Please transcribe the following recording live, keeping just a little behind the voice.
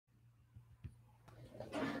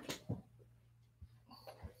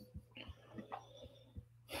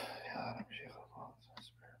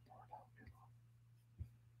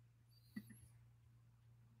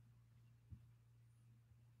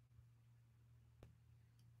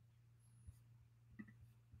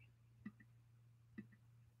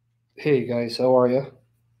Hey guys, how are you?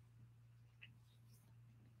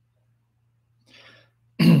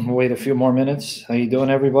 Wait a few more minutes. How you doing,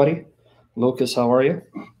 everybody? Lucas, how are you?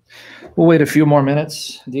 We'll wait a few more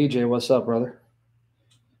minutes. DJ, what's up, brother?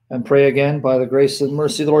 And pray again by the grace and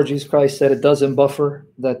mercy of the Lord Jesus Christ that it doesn't buffer,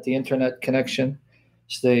 that the internet connection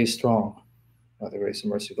stays strong. By the grace and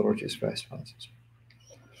mercy of the Lord Jesus Christ.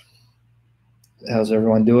 How's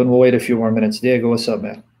everyone doing? We'll wait a few more minutes. Diego, what's up,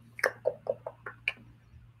 man?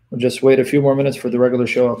 We'll just wait a few more minutes for the regular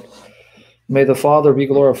show up. May the Father be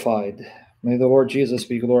glorified. May the Lord Jesus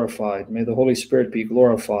be glorified. May the Holy Spirit be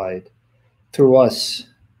glorified through us,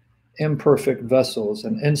 imperfect vessels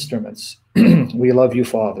and instruments. We love you,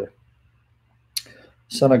 Father.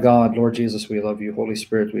 Son of God, Lord Jesus, we love you. Holy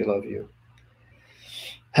Spirit, we love you.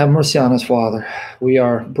 Have mercy on us, Father. We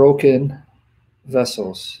are broken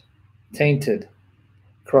vessels, tainted,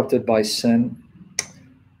 corrupted by sin,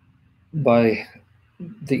 by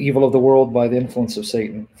the evil of the world, by the influence of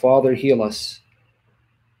Satan. Father, heal us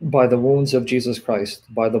by the wounds of Jesus Christ,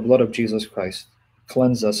 by the blood of Jesus Christ.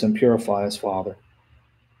 Cleanse us and purify us, Father.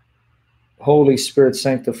 Holy Spirit,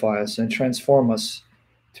 sanctify us and transform us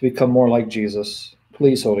to become more like Jesus.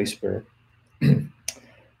 Please, Holy Spirit.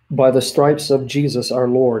 By the stripes of Jesus, our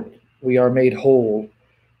Lord, we are made whole.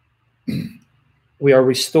 We are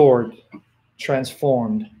restored,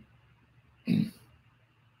 transformed.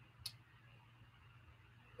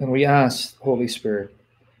 And we ask, Holy Spirit,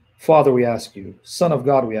 Father, we ask you, Son of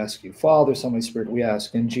God, we ask you, Father, Son, Holy Spirit, we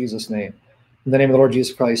ask in Jesus' name. In the name of the Lord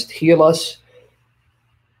Jesus Christ, heal us,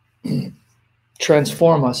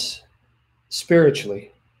 transform us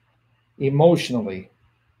spiritually, emotionally,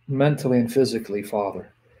 mentally, and physically,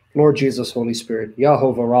 Father. Lord Jesus, Holy Spirit,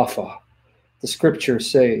 Yahovah Rapha. The scriptures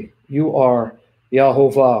say, you are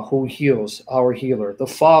Yahovah who heals, our healer. The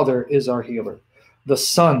Father is our healer. The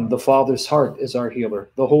Son, the Father's heart, is our healer.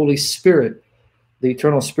 The Holy Spirit, the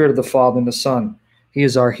eternal Spirit of the Father and the Son, he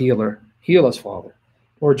is our healer. Heal us, Father.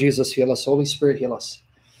 Lord Jesus, heal us. Holy Spirit, heal us.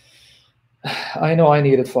 I know I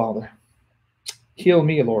need it, Father. Heal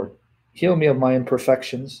me, Lord. Heal me of my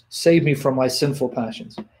imperfections. Save me from my sinful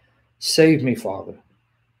passions. Save me, Father,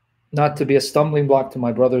 not to be a stumbling block to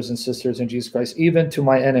my brothers and sisters in Jesus Christ, even to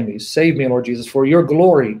my enemies. Save me, Lord Jesus, for your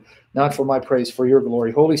glory, not for my praise, for your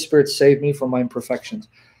glory. Holy Spirit, save me from my imperfections,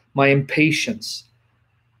 my impatience,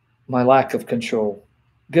 my lack of control.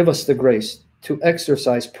 Give us the grace to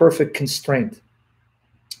exercise perfect constraint.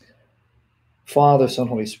 Father, Son,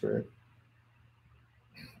 Holy Spirit.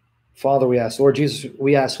 Father, we ask, Lord Jesus,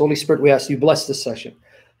 we ask, Holy Spirit, we ask you bless this session.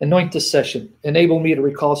 Anoint this session. Enable me to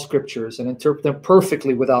recall scriptures and interpret them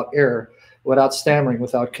perfectly without error, without stammering,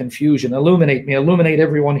 without confusion. Illuminate me. Illuminate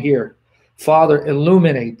everyone here. Father,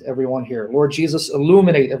 illuminate everyone here. Lord Jesus,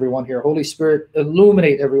 illuminate everyone here. Holy Spirit,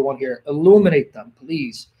 illuminate everyone here. Illuminate them,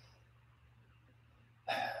 please,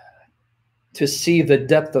 to see the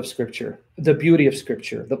depth of Scripture, the beauty of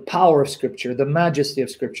Scripture, the power of Scripture, the majesty of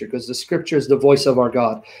Scripture, because the Scripture is the voice of our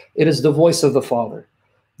God. It is the voice of the Father,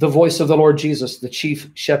 the voice of the Lord Jesus, the chief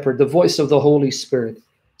shepherd, the voice of the Holy Spirit.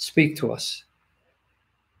 Speak to us.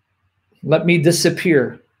 Let me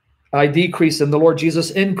disappear. I decrease and the Lord Jesus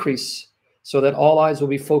increase, so that all eyes will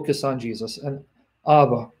be focused on Jesus. And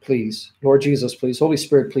Abba, please, Lord Jesus, please, Holy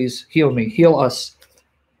Spirit, please heal me, heal us,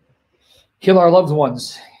 heal our loved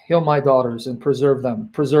ones, heal my daughters and preserve them,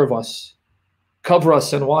 preserve us, cover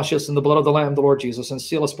us and wash us in the blood of the Lamb, the Lord Jesus, and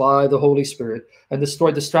seal us by the Holy Spirit and destroy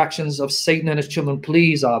distractions of Satan and his children.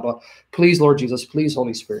 Please, Abba, please, Lord Jesus, please,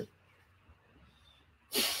 Holy Spirit.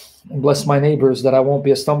 And bless my neighbors that I won't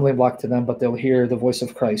be a stumbling block to them, but they'll hear the voice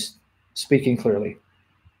of Christ speaking clearly.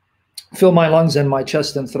 Fill my lungs and my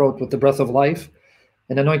chest and throat with the breath of life,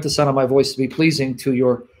 and anoint the sound of my voice to be pleasing to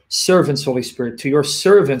your servants, Holy Spirit, to your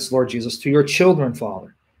servants, Lord Jesus, to your children,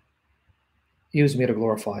 Father. Use me to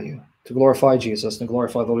glorify you, to glorify Jesus, and to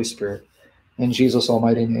glorify the Holy Spirit. In Jesus'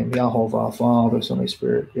 almighty name, Yahovah, Father, Son, Holy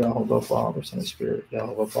Spirit, Yahovah, Father, Son, Holy Spirit,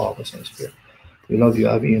 Yahovah, Father, Son, Holy Spirit. We love you,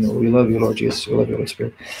 Avinu. We love you, Lord Jesus. We love you, Holy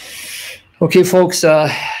Spirit. Okay, folks,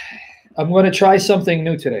 I'm going to try something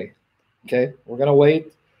new today. Okay, we're going to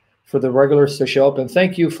wait for the regulars to show up. And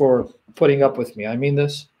thank you for putting up with me. I mean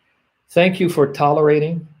this. Thank you for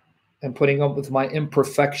tolerating and putting up with my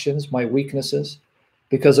imperfections, my weaknesses,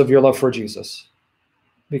 because of your love for Jesus.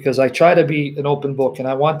 Because I try to be an open book, and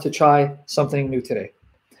I want to try something new today.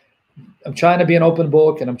 I'm trying to be an open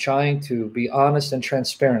book, and I'm trying to be honest and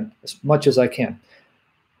transparent as much as I can.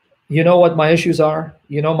 You know what my issues are.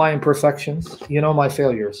 You know my imperfections. You know my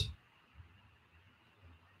failures.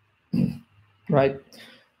 Right?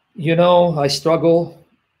 You know I struggle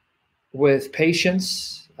with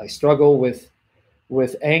patience. I struggle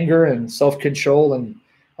with anger and self-control, and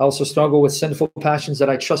I also struggle with sinful passions that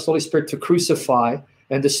I trust the Holy Spirit to crucify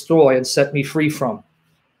and destroy and set me free from.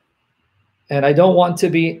 And I don't want to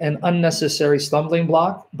be an unnecessary stumbling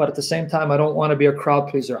block, but at the same time, I don't want to be a crowd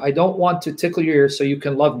pleaser. I don't want to tickle your ears so you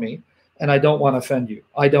can love me, and I don't want to offend you.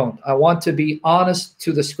 I don't. I want to be honest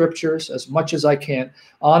to the scriptures as much as I can,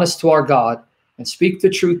 honest to our God, and speak the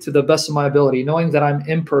truth to the best of my ability, knowing that I'm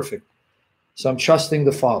imperfect. So I'm trusting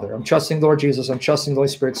the Father. I'm trusting the Lord Jesus. I'm trusting the Holy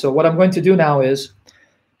Spirit. So what I'm going to do now is,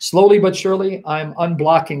 slowly but surely, I'm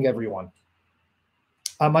unblocking everyone.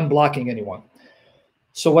 I'm unblocking anyone.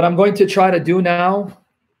 So what I'm going to try to do now,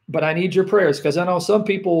 but I need your prayers, because I know some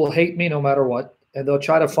people will hate me no matter what, and they'll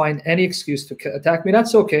try to find any excuse to attack me.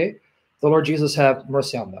 That's okay. The Lord Jesus have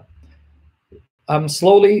mercy on them. I'm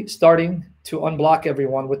slowly starting to unblock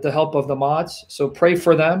everyone with the help of the mods. So pray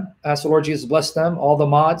for them. Ask the Lord Jesus bless them. All the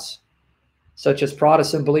mods, such as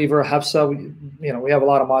Protestant Believer, Hafsa, we have a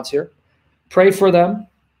lot of mods here. Pray for them,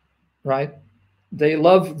 right? They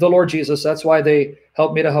love the Lord Jesus. That's why they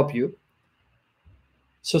help me to help you.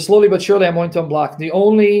 So slowly but surely, I'm going to unblock. The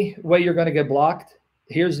only way you're going to get blocked,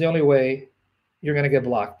 here's the only way you're going to get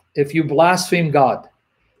blocked. If you blaspheme God,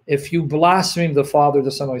 if you blaspheme the Father,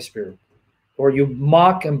 the Son, Holy Spirit, or you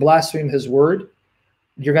mock and blaspheme his word,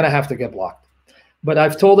 you're going to have to get blocked. But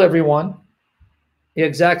I've told everyone,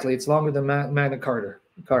 exactly, it's longer than Magna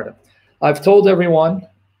Carta. I've told everyone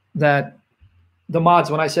that the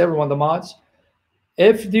mods, when I say everyone, the mods,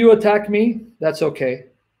 if you attack me, that's okay.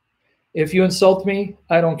 If you insult me,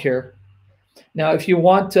 I don't care. Now, if you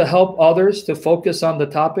want to help others to focus on the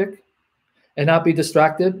topic and not be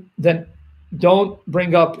distracted, then don't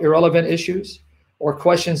bring up irrelevant issues or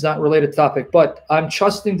questions not related to the topic. But I'm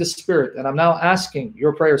trusting the Spirit, and I'm now asking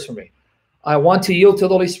your prayers for me. I want to yield to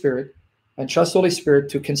the Holy Spirit and trust the Holy Spirit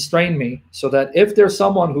to constrain me, so that if there's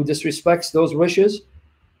someone who disrespects those wishes,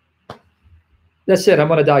 that's it. I'm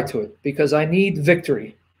going to die to it, because I need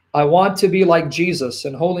victory. I want to be like Jesus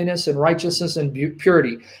in holiness and righteousness and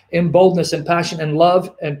purity, in boldness and passion and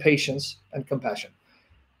love and patience and compassion.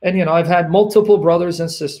 And, I've had multiple brothers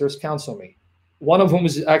and sisters counsel me. One of whom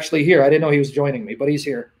is actually here. I didn't know he was joining me, but he's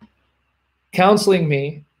here. Counseling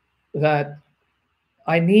me that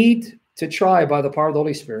I need to try by the power of the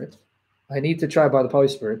Holy Spirit. I need to try by the power of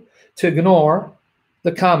the Holy Spirit to ignore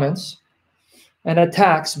the comments and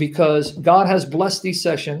attacks, because God has blessed these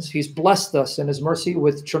sessions. He's blessed us in his mercy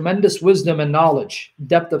with tremendous wisdom and knowledge,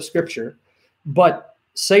 depth of scripture. But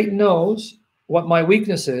Satan knows what my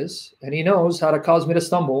weakness is, and he knows how to cause me to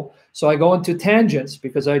stumble. So I go into tangents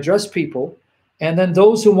because I address people, and then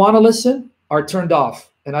those who want to listen are turned off,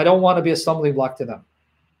 and I don't want to be a stumbling block to them.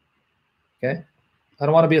 Okay? I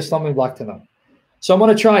don't want to be a stumbling block to them. So I'm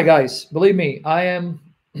going to try, guys. Believe me, I am,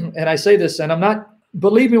 and I say this, and I'm not,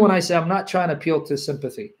 believe me when I say I'm not trying to appeal to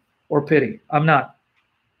sympathy or pity. I'm not.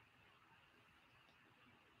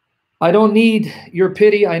 I don't need your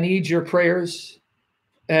pity. I need your prayers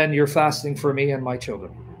and your fasting for me and my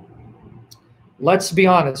children. Let's be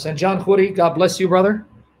honest. And John Khoury, God bless you, brother.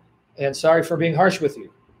 And sorry for being harsh with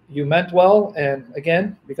you. You meant well. And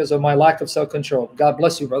again, because of my lack of self-control, God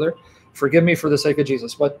bless you, brother. Forgive me for the sake of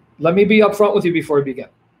Jesus. But let me be upfront with you before we begin.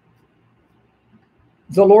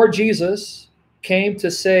 The Lord Jesus came to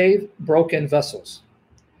save broken vessels.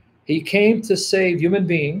 He came to save human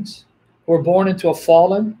beings who were born into a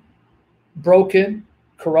fallen, broken,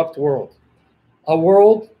 corrupt world. A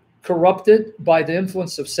world corrupted by the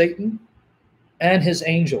influence of Satan and his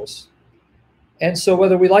angels. And so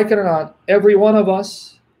whether we like it or not, every one of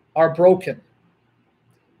us are broken.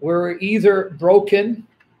 We're either broken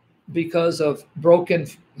because of broken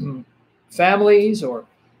families or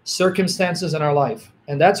circumstances in our life.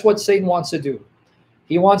 And that's what Satan wants to do.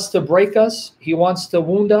 He wants to break us. He wants to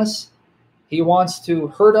wound us. He wants to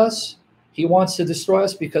hurt us. He wants to destroy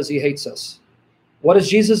us because he hates us. What does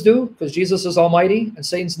Jesus do? Because Jesus is almighty and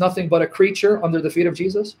Satan's nothing but a creature under the feet of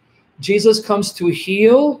Jesus. Jesus comes to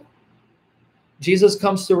heal. Jesus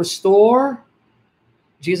comes to restore.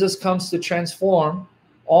 Jesus comes to transform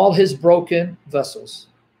all his broken vessels.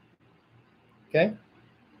 Okay?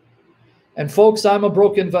 And folks, I'm a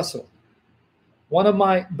broken vessel. One of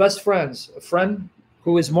my best friends, a friend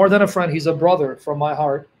who is more than a friend, he's a brother from my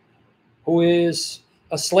heart, who is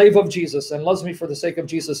a slave of Jesus and loves me for the sake of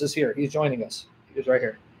Jesus, is here. He's joining us. He's right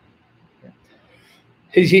here.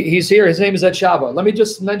 He's here. His name is Ed Shaba. Let me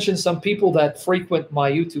just mention some people that frequent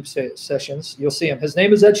my YouTube sessions. You'll see him. His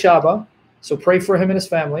name is Ed Shaba, so pray for him and his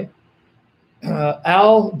family.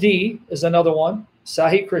 Al D is another one.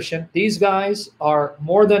 Sahi Christian. These guys are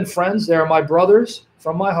more than friends. They are my brothers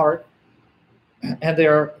from my heart, and they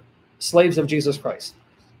are slaves of Jesus Christ,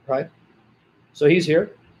 right? So he's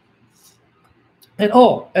here. And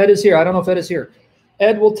oh, Ed is here. I don't know if Ed is here.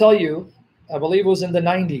 Ed will tell you, I believe it was in the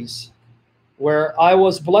 90s, where I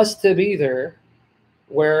was blessed to be there,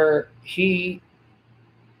 where he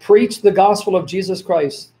preached the gospel of Jesus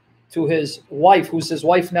Christ to his wife, who's his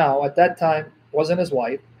wife now. At that time, wasn't his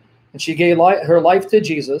wife. And she gave her life to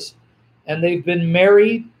Jesus. And they've been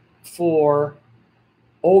married for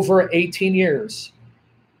over 18 years.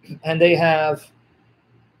 And they have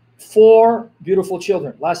 4 beautiful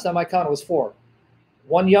children. Last time I counted was 4.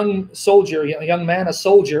 One young soldier, a young man, a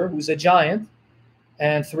soldier who's a giant,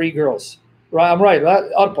 and 3 girls. Right, I'm right,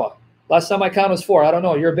 Arpa. Last time I counted was 4. I don't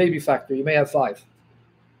know. You're a baby factor. You may have 5.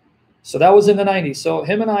 So that was in the 90s. So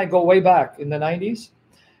him and I go way back in the 90s.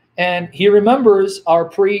 And he remembers our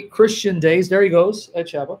pre-Christian days. There he goes, Ed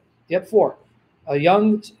Shaba. Yep, 4. A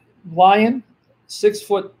young lion, 6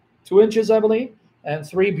 foot 2 inches, I believe, and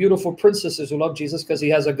 3 beautiful princesses who love Jesus because he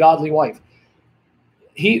has a godly wife.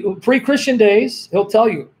 He pre-Christian days, he'll tell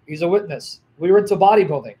you, he's a witness. We were into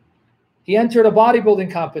bodybuilding. He entered a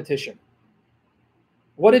bodybuilding competition.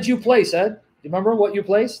 What did you place, Ed? Do you remember what you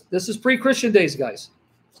placed? This is pre-Christian days, guys.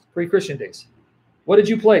 Pre-Christian days. What did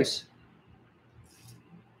you place?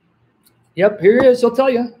 Yep, here he is. He'll tell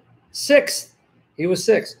you. 6th. He was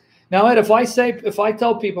 6th. Now, Ed, if I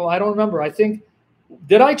tell people, I don't remember. I think,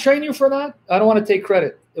 did I train you for that? I don't want to take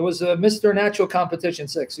credit. It was a Mr. Natural competition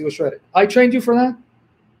 6. He was shredded. I trained you for that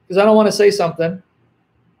because I don't want to say something,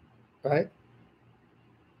 right?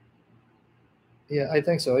 Yeah, I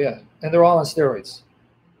think so. Yeah, and they're all on steroids.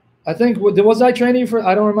 I think, was I training you for?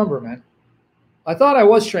 I don't remember, man. I thought I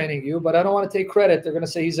was training you, but I don't want to take credit. They're going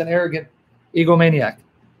to say he's an arrogant egomaniac.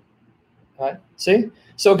 All right? See?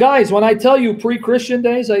 So, guys, when I tell you pre-Christian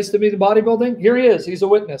days, I used to be in bodybuilding. Here he is. He's a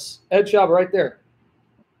witness. Ed Shaba right there.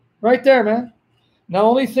 Right there, man. Now,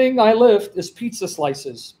 only thing I lift is pizza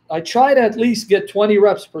slices. I try to at least get 20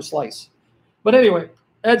 reps per slice. But anyway,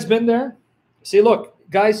 Ed's been there. See, look,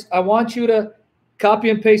 guys, I want you to copy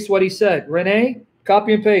and paste what he said. Renee,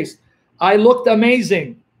 copy and paste. I looked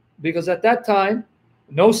amazing. Because at that time,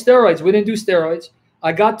 no steroids. We didn't do steroids.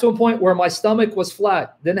 I got to a point where my stomach was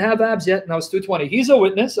flat. Didn't have abs yet, and I was 220. He's a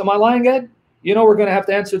witness. Am I lying, Ed? You know we're going to have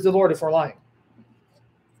to answer to the Lord if we're lying.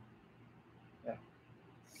 Yeah.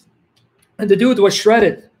 And the dude was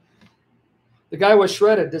shredded. The guy was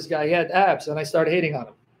shredded. This guy, he had abs, and I started hating on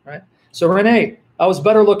him. Right? So, Renee, I was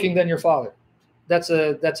better looking than your father. That's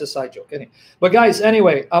a side joke. Anyway. But, guys,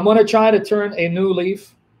 anyway, I'm going to try to turn a new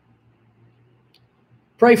leaf.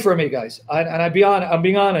 Pray for me, guys. I'm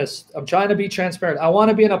being honest. I'm trying to be transparent. I want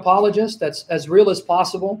to be an apologist that's as real as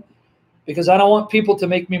possible because I don't want people to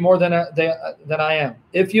make me more than I am.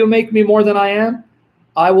 If you make me more than I am,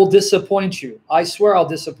 I will disappoint you. I swear I'll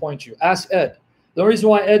disappoint you. Ask Ed. The reason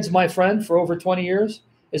why Ed's my friend for over 20 years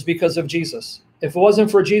is because of Jesus. If it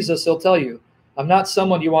wasn't for Jesus, he'll tell you, I'm not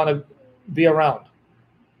someone you want to be around.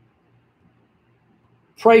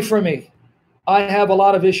 Pray for me. I have a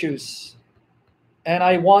lot of issues. And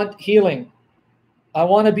I want healing. I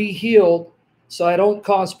want to be healed so I don't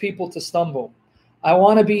cause people to stumble. I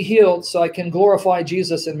want to be healed so I can glorify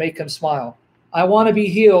Jesus and make him smile. I want to be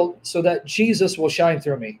healed so that Jesus will shine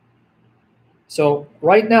through me. So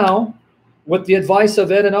right now, with the advice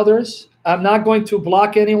of Ed and others, I'm not going to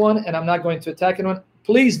block anyone and I'm not going to attack anyone.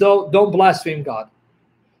 Please, though, don't blaspheme God.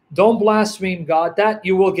 Don't blaspheme God. That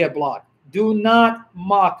you will get blocked. Do not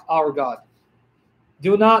mock our God.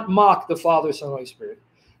 Do not mock the Father, Son, and Holy Spirit.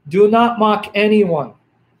 Do not mock anyone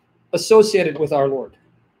associated with our Lord.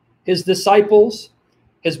 His disciples,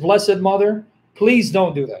 his blessed mother, please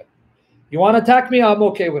don't do that. You want to attack me? I'm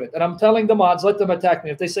okay with it. And I'm telling the mods, let them attack me.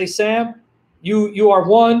 If they say, Sam, you are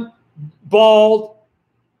one bald,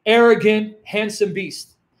 arrogant, handsome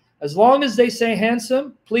beast. As long as they say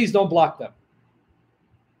handsome, please don't block them.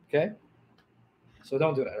 Okay? So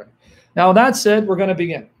don't do that. Right? Now, that said, we're going to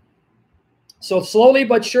begin. So slowly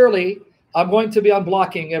but surely, I'm going to be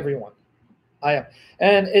unblocking everyone. I am.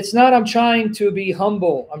 And it's not I'm trying to be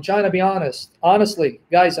humble. I'm trying to be honest. Honestly,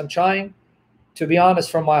 guys, I'm trying to be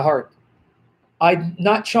honest from my heart. I'm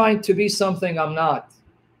not trying to be something I'm not.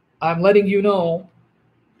 I'm letting you know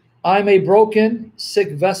I'm a broken,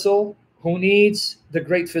 sick vessel who needs the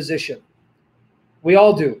great physician. We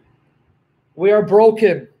all do. We are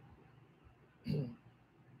broken.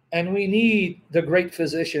 And we need the great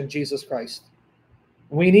physician, Jesus Christ.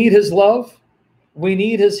 We need his love. We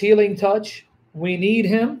need his healing touch. We need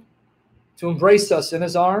him to embrace us in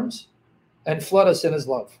his arms and flood us in his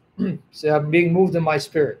love. See, I'm being moved in my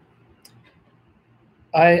spirit.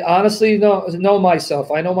 I honestly know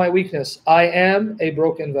myself. I know my weakness. I am a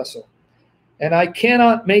broken vessel. And I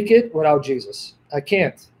cannot make it without Jesus. I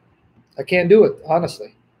can't. I can't do it,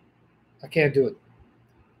 honestly. I can't do it.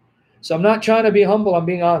 So I'm not trying to be humble. I'm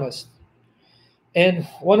being honest. And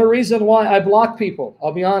one of the reasons why I block people,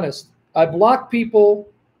 I'll be honest, I block people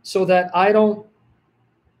so that I don't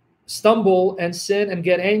stumble and sin and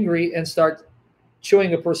get angry and start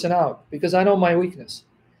chewing a person out, because I know my weakness.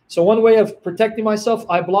 So one way of protecting myself,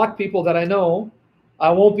 I block people that I know I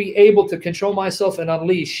won't be able to control myself and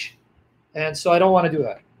unleash. And so I don't want to do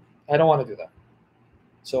that. I don't want to do that.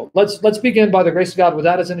 So let's begin by the grace of God with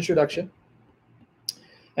that as an introduction.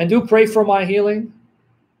 And do pray for my healing.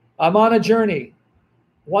 I'm on a journey.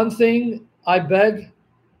 One thing I beg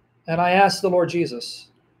and I ask the Lord Jesus.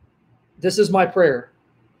 This is my prayer.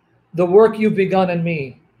 The work you've begun in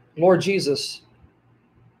me, Lord Jesus,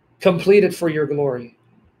 complete it for your glory.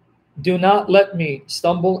 Do not let me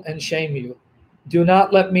stumble and shame you. Do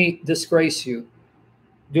not let me disgrace you.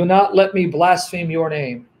 Do not let me blaspheme your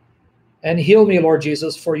name. And heal me, Lord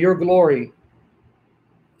Jesus, for your glory,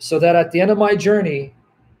 so that at the end of my journey,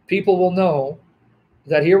 people will know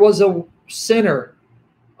that here was a sinner,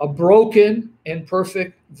 a broken,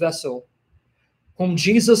 imperfect vessel, whom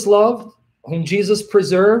Jesus loved, whom Jesus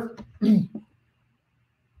preserved, whom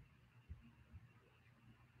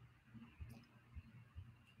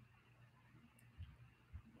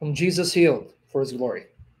Jesus healed for his glory.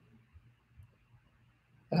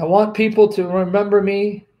 And I want people to remember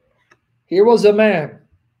me. Here was a man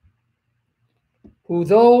who,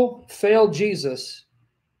 though failed Jesus,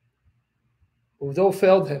 who though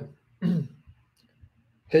failed him,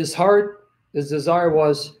 his heart, his desire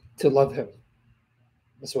was to love him.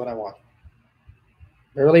 That's what I want.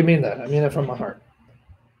 I really mean that. I mean it from my heart.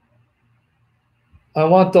 I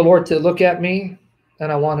want the Lord to look at me, and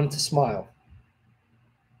I want him to smile.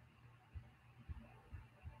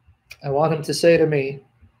 I want him to say to me,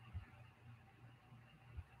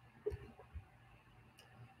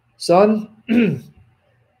 son,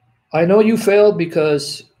 I know you failed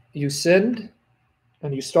because you sinned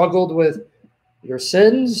and you struggled with your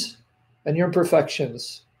sins and your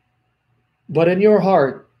imperfections. But in your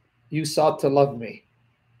heart, you sought to love me.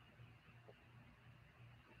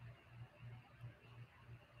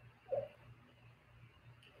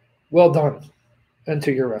 Well done.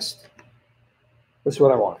 Enter your rest. That's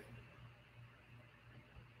what I want.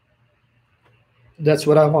 That's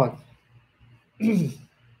what I want. And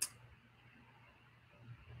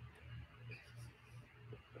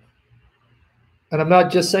I'm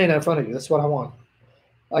not just saying that in front of you. That's what I want.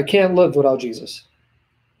 I can't live without Jesus.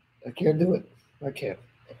 I can't do it. I can't.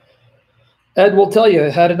 Ed will tell you,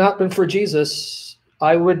 had it not been for Jesus,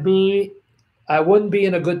 I wouldn't be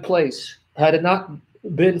in a good place. Had it not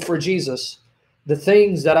been for Jesus, the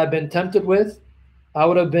things that I've been tempted with, I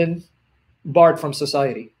would have been barred from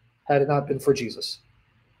society, had it not been for Jesus.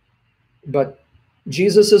 But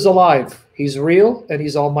Jesus is alive. He's real and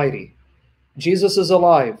he's almighty. Jesus is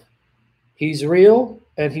alive. He's real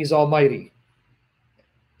and he's almighty.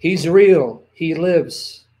 He's real. He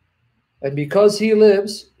lives. And because he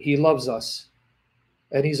lives, he loves us.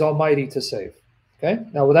 And he's almighty to save. Okay?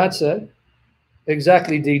 Now with that said,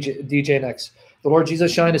 exactly, DJ next. The Lord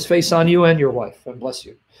Jesus shine his face on you and your wife and bless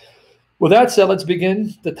you. With that said, let's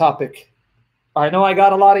begin the topic. I know I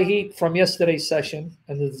got a lot of heat from yesterday's session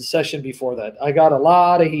and the session before that. I got a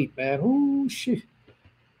lot of heat, man. Ooh, shit.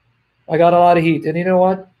 I got a lot of heat. And you know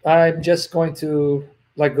what? I'm just going to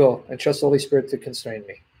let go and trust the Holy Spirit to constrain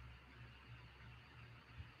me.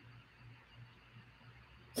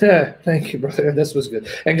 Yeah, thank you, brother. This was good.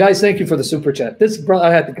 And guys, thank you for the super chat. This, brother,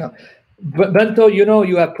 I had to come. But Bento, you know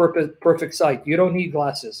you have perfect sight. You don't need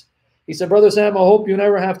glasses. He said, Brother Sam, I hope you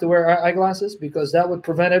never have to wear eyeglasses because that would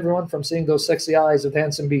prevent everyone from seeing those sexy eyes of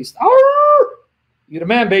handsome beast. Arr! You the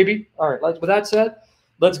man, baby. All right, with that said,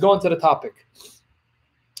 let's go into the topic.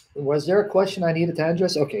 Was there a question I needed to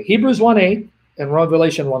address? Okay, Hebrews 1:8 and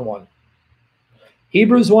Revelation 1:1.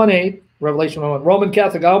 Hebrews 1:8, Revelation 1:1. Roman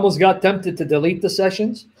Catholic, I almost got tempted to delete the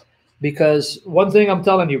sessions because one thing I'm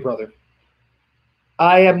telling you, brother,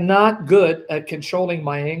 I am not good at controlling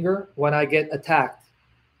my anger when I get attacked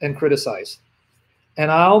and criticized. And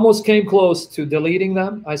I almost came close to deleting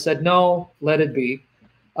them. I said, no, let it be.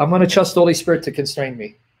 I'm going to trust the Holy Spirit to constrain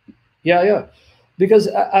me. Yeah. Because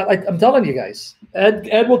I'm telling you guys,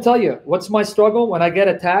 Ed will tell you, what's my struggle when I get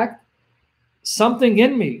attacked? Something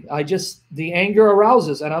in me, the anger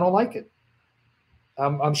arouses and I don't like it.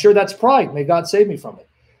 I'm sure that's pride. May God save me from it.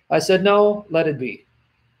 I said, no, let it be.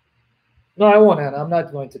 No, I won't, Anna. I'm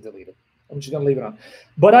not going to delete it. I'm just going to leave it on.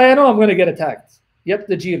 But I know I'm going to get attacked. Yep,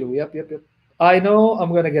 the Jilu. Yep. I know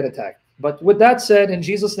I'm going to get attacked. But with that said, in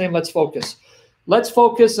Jesus' name, let's focus. Let's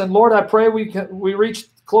focus. And Lord, I pray we reach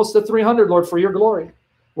close to 300, Lord, for your glory.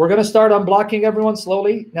 We're going to start unblocking everyone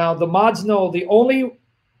slowly. Now, the mods know the only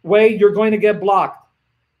way you're going to get blocked.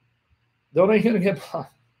 The only way you're going to get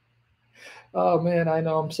blocked. Oh, man, I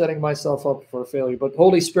know I'm setting myself up for failure, but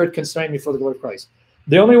Holy Spirit constrain me for the glory of Christ.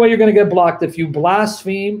 The only way you're going to get blocked if you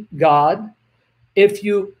blaspheme God, if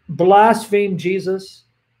you blaspheme Jesus,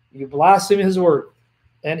 you blaspheme his word,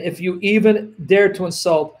 and if you even dare to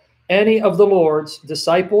insult any of the Lord's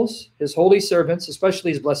disciples, his holy servants,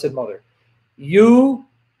 especially his blessed mother, you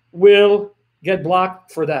will get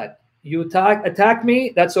blocked for that. You attack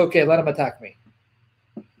me, that's okay. Let him attack me.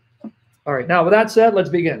 All right, now with that said, let's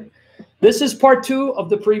begin. This is part 2 of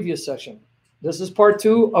the previous session. This is part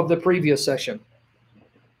 2 of the previous session.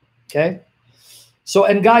 Okay? So,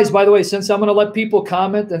 and guys, by the way, since I'm going to let people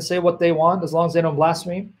comment and say what they want, as long as they don't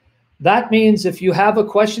blaspheme, that means if you have a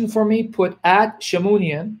question for me, put at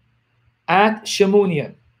Shamounian,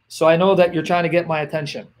 so I know that you're trying to get my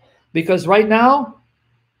attention. Because right now,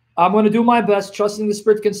 I'm going to do my best, trusting the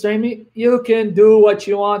Spirit constrain me. You can do what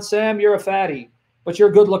you want. Sam, you're a fatty, but you're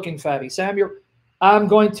a good-looking fatty. Sam, I'm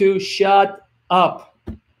going to shut up.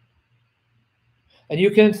 And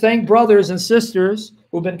you can thank brothers and sisters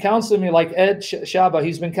who've been counseling me, like Ed Shaba.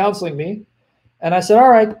 He's been counseling me. And I said, all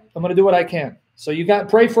right, I'm going to do what I can. So you got to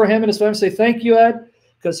pray for him and his family. Say, thank you, Ed,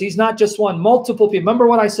 because he's not just one. Multiple people. Remember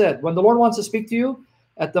what I said. When the Lord wants to speak to you,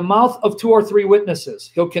 at the mouth of 2 or 3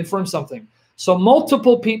 witnesses, he'll confirm something. So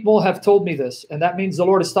multiple people have told me this, and that means the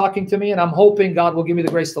Lord is talking to me, and I'm hoping God will give me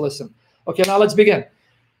the grace to listen. Okay, now let's begin.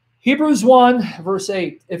 Hebrews 1, verse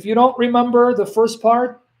 8. If you don't remember the first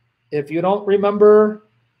part, if you don't remember,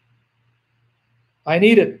 I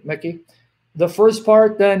need it, Mickey. The first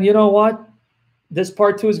part, then you know what? This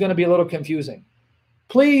part 2 is going to be a little confusing.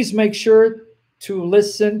 Please make sure to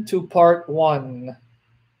listen to part 1.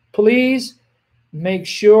 Please make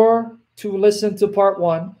sure to listen to part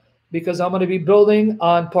 1, because I'm going to be building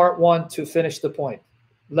on part 1 to finish the point.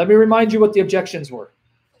 Let me remind you what the objections were.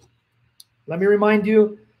 Let me remind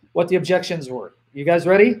you what the objections were. You guys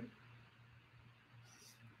ready?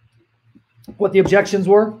 What the objections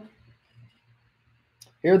were?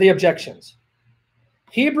 Here are the objections.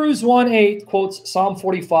 Hebrews 1:8 quotes Psalm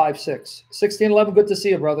 45:6. 16:11, good to see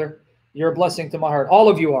you, brother. You're a blessing to my heart. All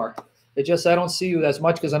of you are. It's just I don't see you as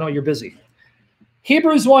much because I know you're busy.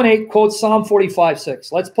 Hebrews 1:8 quotes Psalm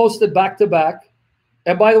 45:6. Let's post it back to back.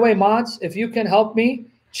 And by the way, mods, if you can help me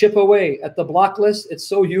chip away at the block list, it's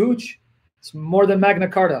so huge. It's more than Magna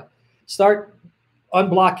Carta. Start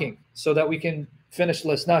unblocking so that we can finish the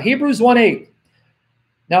list. Now, Hebrews 1:8.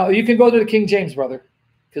 Now, you can go to the King James, brother,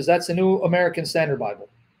 because that's the New American Standard Bible.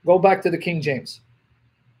 Go back to the King James,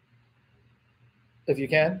 if you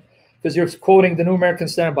can, because you're quoting the New American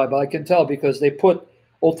Standard Bible. I can tell because they put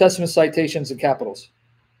Old Testament citations in capitals.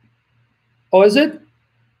 Oh, is it?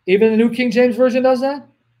 Even the New King James Version does that?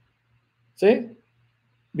 See?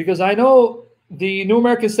 Because I know the New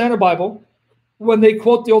American Standard Bible, when they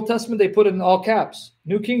quote the Old Testament, they put it in all caps.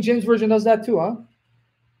 New King James Version does that too, huh?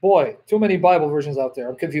 Boy, too many Bible versions out there.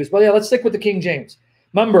 I'm confused. But yeah, let's stick with the King James.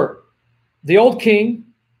 Remember, the old king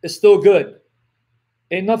is still good.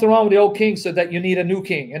 Ain't nothing wrong with the old king, so that you need a new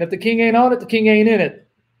king. And if the king ain't on it, the king ain't in it.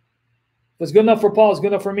 If it's good enough for Paul, it's good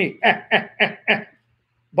enough for me.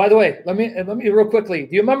 By the way, let me real quickly.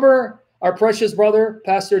 Do you remember our precious brother,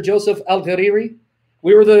 Pastor Joseph Al-Ghariri?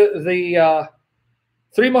 We were the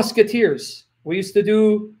Three Musketeers. We used to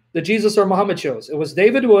do the Jesus or Muhammad shows. It was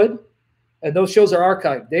David Wood, and those shows are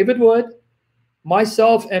archived. David Wood,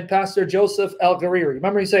 myself, and Pastor Joseph Al-Ghariri.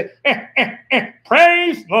 Remember, he say,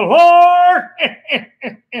 praise the Lord.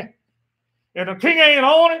 If the king ain't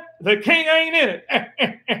on it, the king ain't in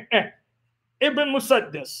it. Ibn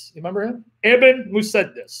Musaddis. You remember him? Ibn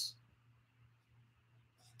Musaddis.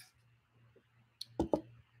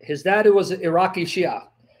 His dad was an Iraqi Shia,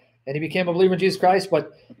 and he became a believer in Jesus Christ,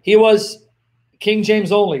 but he was King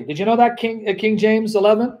James only. Did you know that? King James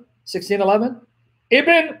 1611?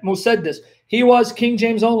 Ibn Musaddis. He was King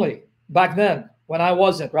James only back then when I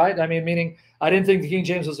wasn't, right? I mean, meaning I didn't think the King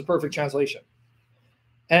James was the perfect translation.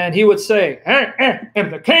 And he would say,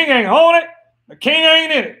 if the king ain't on it, the king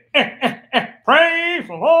ain't in it. Praise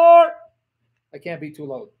the Lord. I can't be too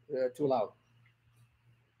loud.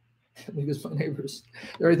 Because my neighbors,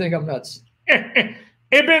 they already think I'm nuts.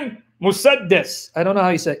 Ibn Musaddis. I don't know how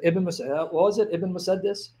you say it. Ibn Musaddis. What was it? Ibn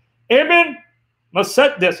Musaddis? Ibn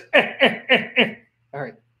Musaddis. All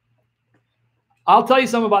right. I'll tell you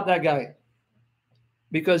something about that guy,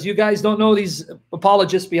 because you guys don't know these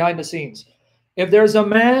apologists behind the scenes. If there's a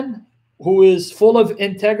man who is full of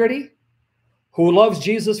integrity, who loves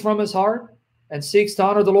Jesus from his heart and seeks to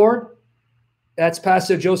honor the Lord, that's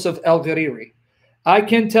Pastor Joseph Al-Ghariri. I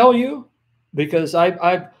can tell you, because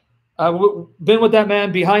I've been with that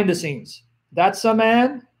man behind the scenes. That's a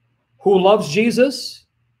man who loves Jesus,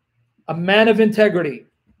 a man of integrity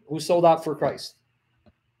who sold out for Christ.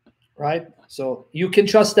 Right? So you can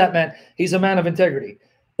trust that man. He's a man of integrity.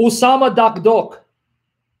 Usama Dakdok.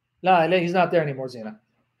 No, he's not there anymore, Zina.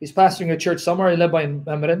 He's pastoring a church somewhere. He lived by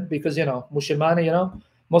Emirates because, Musulmani,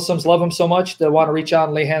 Muslims love him so much they want to reach out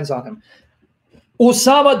and lay hands on him.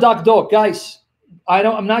 Usama Dakdok. Guys,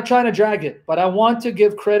 I'm not trying to drag it, but I want to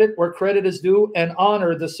give credit where credit is due and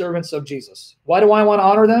honor the servants of Jesus. Why do I want to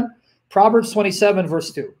honor them? Proverbs 27,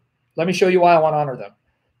 verse 2. Let me show you why I want to honor them.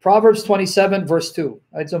 Proverbs 27, verse 2.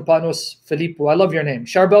 I love your name.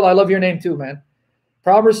 Charbel, I love your name too, man.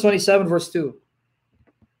 Proverbs 27, verse 2.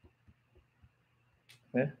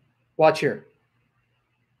 Okay. Watch here.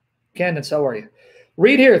 Candace, how are you?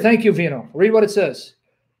 Read here. Thank you, Vino. Read what it says.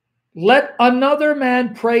 Let another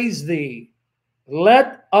man praise thee.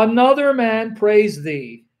 Let another man praise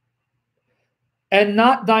thee, and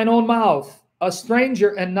not thine own mouth, a stranger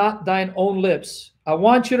and not thine own lips. I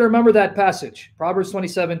want you to remember that passage, Proverbs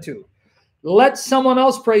 27:2. Let someone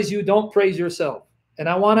else praise you, don't praise yourself. And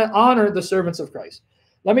I want to honor the servants of Christ.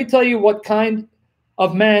 Let me tell you what kind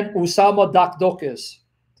of man Usama Dakdok is.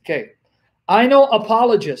 Okay, I know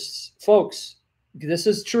apologists, folks, this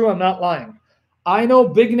is true, I'm not lying. I know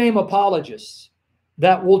big name apologists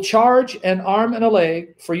that will charge an arm and a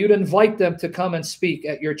leg for you to invite them to come and speak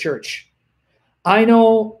at your church. I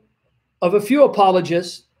know of a few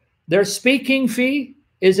apologists, their speaking fee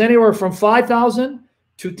is anywhere from $5,000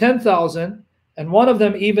 to $10,000, and one of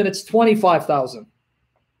them even it's $25,000.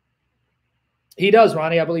 He does,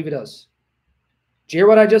 Ronnie, I believe he does. Do you hear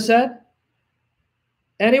what I just said?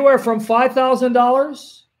 Anywhere from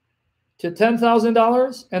 $5,000 to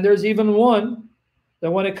 $10,000, and there's even one that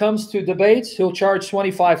when it comes to debates, he'll charge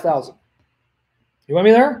 $25,000. You want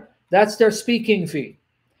me there? That's their speaking fee.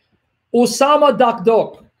 Usama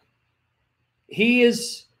Dakdok, he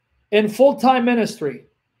is in full-time ministry.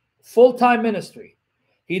 Full-time ministry.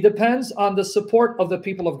 He depends on the support of the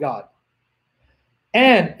people of God.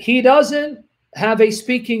 And he doesn't have a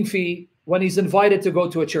speaking fee when he's invited to go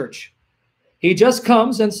to a church. He just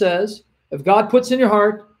comes and says, if God puts in your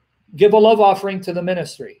heart, give a love offering to the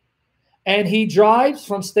ministry. And he drives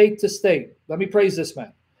from state to state. Let me praise this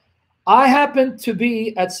man. I happen to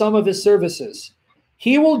be at some of his services.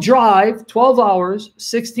 He will drive 12 hours,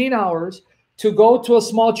 16 hours to go to a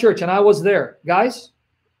small church. And I was there. Guys,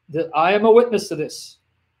 I am a witness to this.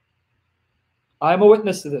 I am a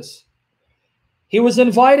witness to this. He was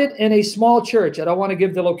invited in a small church. I don't want to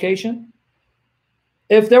give the location.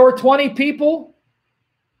 If there were 20 people,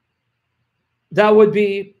 that would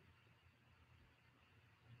be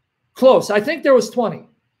close. I think there was 20,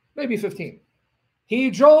 maybe 15. He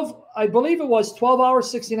drove, I believe it was 12 hours,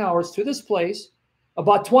 16 hours to this place,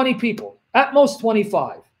 about 20 people, at most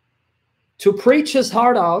 25, to preach his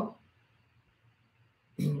heart out,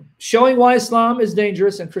 showing why Islam is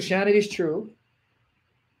dangerous and Christianity is true.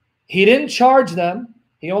 He didn't charge them.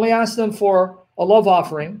 He only asked them for a love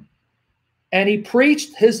offering. And he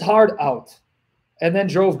preached his heart out and then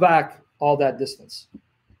drove back all that distance.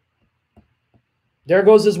 There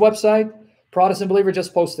goes his website. Protestant Believer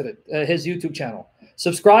just posted it, his YouTube channel.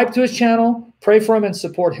 Subscribe to his channel, pray for him, and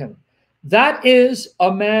support him. That is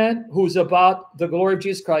a man who's about the glory of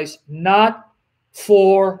Jesus Christ, not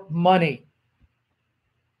for money.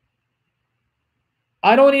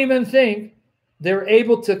 I don't even think they're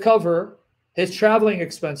able to cover his traveling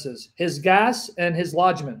expenses, his gas, and his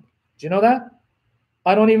lodgement. Do you know that?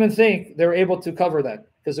 I don't even think they're able to cover that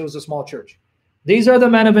because it was a small church. These are the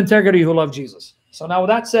men of integrity who love Jesus. So now with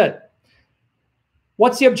that said,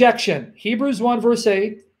 what's the objection? Hebrews 1 verse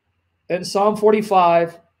 8 and Psalm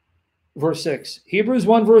 45 verse 6. Hebrews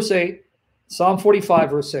 1 verse 8, Psalm 45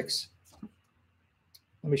 verse 6.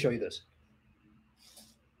 Let me show you this.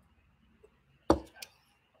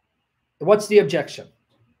 What's the objection?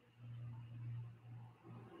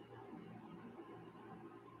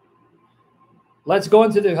 Let's go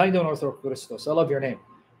into the, how you doing, Orthodox Christos? I love your name.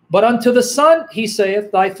 But unto the Son he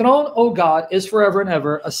saith, thy throne, O God, is forever and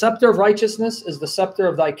ever. A scepter of righteousness is the scepter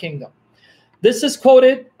of thy kingdom. This is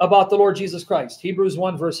quoted about the Lord Jesus Christ, Hebrews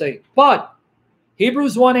 1 verse 8. But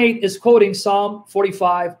Hebrews 1:8 is quoting Psalm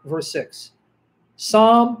 45 verse 6.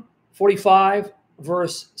 Psalm 45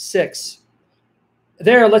 verse 6.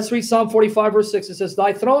 There, let's read Psalm 45 verse 6. It says,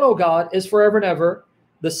 thy throne, O God, is forever and ever.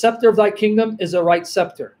 The scepter of thy kingdom is a right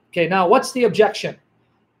scepter. Okay, now what's the objection?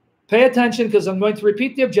 Pay attention because I'm going to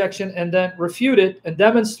repeat the objection and then refute it and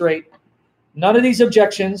demonstrate none of these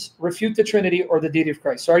objections refute the Trinity or the deity of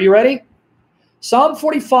Christ. So are you ready? Psalm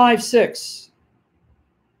 45, 6.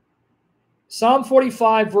 Psalm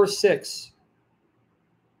 45, verse 6.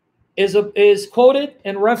 is quoted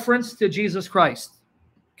in reference to Jesus Christ.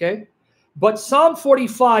 Okay? But Psalm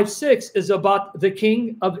 45:6 is about the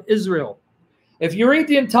king of Israel. If you read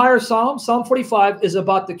the entire Psalm, Psalm 45 is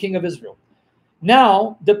about the king of Israel.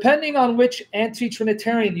 Now, depending on which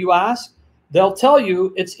anti-Trinitarian you ask, they'll tell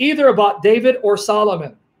you it's either about David or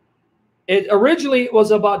Solomon. It originally was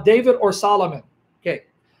about David or Solomon. Okay.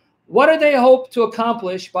 What do they hope to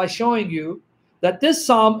accomplish by showing you that this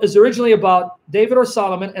psalm is originally about David or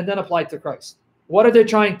Solomon and then applied to Christ? What are they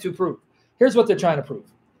trying to prove? Here's what they're trying to prove.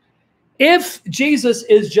 If Jesus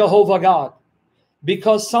is Jehovah God,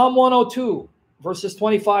 because Psalm 102, verses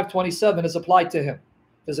 25, 27 is applied to him.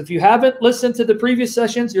 Because if you haven't listened to the previous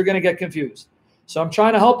sessions, you're going to get confused. So I'm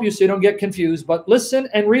trying to help you so you don't get confused, but listen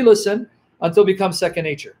and re-listen until it becomes second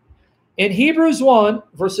nature. In Hebrews 1,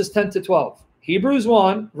 verses 10 to 12, Hebrews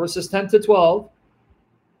 1, verses 10 to 12,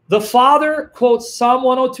 the Father quotes Psalm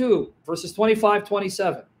 102, verses 25,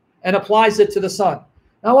 27, and applies it to the Son.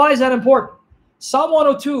 Now, why is that important? Psalm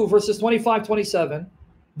 102, verses 25, 27,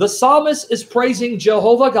 the psalmist is praising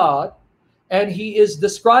Jehovah God, and he is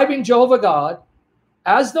describing Jehovah God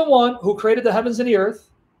as the one who created the heavens and the earth,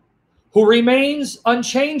 who remains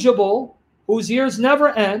unchangeable, whose years never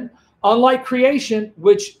end, unlike creation,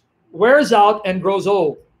 which wears out and grows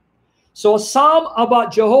old. So a psalm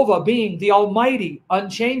about Jehovah being the almighty,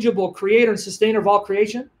 unchangeable creator and sustainer of all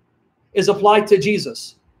creation is applied to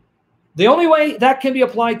Jesus. The only way that can be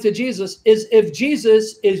applied to Jesus is if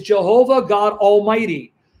Jesus is Jehovah God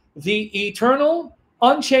Almighty, the eternal,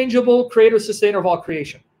 unchangeable creator, sustainer of all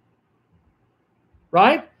creation.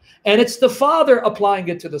 Right? And it's the Father applying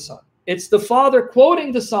it to the Son. It's the Father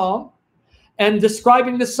quoting the Psalm and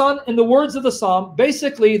describing the Son in the words of the Psalm.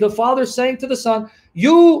 Basically, the Father saying to the Son,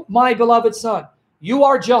 you, my beloved Son, you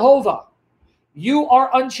are Jehovah. You are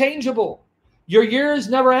unchangeable. Your years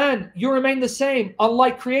never end. You remain the same,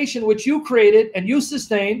 unlike creation, which you created and you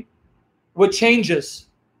sustain, which changes.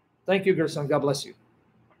 Thank you, Gerson. God bless you.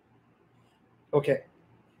 Okay.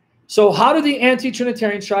 So how do the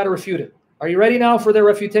anti-Trinitarians try to refute it? Are you ready now for their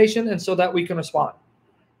refutation and so that we can respond?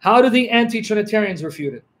 How do the anti-Trinitarians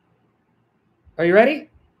refute it? Are you ready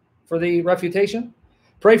for the refutation?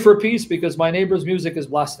 Pray for peace because my neighbor's music is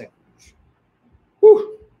blasting.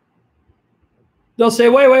 Whew. They'll say,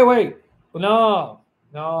 wait. No,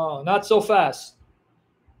 not so fast.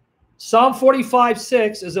 Psalm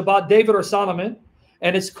 45:6 is about David or Solomon,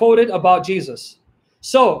 and it's quoted about Jesus.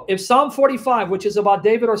 So if Psalm 45, which is about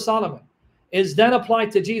David or Solomon, is then applied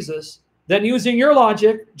to Jesus, then using your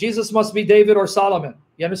logic, Jesus must be David or Solomon.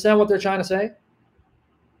 You understand what they're trying to say?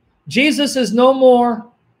 Jesus is no more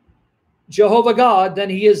Jehovah God than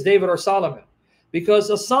he is David or Solomon. Because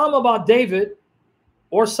a psalm about David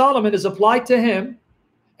or Solomon is applied to him,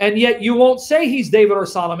 and yet you won't say he's David or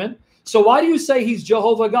Solomon. So why do you say he's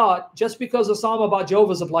Jehovah God just because a psalm about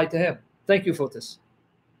Jehovah is applied to him? Thank you, Fotis.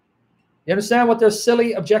 You understand what their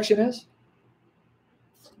silly objection is?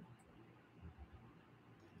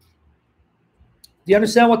 Do you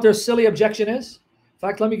understand what their silly objection is? In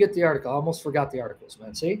fact, let me get the article. I almost forgot the articles,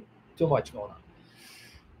 man. See? Too much going on.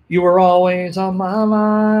 You were always on my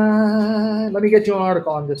mind. Let me get you an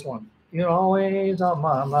article on this one. You're always on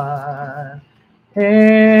my mind.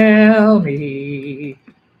 Tell me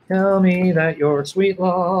that your sweet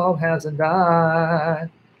love hasn't died.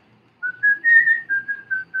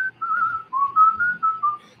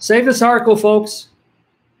 Save this article, folks.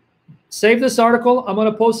 Save this article. I'm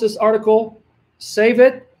going to post this article. Save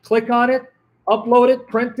it, click on it, upload it,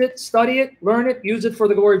 print it, study it, learn it, use it for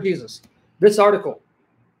the glory of Jesus. This article.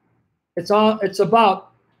 It's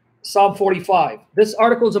about Psalm 45. This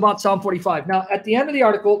article is about Psalm 45. Now, at the end of the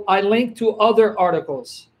article, I link to other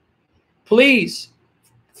articles. Please,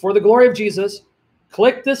 for the glory of Jesus,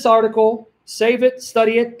 click this article, save it,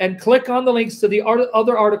 study it, and click on the links to the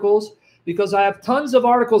other articles because I have tons of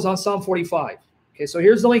articles on Psalm 45. Okay, so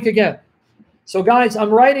here's the link again. So guys,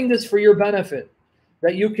 I'm writing this for your benefit,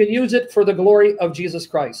 that you can use it for the glory of Jesus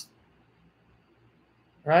Christ.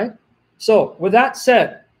 All right? So with that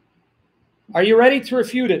said, are you ready to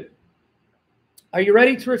refute it? Are you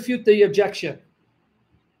ready to refute the objection?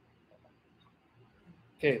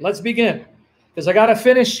 Okay, let's begin. Because I got to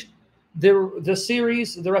finish the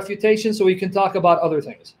series, the refutation, so we can talk about other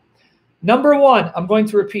things. Number one, I'm going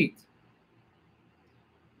to repeat.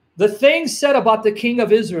 The things said about the king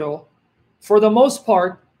of Israel, for the most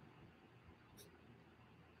part,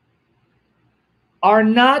 are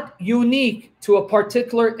not unique to a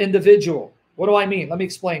particular individual. What do I mean? Let me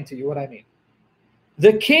explain to you what I mean.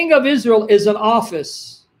 The king of Israel is an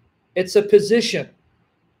office. It's a position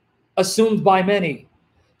assumed by many.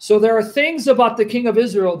 So there are things about the king of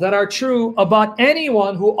Israel that are true about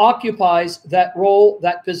anyone who occupies that role,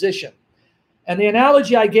 that position. And the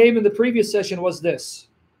analogy I gave in the previous session was this.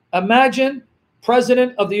 Imagine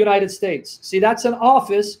President of the United States. See, that's an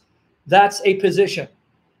office, that's a position.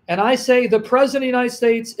 And I say the President of the United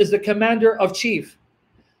States is the commander of chief.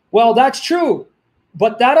 Well, that's true,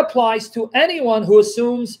 but that applies to anyone who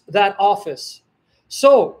assumes that office.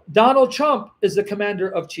 So Donald Trump is the commander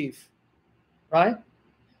of chief, right?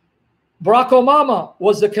 Barack Obama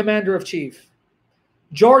was the commander of chief.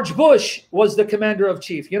 George Bush was the commander of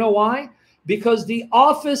chief. You know why? Because the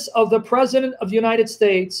office of the President of the United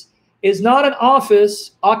States is not an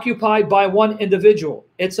office occupied by one individual.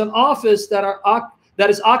 It's an office that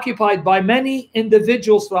is occupied by many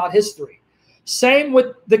individuals throughout history. Same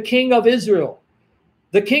with the king of Israel.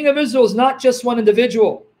 The king of Israel is not just one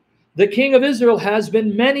individual. The king of Israel has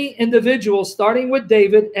been many individuals, starting with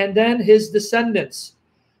David and then his descendants.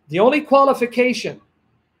 The only qualification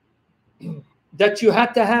that you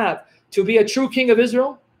had to have to be a true king of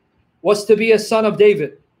Israel was to be a son of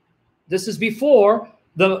David. This is before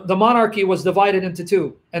the monarchy was divided into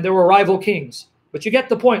two and there were rival kings. But you get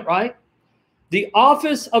the point, right? The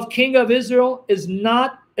office of king of Israel is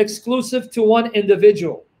not exclusive to one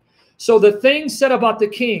individual. So the things said about the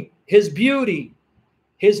king, his beauty,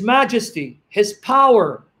 his majesty, his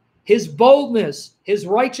power, his boldness, his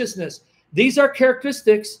righteousness, these are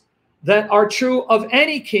characteristics that are true of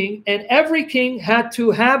any king, and every king had to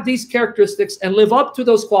have these characteristics and live up to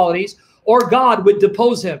those qualities, or God would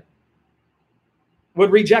depose him,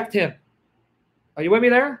 would reject him. Are you with me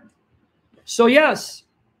there? So yes,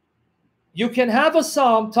 you can have a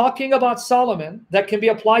psalm talking about Solomon that can be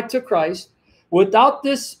applied to Christ without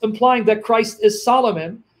this implying that Christ is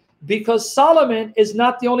Solomon, because Solomon is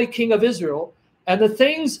not the only king of Israel, and the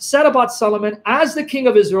things said about Solomon as the king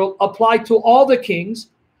of Israel apply to all the kings,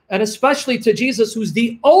 and especially to Jesus, who's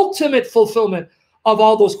the ultimate fulfillment of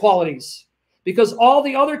all those qualities. Because all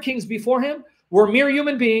the other kings before him were mere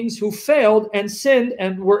human beings who failed and sinned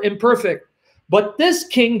and were imperfect. But this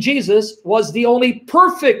king, Jesus, was the only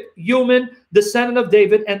perfect human descendant of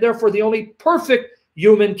David, and therefore the only perfect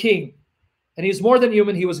human king. And he's more than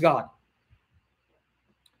human, he was God.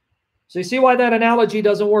 So you see why that analogy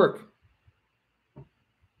doesn't work?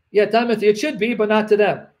 Yeah, Timothy, it should be, but not to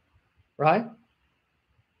them, right?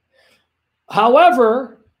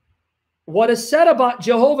 However, what is said about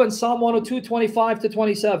Jehovah in Psalm 102, 25 to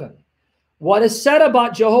 27, what is said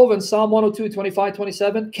about Jehovah in Psalm 102, 25,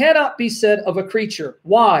 27 cannot be said of a creature.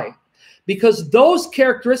 Why? Because those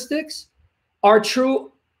characteristics are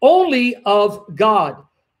true only of God.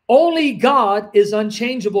 Only God is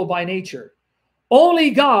unchangeable by nature. Only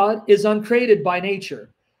God is uncreated by nature.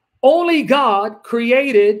 Only God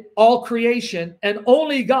created all creation, and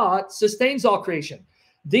only God sustains all creation.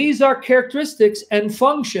 These are characteristics and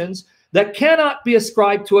functions that cannot be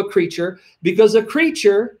ascribed to a creature, because a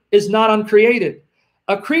creature is not uncreated.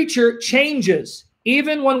 A creature changes.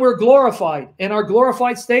 Even when we're glorified, in our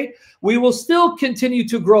glorified state, we will still continue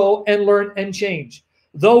to grow and learn and change,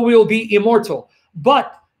 though we'll be immortal.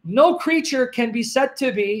 But no creature can be said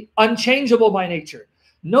to be unchangeable by nature.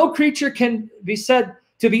 No creature can be said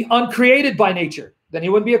to be uncreated by nature. Then he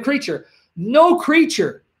wouldn't be a creature. No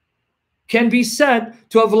creature can be said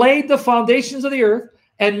to have laid the foundations of the earth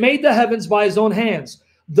and made the heavens by his own hands.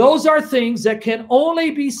 Those are things that can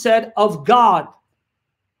only be said of God.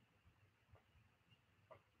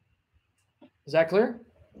 Is that clear?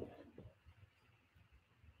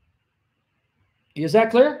 Is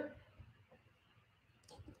that clear?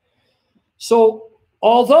 So,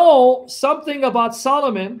 although something about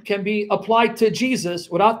Solomon can be applied to Jesus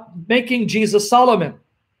without making Jesus Solomon,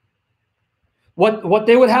 what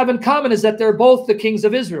they would have in common is that they're both the kings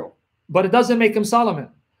of Israel, but it doesn't make him Solomon.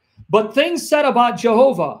 But things said about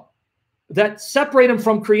Jehovah that separate him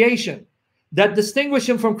from creation, that distinguish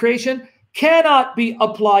him from creation, cannot be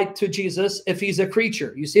applied to Jesus if he's a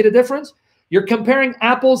creature. You see the difference? You're comparing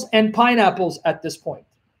apples and pineapples at this point,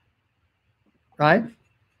 right?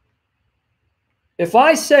 If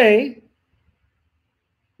I say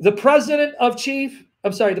the president of the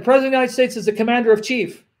United States is the commander of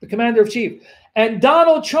chief, and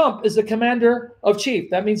Donald Trump is the commander of chief,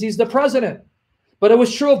 that means he's the president. But it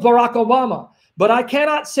was true of Barack Obama. But I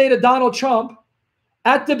cannot say to Donald Trump,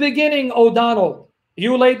 at the beginning, O Donald,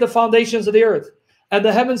 you laid the foundations of the earth, and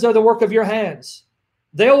the heavens are the work of your hands.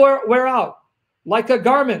 They'll wear out like a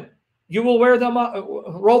garment. You will wear them up,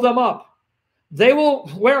 roll them up. They will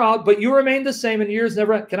wear out, but you remain the same, and years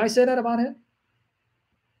never end. Can I say that about him?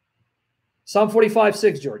 Psalm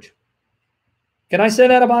 45:6, George. Can I say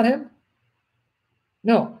that about him?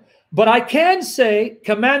 No. But I can say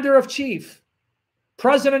commander of chief,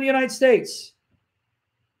 president of the United States,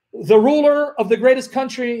 the ruler of the greatest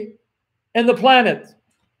country in the planet,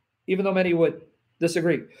 even though many would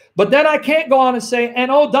disagree. But then I can't go on and say, and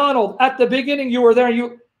oh, Donald, at the beginning you were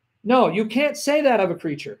there. No, you can't say that of a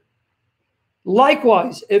creature.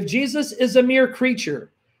 Likewise, if Jesus is a mere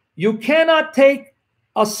creature, you cannot take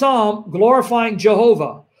a psalm glorifying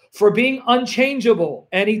Jehovah for being unchangeable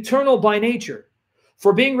and eternal by nature,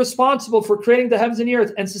 for being responsible for creating the heavens and the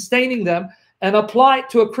earth and sustaining them, and apply it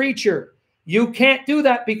to a creature. You can't do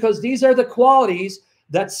that, because these are the qualities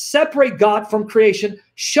that separate God from creation,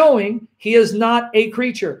 showing he is not a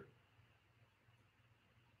creature.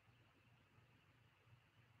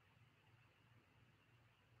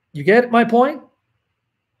 You get my point?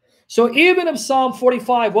 So even if Psalm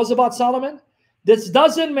 45 was about Solomon, this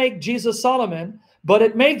doesn't make Jesus Solomon, but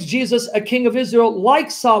it makes Jesus a king of Israel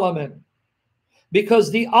like Solomon.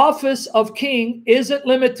 Because the office of king isn't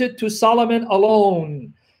limited to Solomon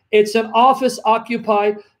alone. It's an office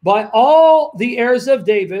occupied by all the heirs of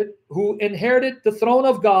David who inherited the throne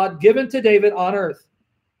of God given to David on earth.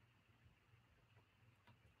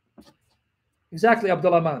 Exactly,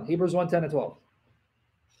 Abdullah, Hebrews 1:10 and 12.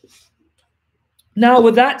 Now,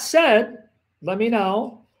 with that said, let me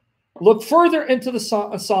now look further into the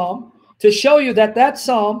psalm to show you that that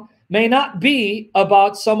psalm may not be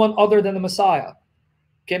about someone other than the Messiah.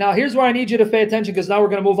 Okay, now here's where I need you to pay attention, because now we're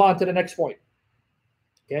going to move on to the next point.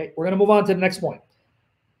 Okay, we're going to move on to the next point.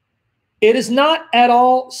 It is not at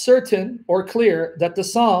all certain or clear that the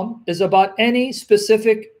psalm is about any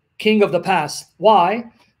specific king of the past. Why?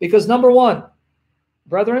 Because number one,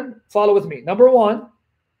 brethren, follow with me. Number one,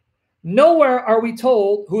 nowhere are we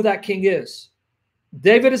told who that king is.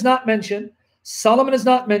 David is not mentioned. Solomon is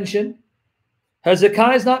not mentioned.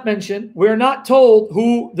 Hezekiah is not mentioned. We're not told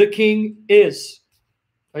who the king is.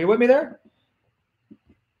 Are you with me there?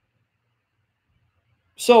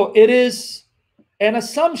 So it is an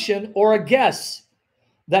assumption or a guess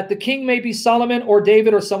that the king may be Solomon or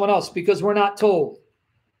David or someone else, because we're not told.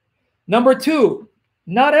 Number two,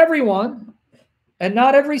 not everyone and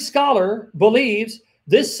not every scholar believes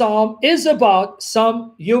this psalm is about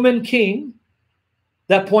some human king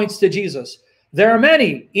that points to Jesus. There are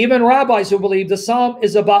many, even rabbis, who believe the psalm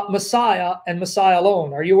is about Messiah and Messiah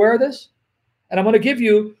alone. Are you aware of this? And I'm going to give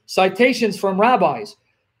you citations from rabbis,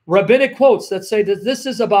 rabbinic quotes that say that this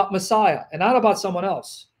is about Messiah and not about someone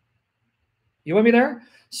else. You with me there?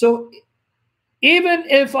 So even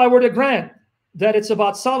if I were to grant that it's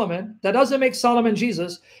about Solomon, that doesn't make Solomon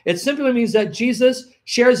Jesus. It simply means that Jesus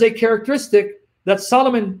shares a characteristic that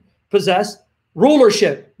Solomon possessed,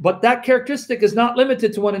 rulership. But that characteristic is not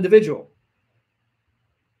limited to one individual.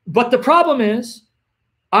 But the problem is,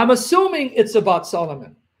 I'm assuming it's about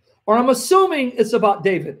Solomon, or I'm assuming it's about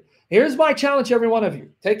David. Here's my challenge to every one of you.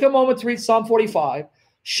 Take a moment to read Psalm 45.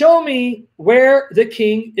 Show me where the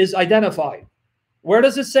king is identified. Where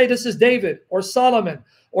does it say this is David or Solomon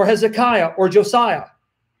or Hezekiah or Josiah?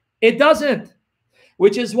 It doesn't,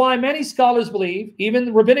 which is why many scholars believe,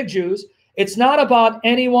 even rabbinic Jews, it's not about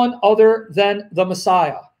anyone other than the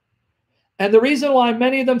Messiah. And the reason why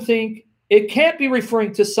many of them think it can't be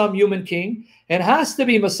referring to some human king, it has to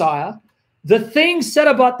be Messiah. The things said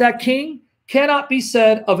about that king cannot be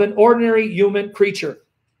said of an ordinary human creature.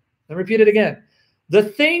 Let me repeat it again. The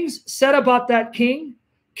things said about that king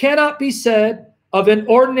cannot be said of an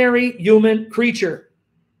ordinary human creature.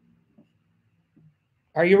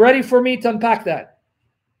 Are you ready for me to unpack that?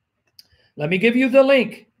 Let me give you the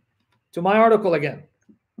link to my article again.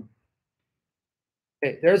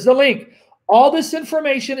 Okay, there's the link. All this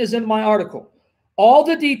information is in my article. All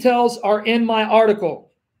the details are in my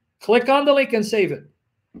article. Click on the link and save it.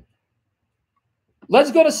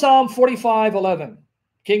 Let's go to Psalm 45:11,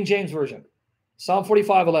 King James Version. Psalm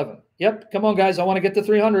 45:11. Yep, come on, guys. I want to get to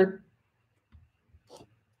 300.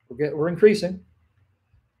 We're increasing.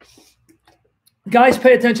 Guys,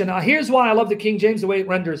 pay attention. Now, here's why I love the King James, the way it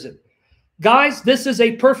renders it. Guys, this is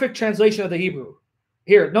a perfect translation of the Hebrew.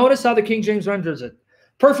 Here, notice how the King James renders it.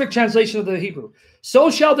 Perfect translation of the Hebrew.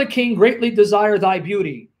 So shall the king greatly desire thy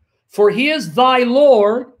beauty, for he is thy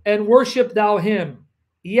Lord, and worship thou him.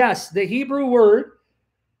 Yes, the Hebrew word,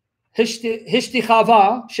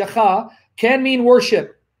 hishtichava, shacha, can mean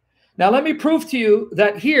worship. Now, let me prove to you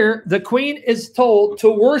that here, the queen is told to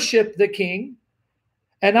worship the king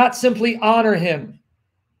and not simply honor him.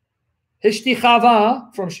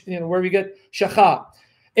 Hishtichava, from where we get shacha.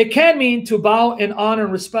 It can mean to bow in honor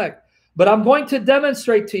and respect. But I'm going to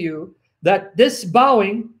demonstrate to you that this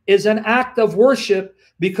bowing is an act of worship,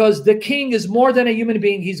 because the king is more than a human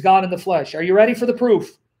being. He's God in the flesh. Are you ready for the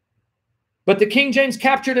proof? But the King James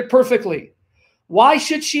captured it perfectly. Why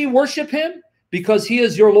should she worship him? Because he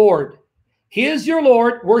is your Lord. He is your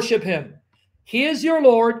Lord, worship him. He is your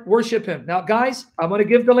Lord, worship him. Now, guys, I'm going to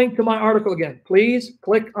give the link to my article again. Please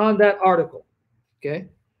click on that article. Okay.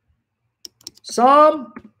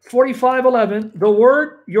 Psalm 45:11. The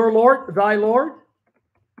word, your Lord, thy Lord,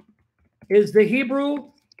 is the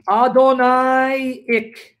Hebrew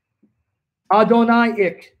Adonai-ik.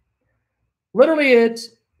 Adonai-ik. Literally, it's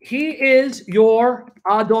he is your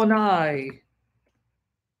Adonai.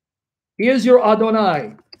 He is your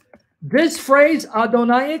Adonai. This phrase,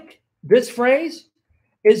 Adonai-ik, this phrase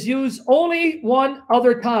is used only one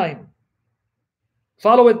other time.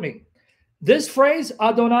 Follow with me. This phrase,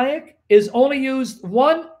 Adonai-ik, is only used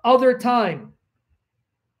one other time.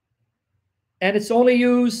 And it's only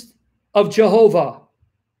used of Jehovah.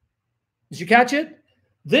 Did you catch it?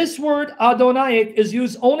 This word, Adonai-ik, is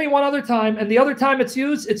used only one other time. And the other time it's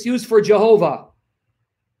used for Jehovah.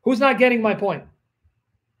 Who's not getting my point?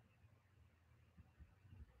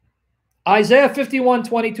 Isaiah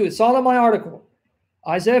 51:22. It's all in my article.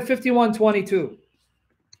 Isaiah 51:22.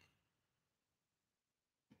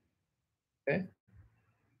 Okay.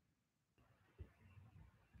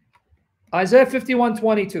 Isaiah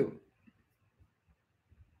 51:22.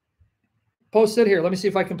 Post it here. Let me see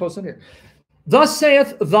if I can post it here. Thus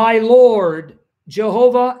saith thy Lord,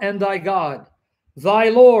 Jehovah and thy God. Thy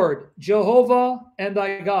Lord, Jehovah and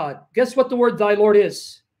thy God. Guess what the word thy Lord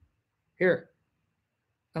is? Here.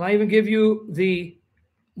 And I even give you the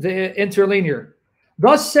interlinear.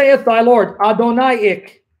 Thus saith thy Lord,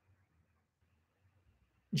 Adonai-ik,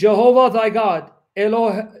 Jehovah thy God,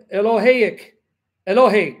 Elohei-ik,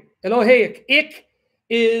 Elohei-ik. Ik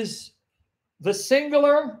is the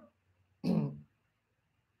singular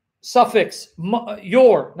suffix,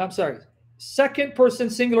 second person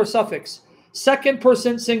singular suffix. Second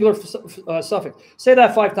person singular suffix. Say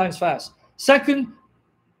that 5 times fast. Second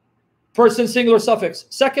person singular suffix.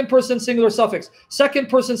 Second person singular suffix. Second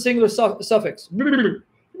person singular suffix. May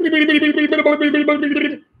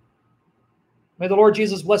the Lord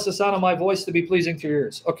Jesus bless the sound of my voice to be pleasing to your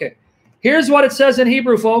ears. Okay. Here's what it says in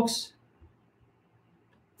Hebrew, folks.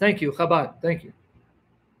 Thank you, Chabad. Thank you.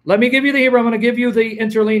 Let me give you the Hebrew. I'm going to give you the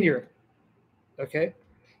interlinear. Okay.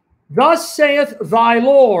 Thus saith thy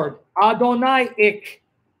Lord, Adonai-ik.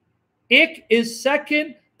 Ik is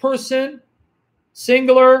second person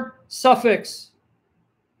singular suffix.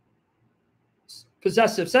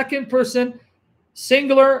 Possessive. Second person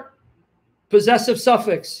singular possessive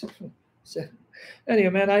suffix. Anyway,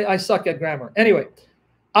 man, I suck at grammar. Anyway,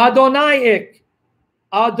 Adonai-ik.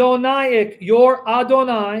 Adonai-ik, your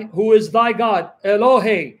Adonai, who is thy God.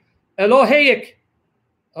 Elohei. Elohei-ik.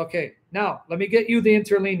 Okay, now let me get you the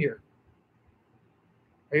interlinear.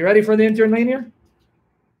 Are you ready for the interlinear?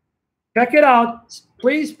 Check it out.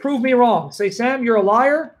 Please prove me wrong. Say, Sam, you're a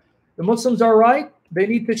liar. The Muslims are right. They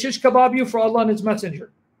need to shish kebab you for Allah and His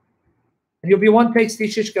Messenger. And you'll be one tasty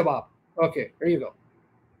shish kebab. Okay, there you go.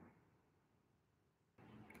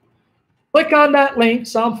 Click on that link,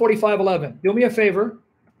 Psalm 45:11. Do me a favor.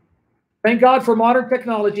 Thank God for modern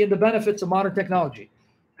technology and the benefits of modern technology.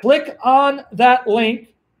 Click on that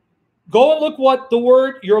link. Go and look what the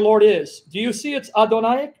word your Lord is. Do you see it's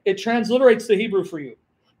Adonai? It transliterates the Hebrew for you.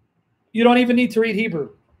 You don't even need to read Hebrew.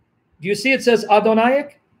 Do you see it says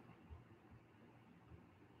Adonai?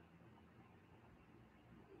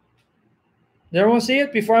 Does everyone see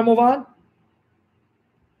it before I move on?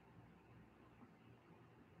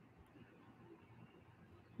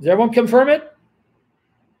 Does everyone confirm it?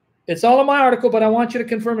 It's all in my article, but I want you to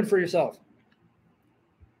confirm it for yourself.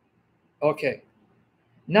 Okay.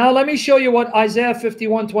 Now let me show you what Isaiah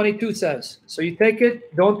 51:22 says. So you take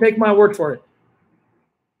it, don't take my word for it.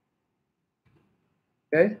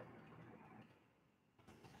 Okay?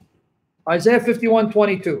 Isaiah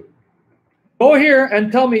 51:22. Go here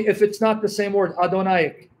and tell me if it's not the same word,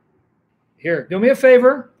 Adonai. Here, do me a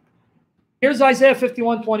favor. Here's Isaiah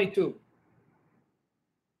 51:22.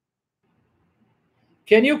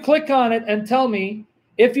 Can you click on it and tell me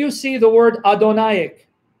if you see the word Adonai?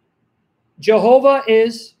 Jehovah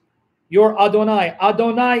is your Adonai.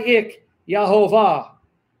 Adonai-ik, Yehovah,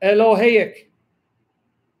 Elohei-ik.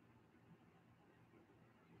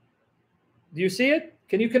 Do you see it?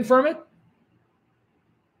 Can you confirm it?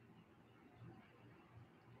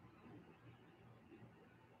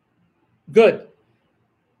 Good.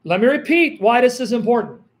 Let me repeat why this is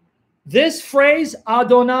important. This phrase,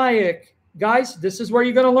 Adonai-ik, guys, this is where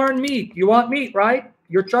you're going to learn meat. You want meat, right?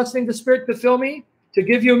 You're trusting the Spirit to fill me, to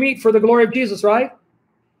give you meat for the glory of Jesus, right?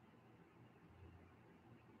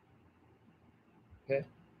 Okay.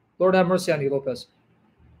 Lord have mercy on you, Lopez.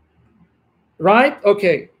 Right?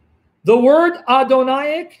 Okay. The word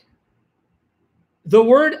Adonaic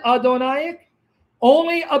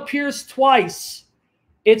only appears twice.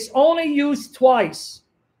 It's only used twice.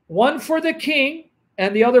 One for the king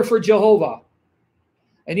and the other for Jehovah.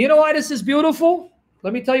 And you know why this is beautiful?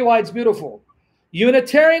 Let me tell you why it's beautiful.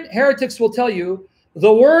 Unitarian heretics will tell you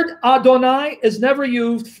the word Adonai is never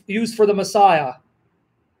used for the Messiah.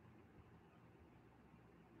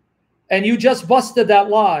 And you just busted that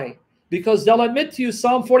lie, because they'll admit to you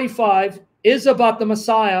Psalm 45 is about the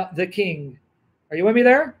Messiah, the king. Are you with me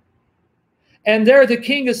there? And there the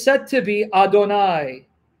king is said to be Adonai.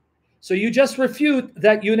 So you just refute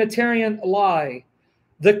that Unitarian lie.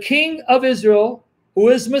 The king of Israel, who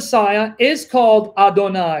is Messiah, is called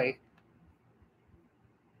Adonai.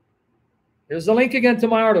 Here's the link again to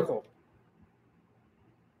my article.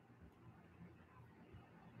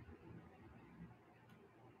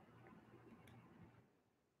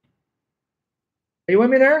 Are you with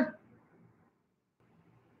me there?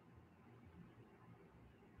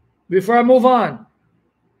 Before I move on.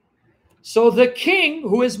 So the king,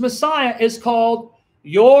 who is Messiah, is called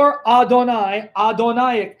your Adonai,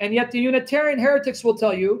 Adonaic. And yet the Unitarian heretics will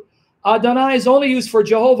tell you Adonai is only used for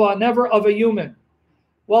Jehovah, never of a human.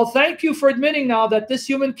 Well, thank you for admitting now that this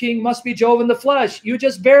human king must be Jehovah in the flesh. You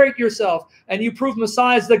just buried yourself and you proved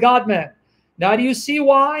Messiah is the God-man. Now do you see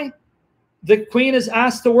why the queen is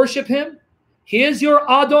asked to worship him? He is your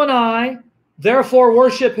Adonai, therefore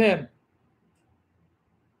worship him.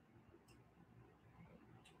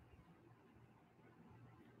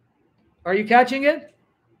 Are you catching it?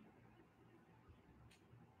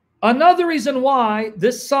 Another reason why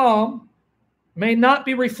this psalm may not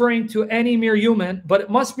be referring to any mere human, but it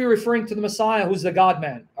must be referring to the Messiah, who's the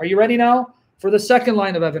God-man. Are you ready now for the second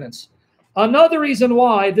line of evidence? Another reason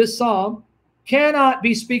why this psalm cannot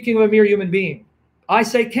be speaking of a mere human being. I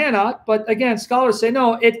say cannot, but again, scholars say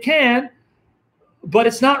no, it can, but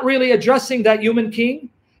it's not really addressing that human king.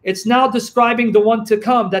 It's now describing the one to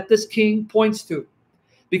come that this king points to.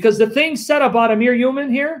 Because the things said about a mere human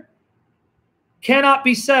here cannot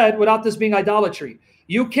be said without this being idolatry.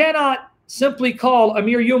 You cannot simply call a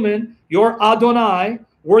mere human your Adonai,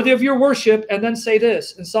 worthy of your worship, and then say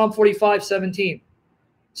this in Psalm 45:17.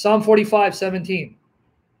 Psalm 45:17.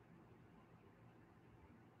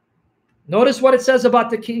 Notice what it says about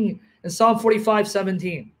the king in Psalm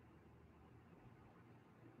 45:17.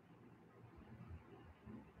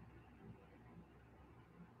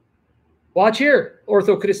 Watch here,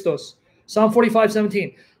 Ortho Christos. Psalm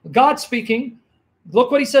 45:17. God speaking.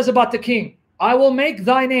 Look what he says about the king. I will make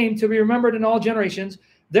thy name to be remembered in all generations.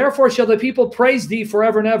 Therefore shall the people praise thee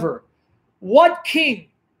forever and ever. What king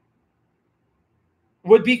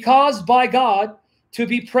would be caused by God to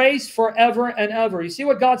be praised forever and ever? You see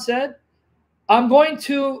what God said? I'm going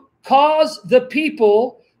to cause the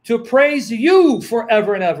people to praise you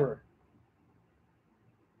forever and ever.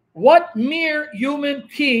 What mere human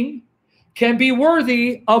king can be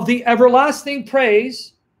worthy of the everlasting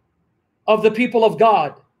praise of the people of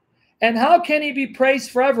God? And how can he be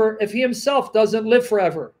praised forever if he himself doesn't live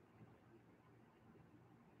forever?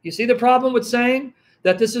 You see the problem with saying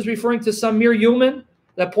that this is referring to some mere human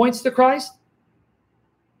that points to Christ?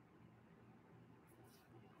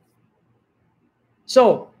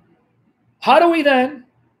 So, how do we then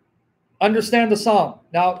understand the psalm?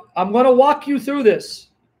 Now, I'm going to walk you through this.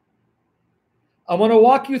 I'm going to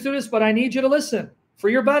walk you through this, but I need you to listen for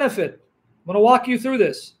your benefit. I'm going to walk you through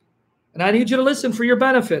this, and I need you to listen for your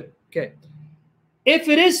benefit. Okay. If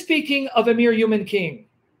it is speaking of a mere human king,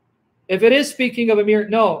 if it is speaking of a mere,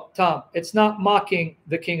 no, Tom, it's not mocking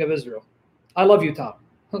the king of Israel. I love you, Tom.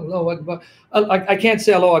 Hello, Akbar. I can't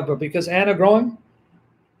say hello, Akbar, because Anna Growing,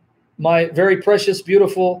 my very precious,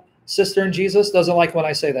 beautiful sister in Jesus, doesn't like when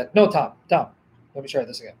I say that. No, Tom, let me try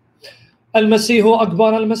this again. Al-Masihu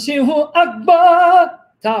Akbar, Al-Masihu Akbar.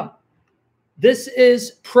 Tom, this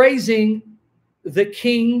is praising the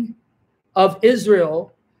king of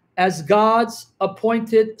Israel as God's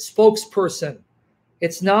appointed spokesperson.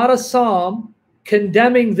 It's not a psalm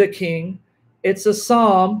condemning the king. It's a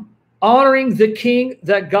psalm honoring the king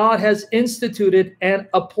that God has instituted and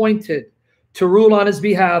appointed to rule on his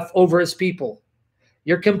behalf over his people.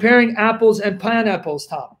 You're comparing apples and pineapples,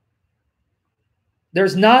 Tom.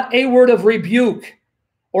 There's not a word of rebuke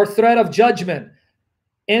or threat of judgment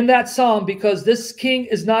in that psalm, because this king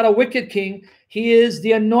is not a wicked king. He is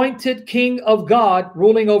the anointed king of God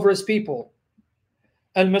ruling over his people.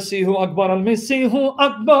 Al-Masihu Akbar, Al-Masihu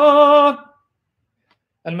Akbar,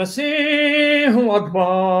 Al-Masihu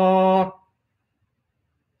Akbar.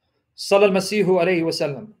 Sallallahu Masihu alayhi wa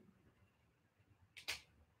sallam.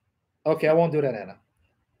 Okay, I won't do that, Anna.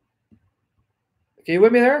 Okay, you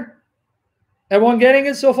with me there? Everyone getting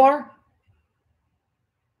it so far?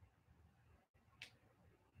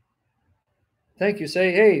 Thank you.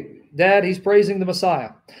 Say, hey, Dad, he's praising the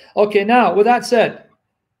Messiah. Okay, now, with that said,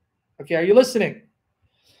 okay, are you listening?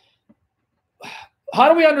 How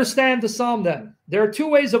do we understand the Psalm then? There are two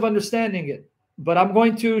ways of understanding it, but I'm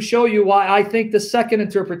going to show you why I think the second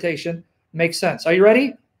interpretation makes sense. Are you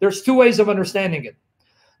ready? There's two ways of understanding it.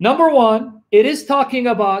 Number one, it is talking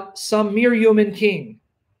about some mere human king.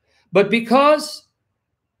 But because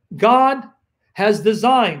God has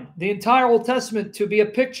designed the entire Old Testament to be a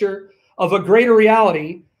picture of a greater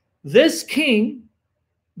reality, this king,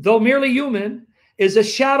 though merely human, is a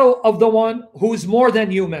shadow of the one who's more than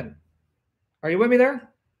human. Are you with me there?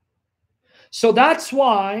 So that's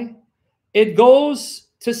why it goes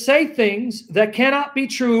to say things that cannot be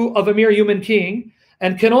true of a mere human king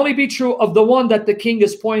and can only be true of the one that the king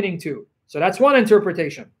is pointing to. So that's one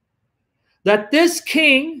interpretation. That this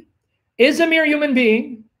king is a mere human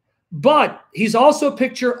being, but he's also a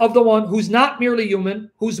picture of the one who's not merely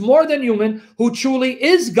human, who's more than human, who truly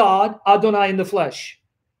is God, Adonai in the flesh.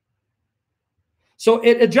 So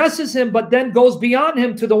it addresses him, but then goes beyond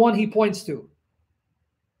him to the one he points to.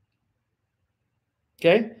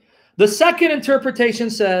 Okay? The second interpretation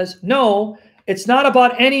says, no, it's not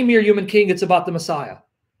about any mere human king, it's about the Messiah.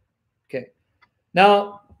 Okay.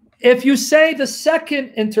 Now, if you say the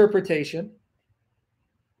second interpretation,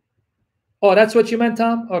 oh, that's what you meant,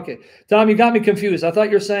 Tom? Okay. Tom, you got me confused. I thought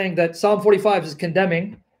you're saying that Psalm 45 is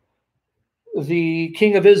condemning the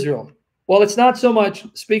king of Israel. Well, it's not so much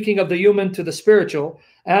speaking of the human to the spiritual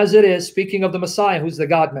as it is speaking of the Messiah, who's the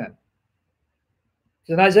God-man.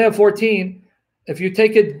 In Isaiah 14, if you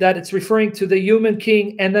take it that it's referring to the human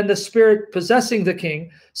king and then the spirit possessing the king,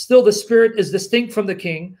 still the spirit is distinct from the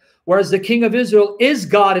king, whereas the king of Israel is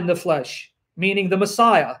God in the flesh, meaning the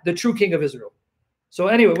Messiah, the true king of Israel. So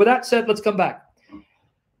anyway, with that said, let's come back.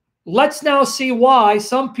 Let's now see why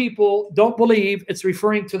some people don't believe it's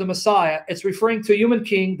referring to the Messiah. It's referring to a human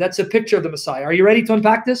king that's a picture of the Messiah. Are you ready to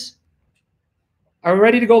unpack this? Are we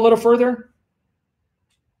ready to go a little further?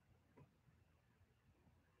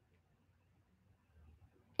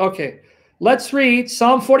 Okay, let's read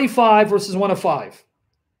Psalm 45, verses 1 to 5.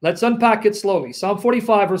 Let's unpack it slowly. Psalm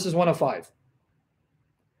 45, verses 1 to 5.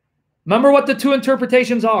 Remember what the two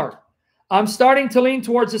interpretations are. I'm starting to lean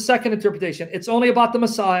towards the second interpretation. It's only about the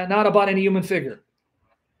Messiah, not about any human figure.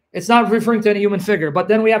 It's not referring to any human figure, but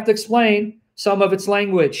then we have to explain some of its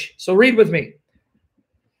language. So read with me.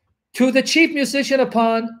 To the chief musician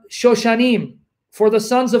upon Shoshanim, for the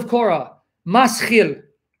sons of Korah, Maschil.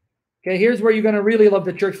 Okay, here's where you're going to really love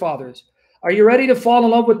the church fathers. Are you ready to fall in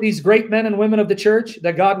love with these great men and women of the church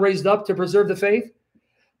that God raised up to preserve the faith?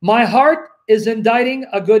 My heart is inditing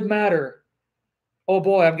a good matter. Oh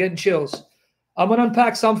boy, I'm getting chills. I'm going to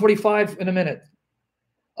unpack Psalm 45 in a minute.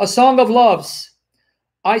 A song of loves.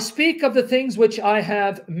 I speak of the things which I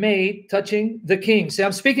have made touching the king. See,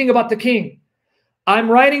 I'm speaking about the king. I'm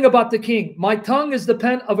writing about the king. My tongue is the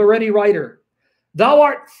pen of a ready writer. Thou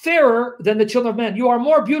art fairer than the children of men. You are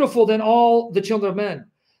more beautiful than all the children of men.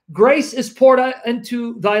 Grace is poured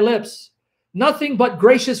into thy lips. Nothing but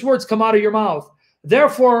gracious words come out of your mouth.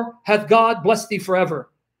 Therefore hath God blessed thee forever.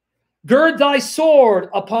 Gird thy sword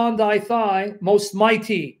upon thy thigh, most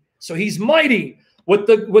mighty. So he's mighty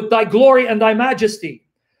with thy glory and thy majesty.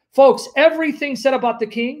 Folks, everything said about the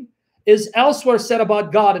king is elsewhere said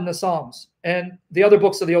about God in the Psalms and the other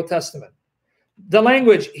books of the Old Testament. The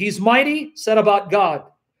language, he's mighty, said about God.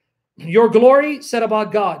 Your glory, said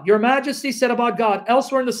about God. Your majesty, said about God.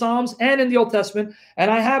 Elsewhere in the Psalms and in the Old Testament. And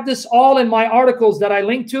I have this all in my articles that I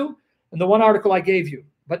linked to in the one article I gave you.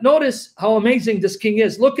 But notice how amazing this king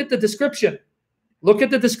is. Look at the description. Look at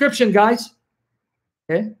the description, guys.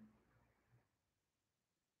 Okay.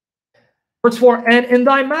 Verse 4, and in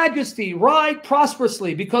thy majesty ride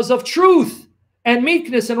prosperously because of truth and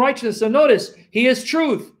meekness and righteousness. So notice, he is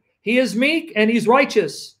truth. He is meek and he's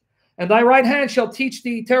righteous. And thy right hand shall teach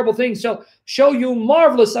thee terrible things, shall show you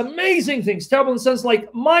marvelous, amazing things. Terrible in the sense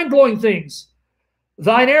like mind-blowing things.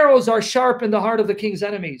 Thine arrows are sharp in the heart of the king's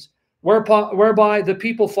enemies, whereby the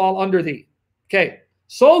people fall under thee. Okay,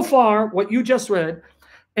 so far what you just read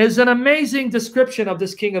is an amazing description of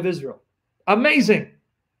this king of Israel. Amazing.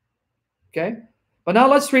 Okay, but now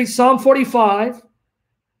let's read Psalm 45,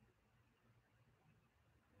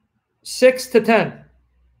 6 to 10.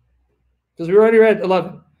 Because we already read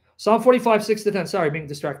 11. Psalm 45, 6 to 10. Sorry, being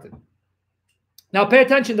distracted. Now pay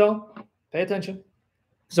attention, though. Pay attention.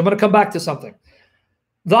 Because I'm going to come back to something.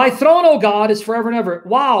 Thy throne, O God, is forever and ever.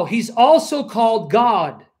 Wow, he's also called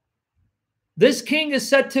God. This king is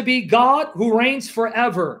said to be God who reigns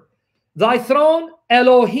forever. Thy throne,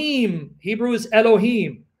 Elohim. Hebrew is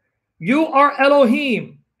Elohim. You are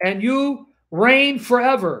Elohim, and you reign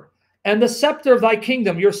forever. And the scepter of thy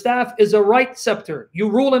kingdom, your staff is a right scepter. You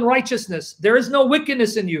rule in righteousness. There is no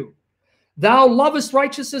wickedness in you. Thou lovest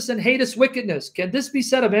righteousness and hatest wickedness. Can this be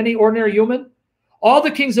said of any ordinary human? All the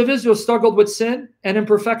kings of Israel struggled with sin and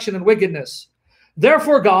imperfection and wickedness.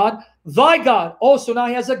 Therefore God, thy God, so now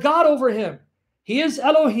he has a God over him. He is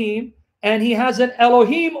Elohim, and he has an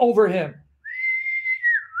Elohim over him.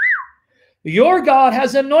 Your God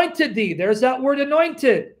has anointed thee. There's that word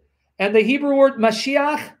anointed. And the Hebrew word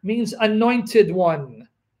Mashiach means anointed one.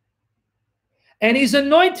 And he's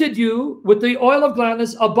anointed you with the oil of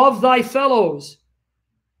gladness above thy fellows.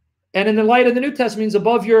 And in the light of the New Testament means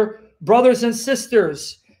above your brothers and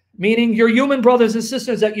sisters, meaning your human brothers and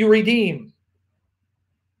sisters that you redeem.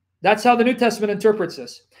 That's how the New Testament interprets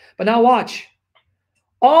this. But now watch.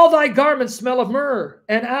 All thy garments smell of myrrh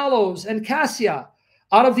and aloes and cassia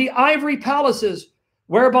out of the ivory palaces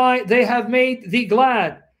whereby they have made thee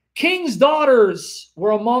glad. King's daughters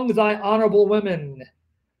were among thy honorable women.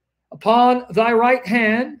 Upon thy right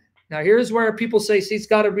hand, now here's where people say, see, it's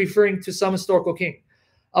got to be referring to some historical king.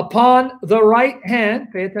 Upon the right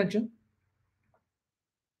hand, pay attention,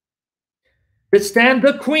 did stand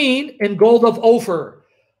the queen in gold of Ophir.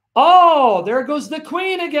 Oh, there goes the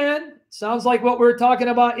queen again. Sounds like what we were talking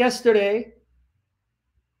about yesterday.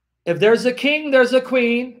 If there's a king, there's a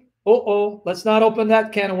queen. Let's not open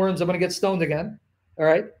that can of worms. I'm going to get stoned again. All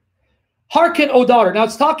right. Hearken, O daughter. Now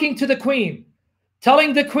it's talking to the queen,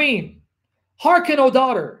 telling the queen, hearken, O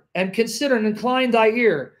daughter, and consider and incline thy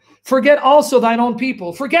ear. Forget also thine own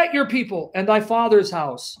people. Forget your people and thy father's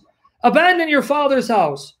house. Abandon your father's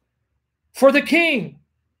house for the king.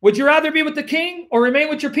 Would you rather be with the king or remain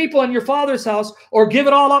with your people and your father's house, or give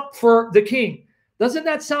it all up for the king? Doesn't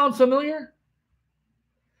that sound familiar?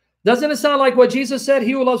 Doesn't it sound like what Jesus said?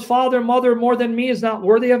 He who loves father and mother more than me is not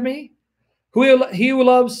worthy of me. He who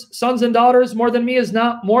loves sons and daughters more than me is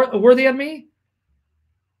not more worthy of me.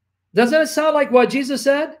 Doesn't it sound like what Jesus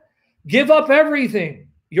said? Give up everything,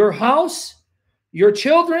 your house, your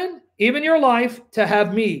children, even your life, to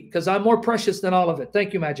have me, because I'm more precious than all of it.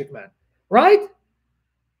 Thank you, Magic Man. Right?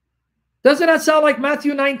 Doesn't that sound like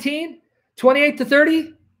Matthew 19, 28 to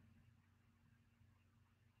 30?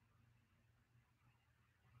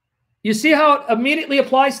 You see how it immediately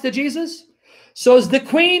applies to Jesus? So is the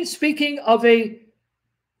queen speaking of a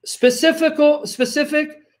specific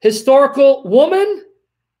historical woman?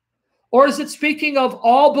 Or is it speaking of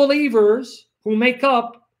all believers who make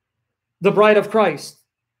up the bride of Christ?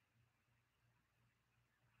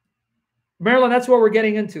 Marilyn, that's what we're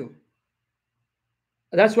getting into.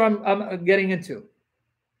 That's what I'm getting into.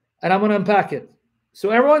 And I'm going to unpack it. So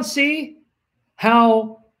everyone see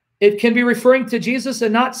how it can be referring to Jesus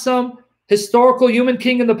and not some historical human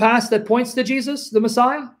king in the past that points to Jesus, the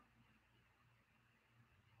Messiah?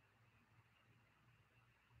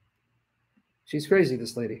 She's crazy,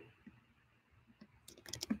 this lady.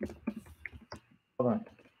 Hold on.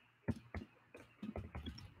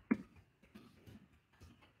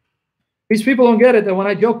 These people don't get it that when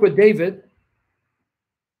I joke with David,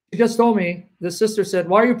 she just told me, the sister said,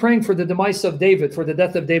 why are you praying for the demise of David, for the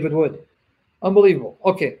death of David Wood? Unbelievable.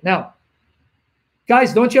 Okay, now,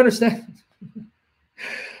 guys, don't you understand?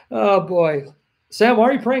 Oh, boy. Sam, why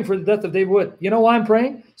are you praying for the death of David Wood? You know why I'm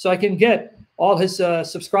praying? So I can get all his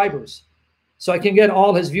subscribers. So I can get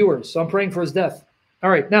all his viewers. So I'm praying for his death. All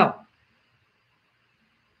right, now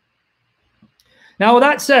with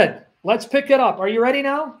that said, let's pick it up. Are you ready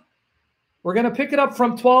now? We're going to pick it up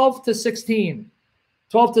from 12 to 16.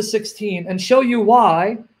 12 to 16, and show you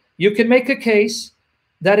why you can make a case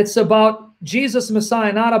that it's about Jesus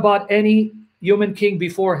Messiah, not about any human king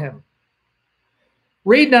before him.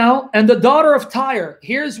 Read now. And the daughter of Tyre.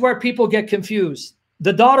 Here's where people get confused.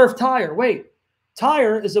 The daughter of Tyre. Wait,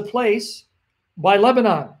 Tyre is a place by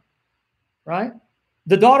Lebanon, right?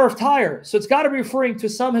 The daughter of Tyre. So it's got to be referring to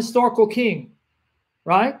some historical king,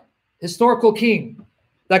 right? Historical king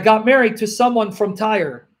that got married to someone from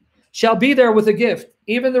Tyre. Shall be there with a gift.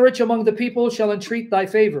 Even the rich among the people shall entreat thy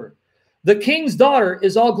favor. The king's daughter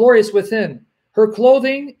is all glorious within. Her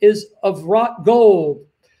clothing is of wrought gold.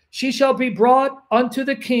 She shall be brought unto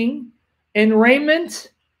the king in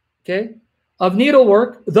raiment, okay, of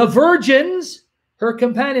needlework. The virgins, her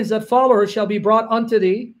companions that follow her, shall be brought unto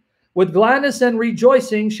thee. With gladness and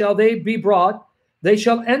rejoicing shall they be brought. They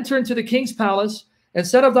shall enter into the king's palace.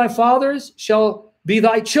 Instead of thy fathers shall be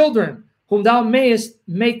thy children, whom thou mayest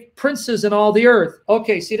make princes in all the earth.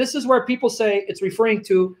 Okay, see, this is where people say it's referring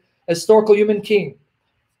to a historical human king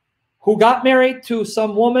who got married to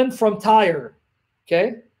some woman from Tyre.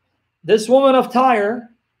 Okay? This woman of Tyre,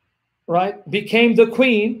 right, became the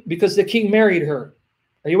queen because the king married her.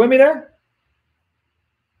 Are you with me there?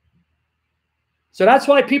 So that's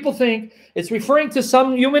why people think it's referring to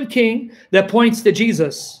some human king that points to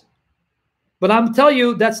Jesus. But I'm telling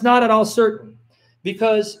you, that's not at all certain,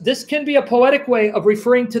 because this can be a poetic way of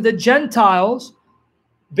referring to the Gentiles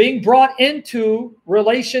being brought into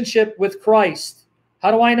relationship with Christ.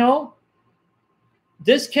 How do I know?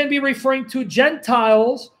 This can be referring to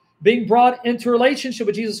Gentiles being brought into relationship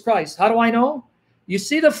with Jesus Christ. How do I know? You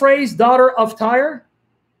see the phrase daughter of Tyre?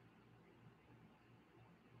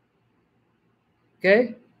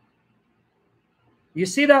 Okay. You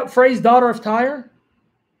see that phrase daughter of Tyre?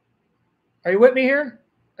 Are you with me here?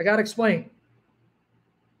 I got to explain.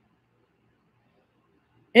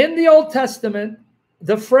 In the Old Testament,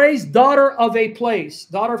 the phrase daughter of a place,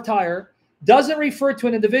 daughter of Tyre, doesn't refer to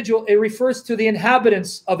an individual. It refers to the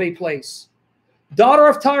inhabitants of a place. Daughter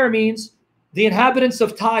of Tyre means the inhabitants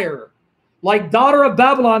of Tyre. Like daughter of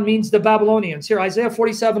Babylon means the Babylonians. Here, Isaiah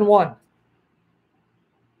 47:1.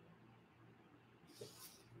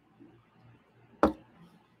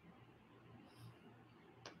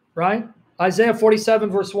 Right? Isaiah 47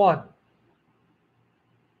 verse 1.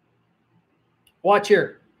 Watch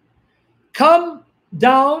here. Come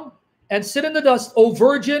down and sit in the dust, O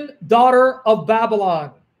virgin daughter of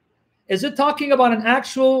Babylon. Is it talking about an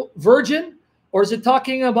actual virgin, or is it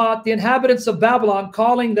talking about the inhabitants of Babylon,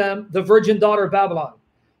 calling them the virgin daughter of Babylon?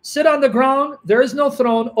 Sit on the ground, there is no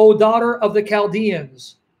throne, O daughter of the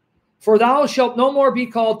Chaldeans, for thou shalt no more be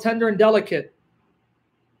called tender and delicate.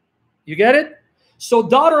 You get it? So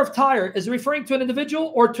daughter of Tyre is referring to an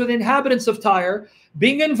individual or to the inhabitants of Tyre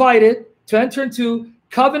being invited to enter into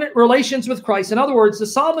covenant relations with Christ. In other words, the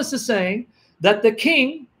psalmist is saying that the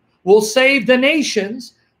king will save the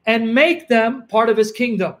nations and make them part of his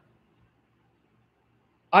kingdom.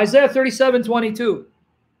 Isaiah 37:22.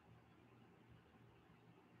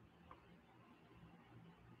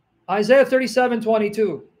 Isaiah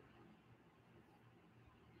 37:22.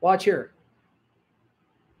 Watch here.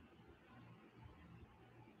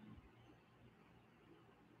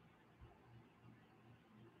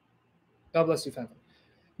 God bless you, family.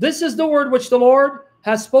 This is the word which the Lord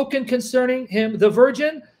has spoken concerning him. The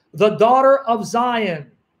virgin, the daughter of Zion,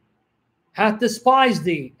 hath despised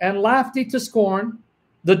thee and laughed thee to scorn.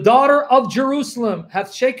 The daughter of Jerusalem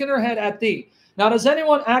hath shaken her head at thee. Now, does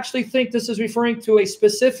anyone actually think this is referring to a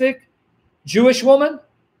specific Jewish woman?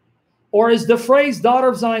 Or is the phrase daughter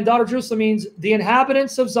of Zion, daughter of Jerusalem means the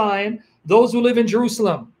inhabitants of Zion, those who live in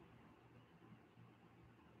Jerusalem?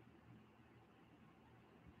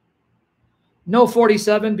 No,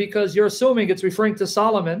 47, because you're assuming it's referring to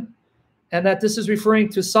Solomon, and that this is referring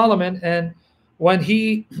to Solomon and when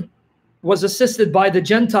he was assisted by the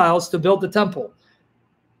Gentiles to build the temple.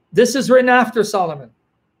 This is written after Solomon.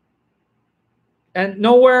 And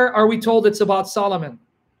nowhere are we told it's about Solomon.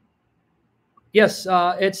 Yes,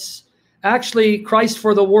 it's actually Christ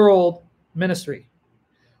for the World ministry.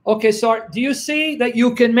 Okay, so do you see that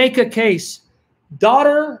you can make a case?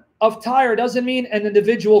 Daughter of Tyre doesn't mean an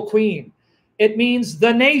individual queen. It means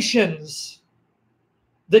the nations,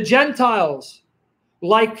 the Gentiles,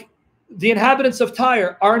 like the inhabitants of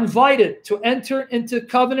Tyre, are invited to enter into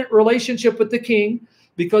covenant relationship with the king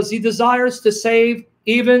because he desires to save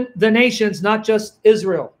even the nations, not just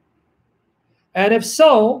Israel. And if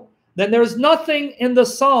so, then there's nothing in the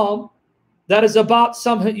psalm that is about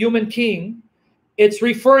some human king. It's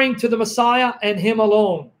referring to the Messiah and him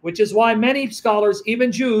alone, which is why many scholars,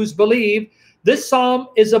 even Jews, believe this psalm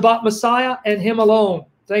is about Messiah and him alone.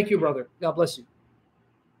 Thank you, brother. God bless you.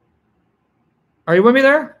 Are you with me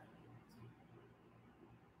there?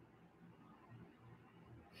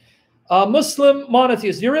 Muslim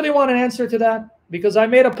monotheists. Do you really want an answer to that? Because I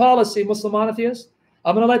made a policy, Muslim monotheists.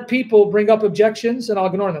 I'm going to let people bring up objections and I'll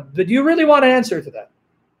ignore them. But do you really want an answer to that?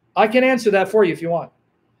 I can answer that for you if you want.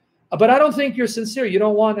 But I don't think you're sincere. You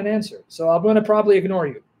don't want an answer. So I'm going to probably ignore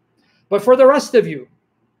you. But for the rest of you,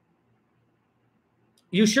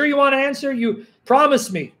 you sure you want an answer? You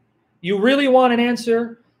promise me you really want an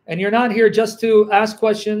answer and you're not here just to ask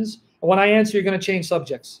questions. And when I answer, you're going to change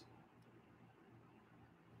subjects.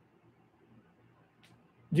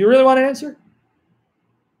 Do you really want an answer?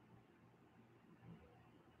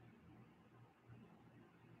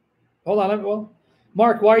 Hold on. Well,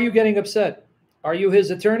 Mark, why are you getting upset? Are you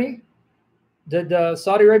his attorney? Did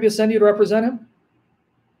Saudi Arabia send you to represent him?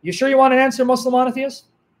 You sure you want an answer, Muslim monotheist?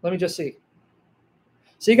 Let me just see.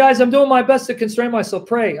 See, guys, I'm doing my best to constrain myself.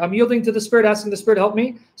 Pray. I'm yielding to the Spirit, asking the Spirit to help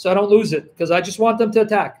me so I don't lose it because I just want them to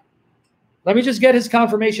attack. Let me just get his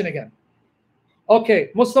confirmation again.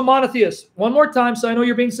 Okay, Muslim monotheist. One more time so I know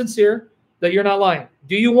you're being sincere, that you're not lying.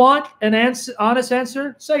 Do you want an honest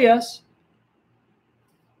answer? Say yes.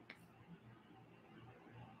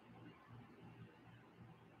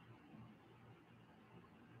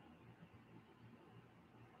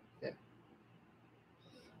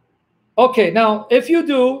 Okay, now, if you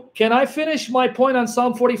do, can I finish my point on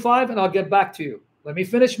Psalm 45 and I'll get back to you? Let me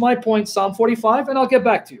finish my point, Psalm 45, and I'll get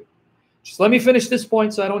back to you. Just let me finish this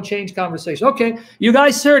point so I don't change conversation. Okay, you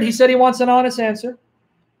guys heard he said he wants an honest answer.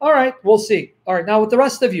 All right, we'll see. All right, now with the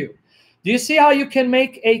rest of you, do you see how you can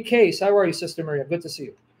make a case? How are you, Sister Maria? Good to see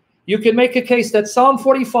you. You can make a case that Psalm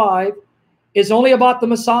 45 is only about the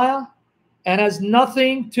Messiah and has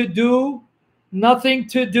nothing to do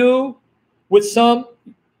with some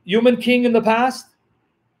human king in the past?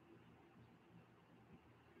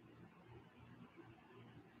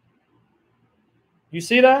 You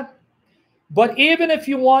see that? But even if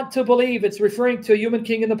you want to believe it's referring to a human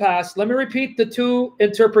king in the past, let me repeat the two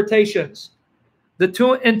interpretations. The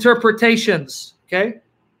two interpretations, okay,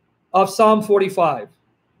 of Psalm 45.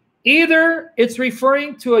 Either it's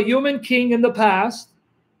referring to a human king in the past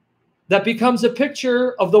that becomes a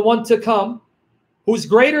picture of the one to come, who's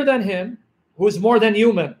greater than him, who's more than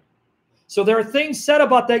human. So there are things said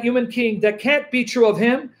about that human king that can't be true of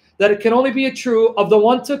him, that it can only be true of the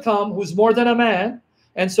one to come, who's more than a man.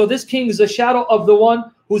 And so this king is a shadow of the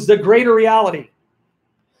one who's the greater reality.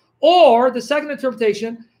 Or the second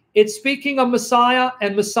interpretation, it's speaking of Messiah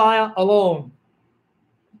and Messiah alone.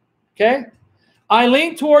 Okay? I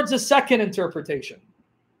lean towards the second interpretation.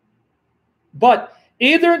 But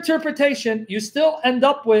either interpretation, you still end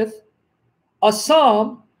up with a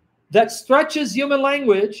psalm that stretches human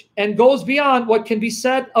language and goes beyond what can be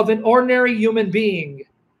said of an ordinary human being.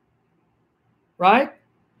 Right?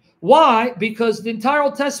 Why? Because the entire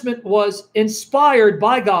Old Testament was inspired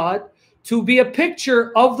by God to be a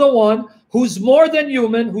picture of the one who's more than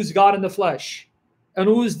human, who's God in the flesh, and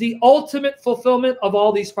who is the ultimate fulfillment of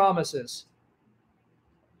all these promises.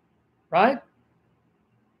 Right?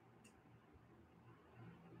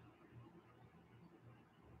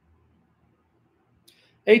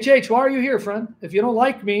 HH, why are you here, friend? If you don't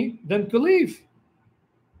like me, then you leave.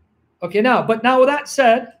 Okay, now with that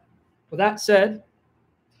said,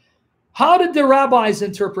 how did the rabbis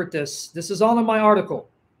interpret this? This is all in my article.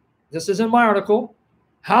 This is in my article.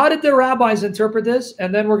 How did the rabbis interpret this?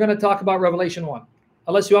 And then we're going to talk about Revelation 1.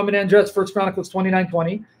 Unless you want me to address 1 Chronicles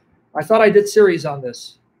 29:20. I thought I did series on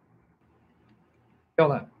this.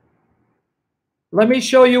 Hold on. Let me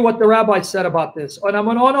show you what the rabbis said about this. And I'm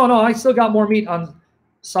going, oh, no, I still got more meat on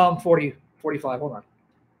Psalm 45. Hold on.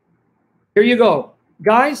 Here you go.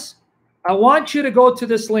 Guys, I want you to go to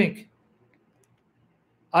this link.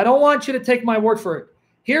 I don't want you to take my word for it.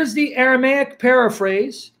 Here's the Aramaic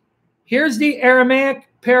paraphrase. Here's the Aramaic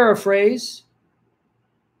paraphrase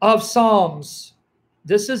of Psalms.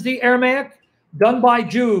 This is the Aramaic done by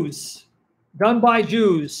Jews. Done by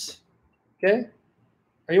Jews. Okay?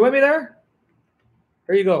 Are you with me there?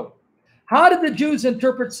 Here you go. How did the Jews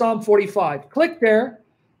interpret Psalm 45? Click there.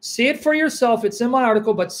 See it for yourself. It's in my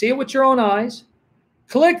article, but see it with your own eyes.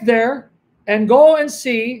 Click there and go and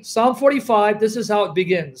see Psalm 45. This is how it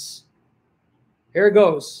begins. Here it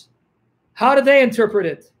goes. How did they interpret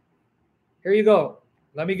it? Here you go.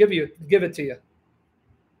 Let me give it to you.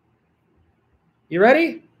 You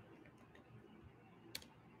ready?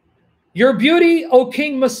 Your beauty, O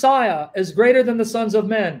King Messiah, is greater than the sons of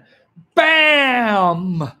men.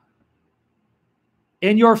 Bam!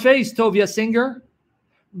 In your face, Tovia Singer.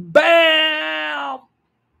 Bam!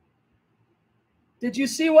 Did you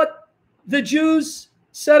see what the Jews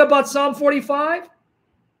said about Psalm 45?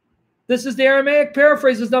 This is the Aramaic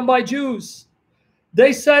paraphrase done by Jews.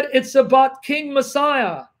 They said it's about King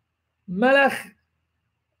Messiah, Melech,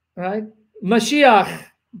 right? Mashiach.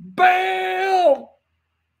 Bam!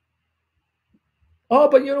 Oh,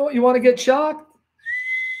 but you know what? You want to get shocked?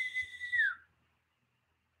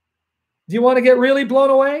 Do you want to get really blown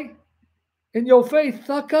away? In your faith,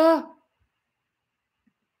 Thaka.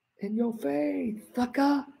 In your faith,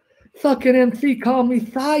 Thaka. Thukin and Thika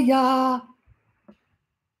Mithaya.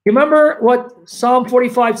 You remember what Psalm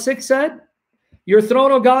 45:6 said? Your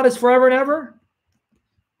throne, O God, is forever and ever.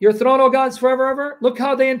 Your throne, O God, is forever and ever. Look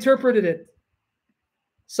how they interpreted it.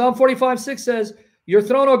 Psalm 45:6 says, your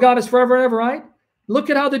throne, O God, is forever and ever, right? Look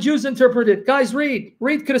at how the Jews interpret it. Guys, read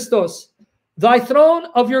Christos. Thy throne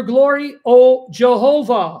of your glory, O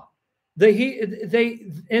Jehovah.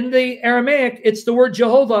 In the Aramaic, it's the word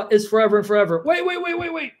Jehovah is forever and forever.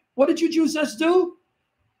 Wait. What did you Jews just do?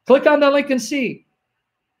 Click on that link and see.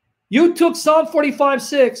 You took Psalm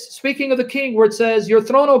 45:6, speaking of the king, where it says, your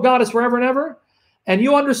throne, O God, is forever and ever. And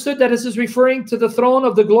you understood that this is referring to the throne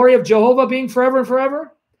of the glory of Jehovah being forever and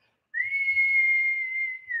forever?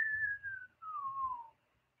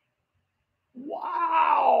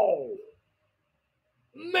 Wow.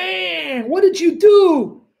 Man, what did you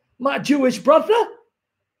do, my Jewish brother?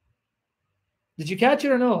 Did you catch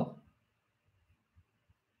it or no?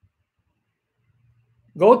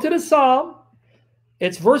 Go to the Psalm.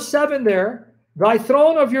 It's verse 7 there. Thy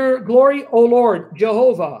throne of your glory, O Lord,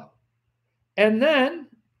 Jehovah. And then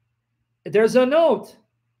there's a note.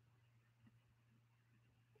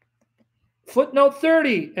 Footnote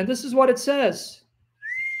 30. And this is what it says.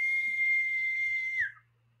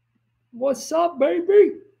 What's up,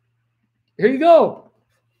 baby? Here you go.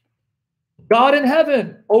 God in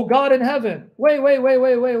heaven. Oh, God in heaven.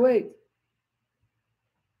 Wait.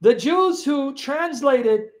 The Jews who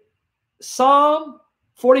translated Psalm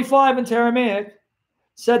 45 into Aramaic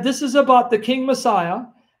said this is about the King Messiah,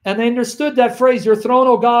 and they understood that phrase, your throne,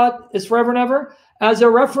 O God, is forever and ever, as a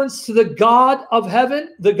reference to the God of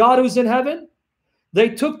heaven, the God who's in heaven. They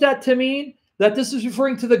took that to mean that this is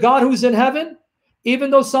referring to the God who's in heaven, even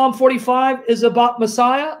though Psalm 45 is about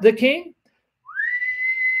Messiah, the King.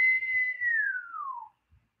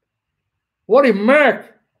 What a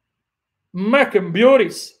Mac and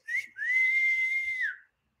beauties.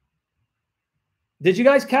 Did you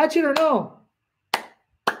guys catch it or no?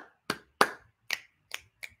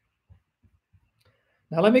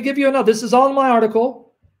 Now let me give you another. This is all in my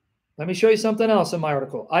article. Let me show you something else in my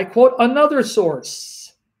article. I quote another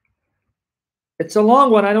source. It's a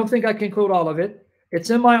long one. I don't think I can quote all of it. It's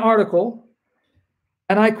in my article.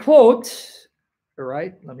 And I quote, all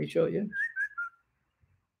right, let me show you.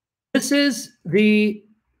 This is the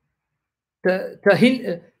Tehillim.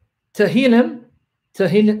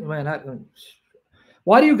 Man,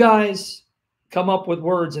 why do you guys come up with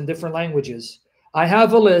words in different languages? I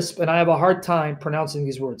have a lisp and I have a hard time pronouncing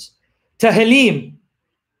these words. Tehillim,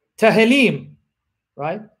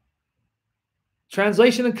 right?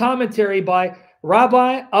 Translation and commentary by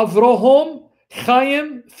Rabbi Avraham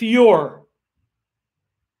Chaim Fior.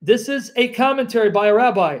 This is a commentary by a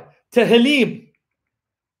rabbi, Tehillim.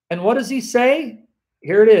 And what does he say?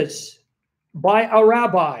 Here it is, by a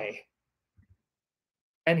rabbi.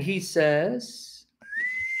 And he says,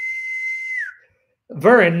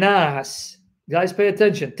 very nice. Guys, pay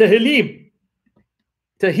attention. Tehillim.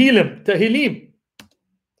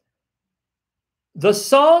 The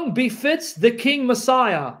song befits the King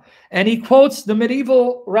Messiah. And he quotes the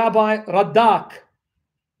medieval rabbi Radak.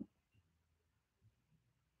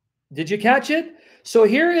 Did you catch it? So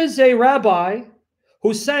here is a rabbi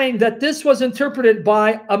who's saying that this was interpreted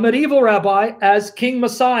by a medieval rabbi as King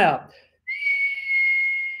Messiah.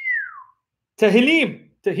 Tehillim.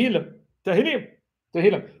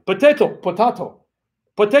 Potato,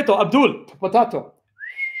 Abdul, potato.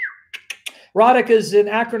 Radak is an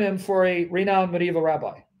acronym for a renowned medieval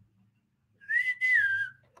rabbi.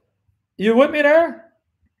 You with me there?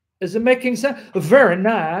 Is it making sense? Very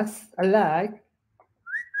nice. I like.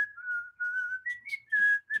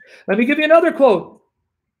 Let me give you another quote.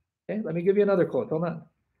 Okay, let me give you another quote. Hold on.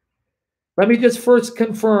 Let me just first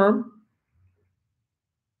confirm.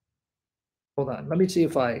 Hold on. Let me see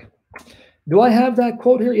if do I have that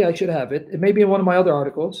quote here? Yeah, I should have it. It may be in one of my other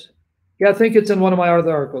articles. Yeah, I think it's in one of my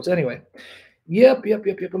other articles. Anyway. Yep.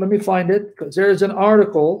 Let me find it, because there's an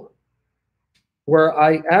article where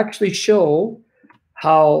I actually show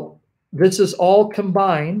how this is all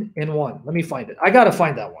combined in one. Let me find it. I got to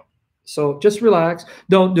find that one. So just relax.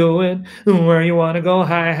 Don't do it where you want to go.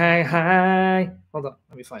 Hi. Hold on.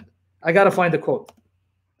 Let me find it. I got to find the quote.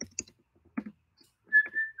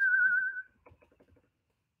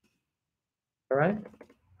 All right.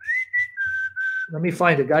 Let me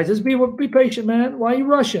find it, guys. Just be patient, man. Why are you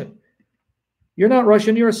rushing? You're not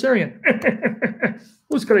Russian. You're Assyrian.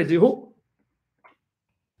 Who's crazy? Who?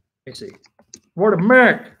 Let me see. Word of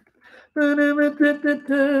Merc.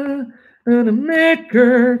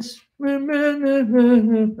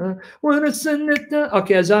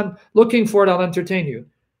 Okay, as I'm looking for it, I'll entertain you.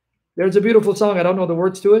 There's a beautiful song. I don't know the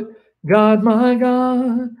words to it. God, my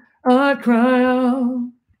God, I cry out.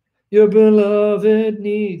 Your beloved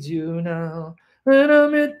needs you now. And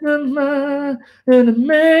I'm in the mind and the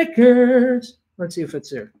makers. Let's see if it's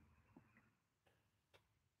here.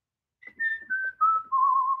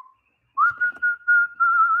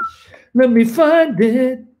 Let me find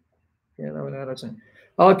it. Yeah, no, that's it.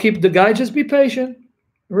 I'll keep the guy. Just be patient.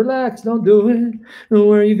 Relax. Don't do it.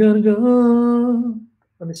 Where are you gonna go?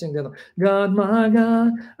 Let me sing that one. God, my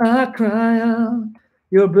God, I cry out.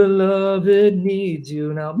 Your beloved needs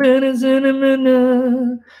you now. And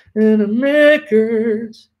the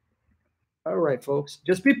makers. All right, folks.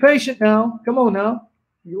 Just be patient now. Come on now.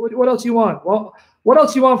 What else you want? Well, what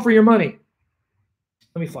else you want for your money?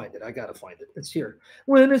 Let me find it. I gotta find it. It's here.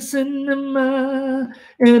 When it's in the mind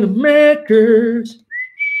and the makers.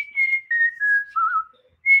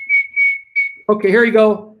 Okay, here you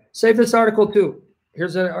go. Save this article too.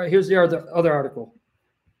 Here's the other article.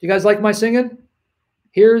 Do you guys like my singing?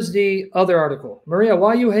 Here's the other article. Maria, why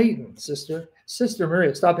are you hating, sister? Sister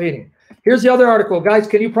Maria, stop hating. Here's the other article. Guys,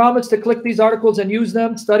 can you promise to click these articles and use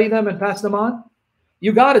them, study them, and pass them on?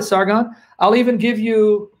 You got it, Sargon. I'll even give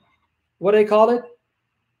you, what do they call it?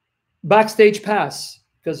 Backstage pass,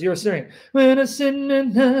 because you're singing. When I sin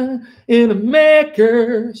in the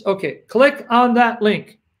makers. Okay, click on that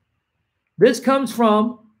link. This comes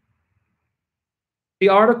from the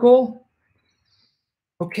article.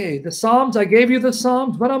 Okay, the Psalms. I gave you the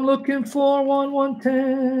Psalms, but I'm looking for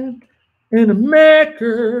 1:10 in the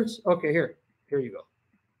makers. Okay, here you go.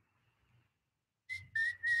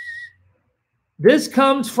 This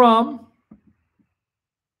comes from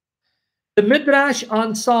the Midrash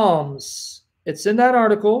on Psalms. It's in that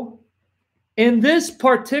article. In this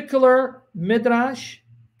particular Midrash,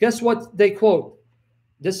 guess what they quote?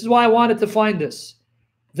 This is why I wanted to find this.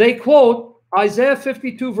 They quote Isaiah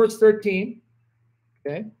 52, verse 13.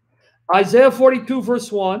 Okay. Isaiah 42,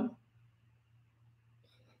 verse 1.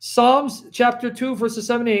 Psalms chapter 2, verses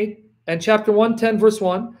 7 and 8. And chapter 110, verse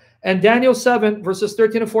 1. And Daniel 7, verses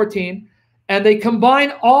 13 and 14. And they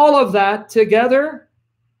combine all of that together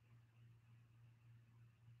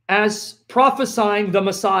as prophesying the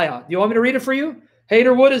Messiah. Do you want me to read it for you?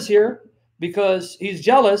 Hader Wood is here because he's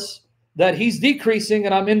jealous that he's decreasing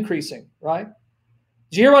and I'm increasing, right?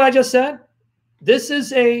 Did you hear what I just said? This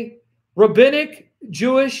is a rabbinic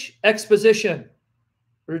Jewish exposition.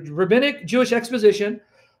 Rabbinic Jewish exposition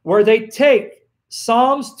where they take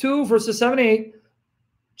Psalms 2, verses 7 and 8,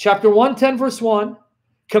 chapter 110, verse 1,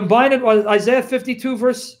 combine it with Isaiah 52,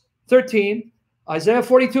 verse 13, Isaiah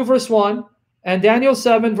 42, verse 1, and Daniel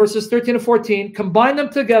 7, verses 13 and 14, combine them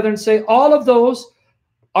together and say all of those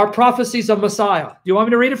are prophecies of Messiah. Do you want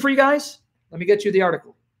me to read it for you guys? Let me get you the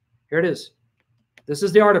article. Here it is. This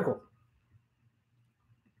is the article.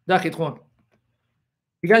 You guys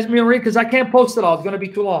want me to read? Because I can't post it all. It's going to be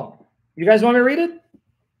too long. You guys want me to read it?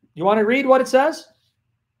 You want to read what it says?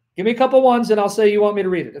 Give me a couple ones and I'll say you want me to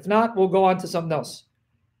read it. If not, we'll go on to something else.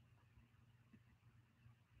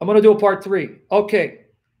 I'm going to do a part 3. Okay.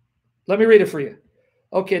 Let me read it for you.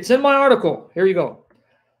 Okay, it's in my article. Here you go.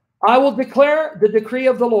 I will declare the decree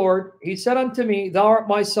of the Lord. He said unto me, thou art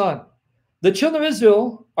my son. The children of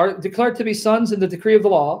Israel are declared to be sons in the decree of the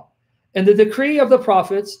law, in the decree of the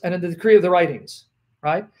prophets, and in the decree of the writings.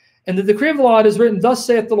 Right? In the decree of the law it is written, thus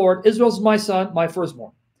saith the Lord, Israel is my son, my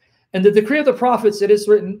firstborn. In the decree of the prophets it is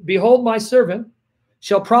written, behold, my servant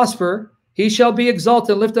shall prosper. He shall be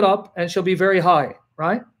exalted and lifted up, and shall be very high.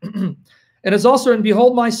 Right? And it's also written,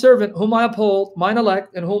 behold, my servant, whom I uphold, mine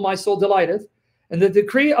elect, in whom my soul delighteth. In the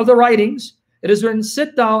decree of the writings, it is written,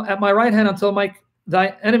 sit thou at my right hand until make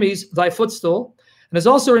thy enemies thy footstool. And it's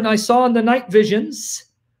also written, I saw in the night visions,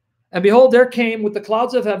 and behold, there came with the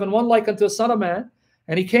clouds of heaven one like unto a son of man.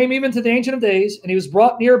 And he came even to the Ancient of Days, and he was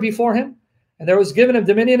brought near before him. And there was given him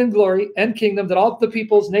dominion and glory and kingdom, that all the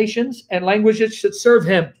peoples, nations, and languages should serve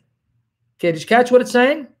him. Okay, did you catch what it's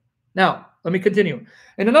saying? Now, let me continue.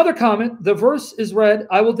 In another comment, the verse is read,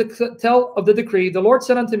 I will tell of the decree. The Lord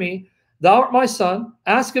said unto me, thou art my son,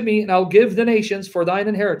 ask of me, and I will give the nations for thine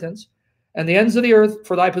inheritance, and the ends of the earth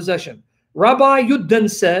for thy possession. Rabbi Yudin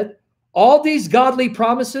said, all these godly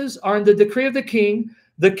promises are in the decree of the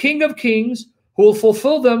King of kings, who will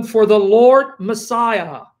fulfill them for the Lord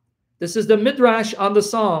Messiah. This is the Midrash on the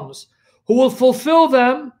Psalms. Who will fulfill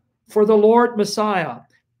them for the Lord Messiah.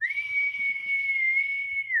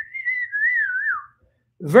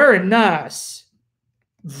 Very nice.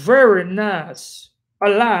 Very nice. I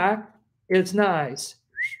like. It's nice.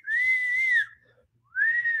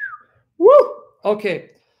 Woo!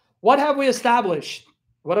 Okay. What have we established?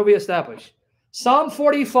 What have we established? Psalm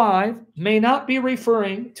 45 may not be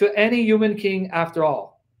referring to any human king after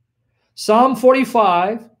all. Psalm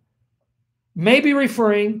 45 may be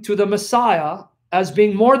referring to the Messiah as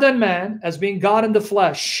being more than man, as being God in the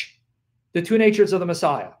flesh, the two natures of the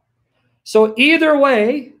Messiah. So either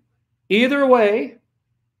way,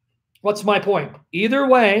 what's my point? Either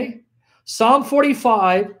way, Psalm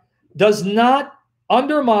 45 does not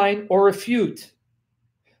undermine or refute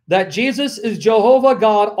that Jesus is Jehovah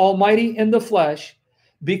God Almighty in the flesh,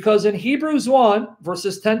 because in Hebrews 1,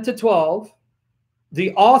 verses 10 to 12,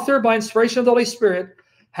 the author, by inspiration of the Holy Spirit,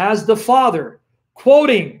 has the Father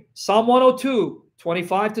quoting Psalm 102,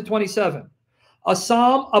 25 to 27. A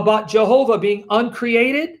psalm about Jehovah being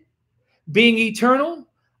uncreated, being eternal,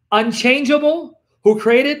 unchangeable, who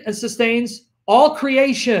created and sustains all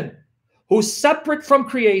creation, who's separate from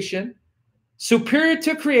creation, superior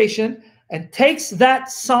to creation, and takes that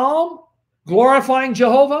psalm glorifying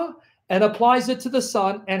Jehovah and applies it to the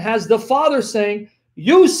Son, and has the Father saying,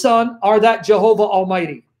 you, Son, are that Jehovah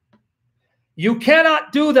Almighty. You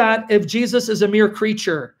cannot do that if Jesus is a mere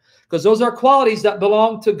creature, because those are qualities that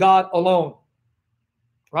belong to God alone.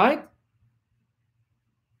 Right?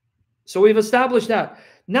 So we've established that.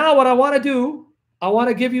 Now what I want to do, I want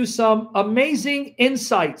to give you some amazing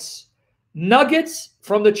insights, nuggets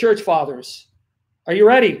from the church fathers. Are you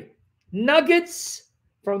ready? Nuggets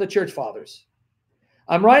from the church fathers.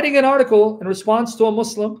 I'm writing an article in response to a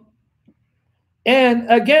Muslim. And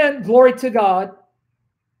again, glory to God,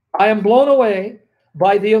 I am blown away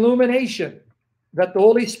by the illumination that the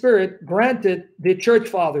Holy Spirit granted the church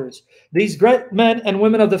fathers, these great men and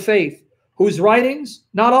women of the faith, whose writings,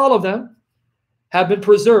 not all of them, have been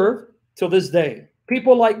preserved till this day.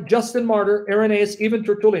 People like Justin Martyr, Irenaeus, even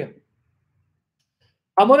Tertullian.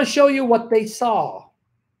 I'm going to show you what they saw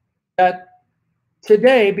that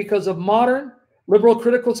today, because of modern liberal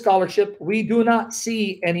critical scholarship, we do not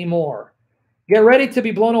see anymore. Get ready to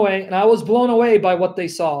be blown away. And I was blown away by what they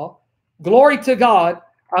saw. Glory to God.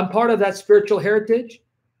 I'm part of that spiritual heritage.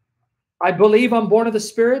 I believe I'm born of the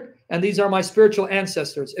Spirit, and these are my spiritual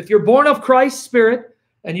ancestors. If you're born of Christ's Spirit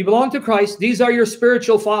and you belong to Christ, these are your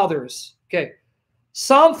spiritual fathers. Okay.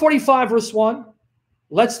 Psalm 45, verse 1.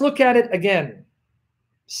 Let's look at it again.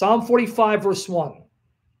 Psalm 45, verse 1.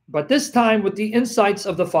 But this time with the insights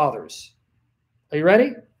of the fathers. Are you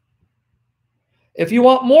ready? If you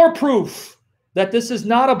want more proof that this is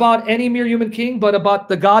not about any mere human king, but about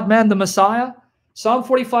the God-man, the Messiah, Psalm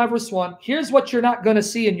 45, verse 1, here's what you're not going to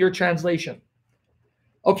see in your translation.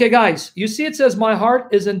 Okay, guys, you see it says, my heart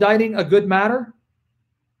is inditing a good matter.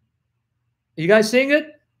 Are you guys seeing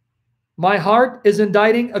it? My heart is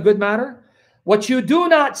inditing a good matter. What you do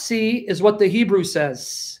not see is what the Hebrew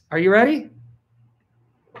says. Are you ready?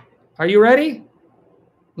 Are you ready?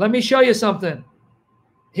 Let me show you something.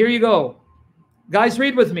 Here you go. Guys,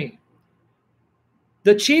 read with me.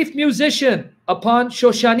 The chief musician upon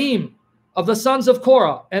Shoshanim of the sons of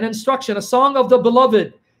Korah, an instruction, a song of the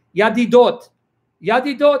beloved, Yadidot.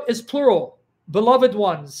 Yadidot is plural, beloved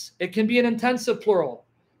ones. It can be an intensive plural.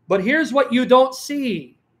 But here's what you don't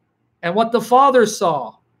see and what the Father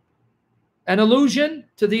saw. An allusion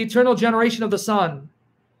to the eternal generation of the Son.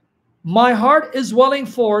 My heart is welling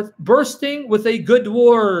forth, bursting with a good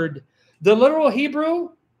word. The literal Hebrew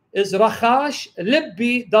is Rachash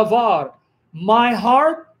Libbi Davar. My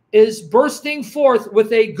heart is bursting forth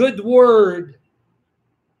with a good word.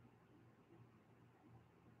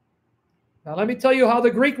 Now let me tell you how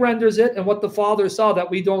the Greek renders it and what the Father saw that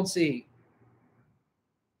we don't see.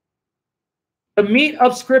 The meat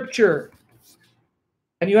of Scripture.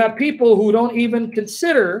 And you have people who don't even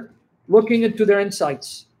consider looking into their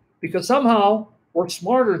insights, because somehow we're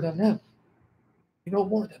smarter than them. We know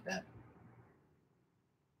more than them.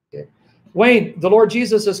 Okay. Wayne, the Lord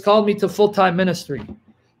Jesus has called me to full-time ministry.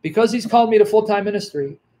 Because he's called me to full-time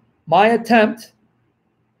ministry, my attempt,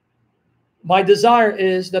 my desire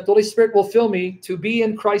is that the Holy Spirit will fill me to be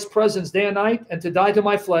in Christ's presence day and night, and to die to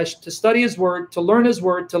my flesh, to study his word, to learn his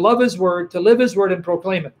word, to love his word, to live his word and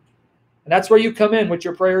proclaim it. And that's where you come in with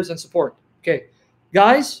your prayers and support. Okay.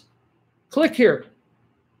 Guys, click here.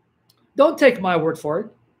 Don't take my word for it.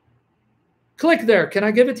 Click there. Can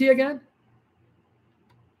I give it to you again?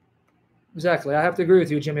 Exactly. I have to agree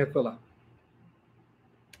with you, Jimmy Aquila.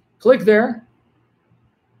 Click there.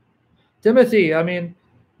 Timothy, I mean,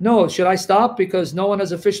 no, should I stop because no one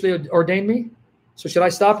has officially ordained me? So should I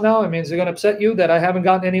stop now? I mean, is it going to upset you that I haven't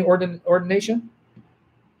gotten any ordination?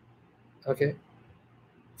 Okay.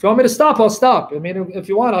 If you want me to stop, I'll stop. I mean, if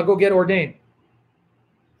you want, I'll go get ordained.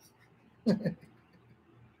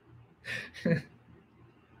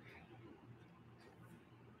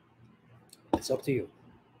 It's up to you.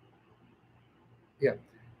 Yeah.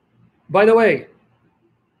 By the way,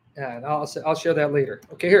 and I'll share that later.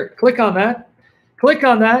 Okay, here, click on that. Click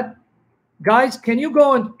on that. Guys, can you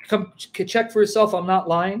go and check for yourself I'm not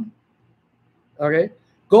lying? Okay.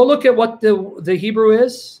 Go look at what the Hebrew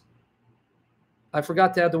is. I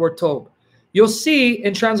forgot to add the word tob. You'll see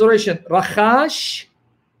in transliteration, Rachash,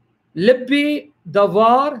 Libbi,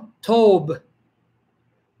 Davar, Tob.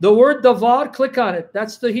 The word Davar, click on it.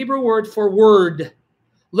 That's the Hebrew word for word.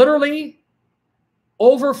 Literally,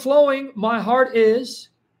 overflowing my heart is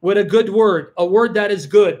with a good word. A word that is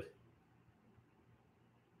good.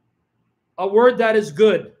 A word that is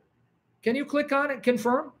good. Can you click on it,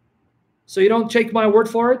 confirm? So you don't take my word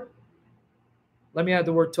for it? Let me add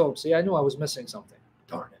the word tobe. See, I knew I was missing something.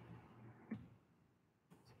 Darn it.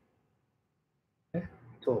 Okay.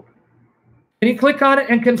 Tobe. Can you click on it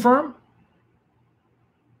and confirm?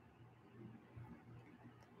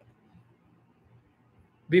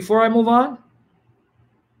 Before I move on?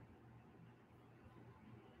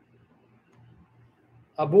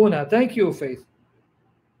 Abuna, thank you, Faith.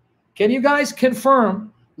 Can you guys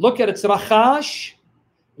confirm? Look at it. It's Rachash,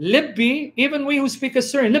 Libbi, even we who speak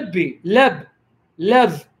Assyrian, Libbi, Leb,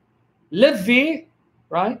 Lev, Livvi,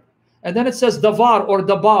 right? And then it says Davar or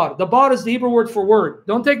Dabar. Dabar is the Hebrew word for word.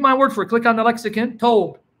 Don't take my word for it. Click on the lexicon.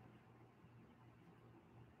 Tob.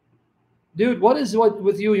 Dude, what is what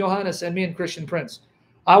with you, Johannes, and me and Christian Prince?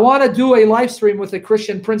 I want to do a live stream with a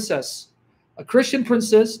Christian princess. A Christian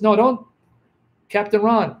princess. No, don't. Captain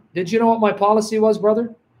Ron, did you know what my policy was,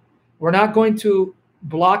 brother? We're not going to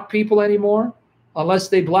block people anymore unless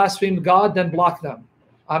they blaspheme God, then block them.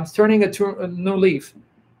 I'm turning a new leaf.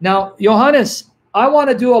 Now, Johannes, I want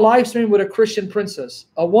to do a live stream with a Christian princess,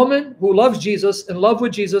 a woman who loves Jesus, in love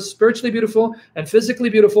with Jesus, spiritually beautiful and physically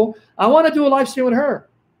beautiful. I want to do a live stream with her.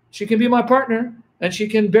 She can be my partner and she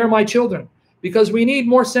can bear my children because we need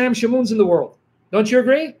more Sam Shamouns in the world. Don't you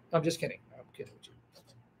agree? I'm just kidding. I'm kidding with you.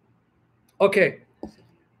 Okay.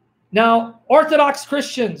 Now, Orthodox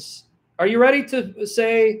Christians, are you ready to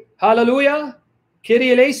say hallelujah?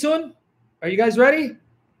 Kyrie eleison? Are you guys ready?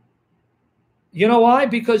 You know why?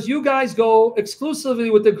 Because you guys go exclusively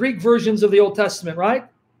with the Greek versions of the Old Testament, right?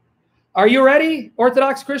 Are you ready,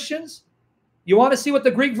 Orthodox Christians? You want to see what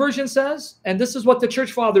the Greek version says? And this is what the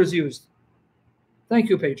church fathers used. Thank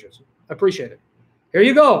you, patrons. I appreciate it. Here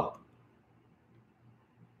you go.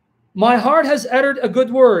 My heart has uttered a good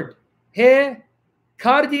word. He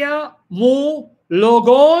cardia mu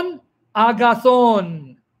logon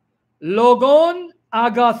agathon. Logon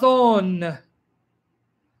agathon.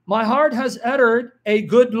 My heart has uttered a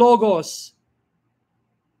good logos.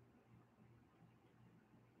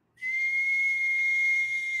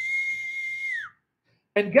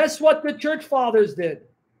 And guess what the church fathers did?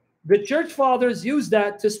 The church fathers used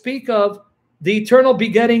that to speak of the eternal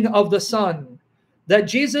begetting of the Son. That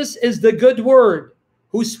Jesus is the good word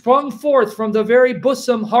who sprung forth from the very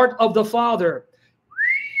bosom heart of the Father.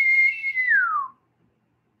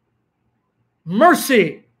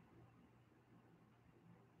 Mercy.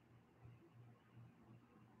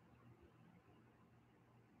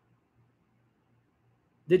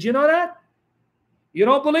 Did you know that? You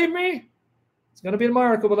don't believe me? It's going to be in my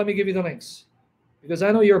article, but let me give you the links. Because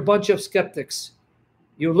I know you're a bunch of skeptics.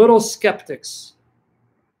 You little skeptics.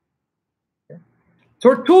 Okay.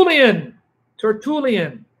 Tertullian.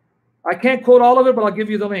 Tertullian. I can't quote all of it, but I'll give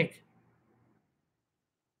you the link.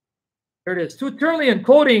 There it is. Tertullian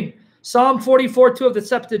quoting Psalm 44:2 of the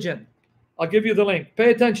Septuagint. I'll give you the link.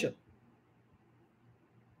 Pay attention.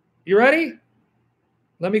 You ready?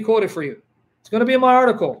 Let me quote it for you. It's going to be in my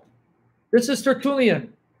article. This is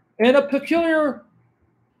Tertullian. In a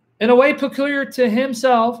way peculiar to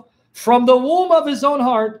himself, from the womb of his own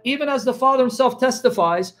heart, even as the Father himself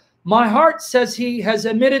testifies, my heart, says he, has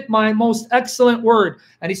emitted my most excellent word.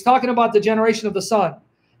 And he's talking about the generation of the Son.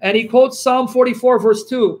 And he quotes Psalm 44, verse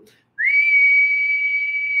 2.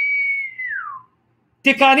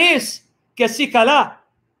 Tikanis kesikala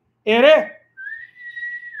ere.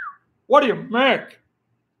 What do you make?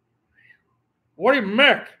 What do you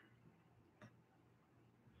make?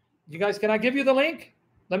 You guys, can I give you the link?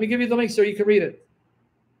 Let me give you the link so you can read it.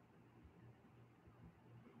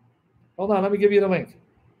 Hold on, let me give you the link.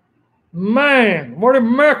 Man, what are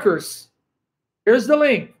makers? Here's the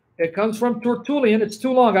link. It comes from Tertullian. It's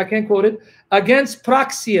too long. I can't quote it. Against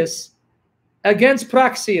Praxeas. Against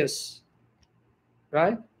Praxeas.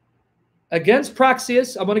 Right? Against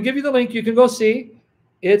Praxeas. I'm going to give you the link. You can go see.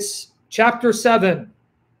 It's chapter 7.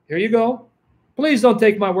 Here you go. Please don't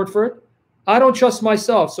take my word for it. I don't trust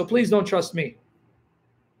myself, so please don't trust me.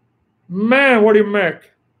 Man, what do you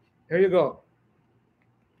make? Here you go.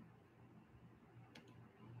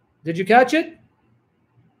 Did you catch it?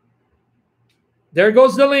 There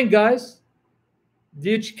goes the link, guys.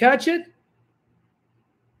 Did you catch it?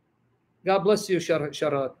 God bless you,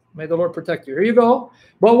 Sharat. May the Lord protect you. Here you go.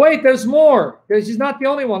 But wait, there's more. He's not the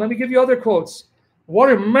only one. Let me give you other quotes.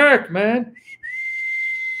 What a mark, man.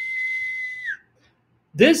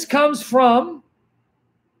 This comes from,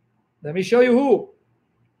 let me show you who.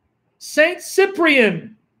 Saint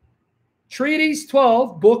Cyprian. Treatise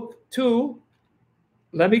 12, book 2.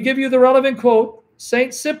 Let me give you the relevant quote.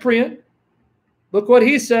 Saint Cyprian. Look what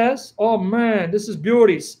he says. Oh, man, this is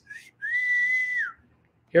beauties.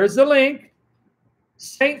 Here's the link.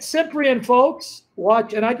 Saint Cyprian, folks,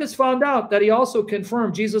 watch. And I just found out that he also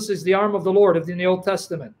confirmed Jesus is the arm of the Lord in the Old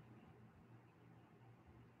Testament.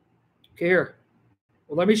 Okay, here.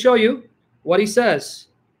 Well, let me show you what he says.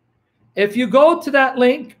 If you go to that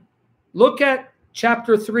link, look at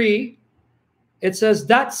chapter 3. It says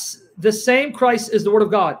that's the same Christ is the Word of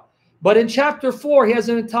God. But in chapter 4, he has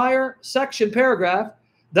an entire section, paragraph,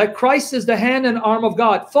 that Christ is the hand and arm of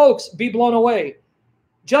God. Folks, be blown away.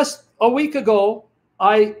 Just a week ago,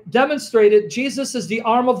 I demonstrated Jesus is the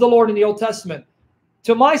arm of the Lord in the Old Testament.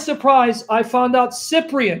 To my surprise, I found out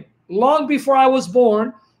Cyprian, long before I was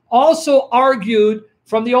born, also argued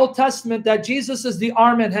from the Old Testament that Jesus is the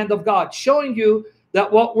arm and hand of God, showing you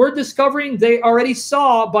that what we're discovering, they already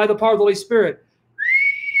saw by the power of the Holy Spirit.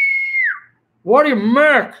 What do you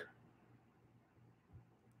make?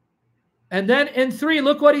 And then in 3,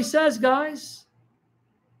 look what he says, guys.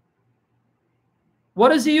 What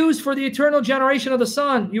does he use for the eternal generation of the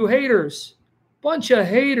Son? You haters. Bunch of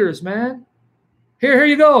haters, man. Here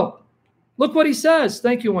you go. Look what he says.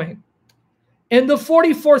 Thank you, Wayne. In the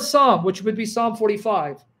 44th Psalm, which would be Psalm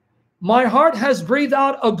 45, my heart has breathed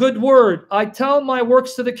out a good word. I tell my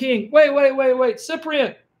works to the King. Wait.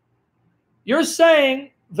 Cyprian, you're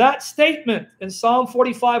saying that statement in Psalm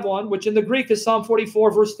 45:1, which in the Greek is Psalm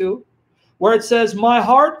 44, verse 2, where it says, my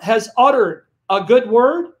heart has uttered a good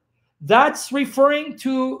word, that's referring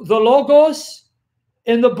to the Logos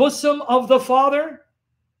in the bosom of the Father,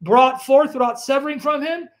 brought forth without severing from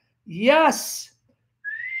him? Yes.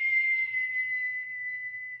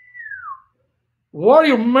 What do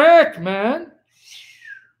you make, man?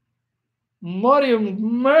 What do you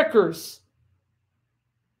makers?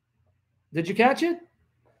 Did you catch it?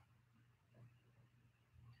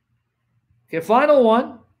 Okay, final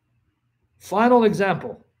one. Final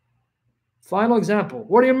example. Final example.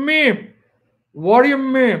 What do you mean? What do you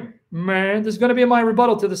mean, man? This is going to be my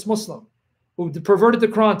rebuttal to this Muslim who perverted the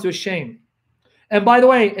Quran to a shame. And by the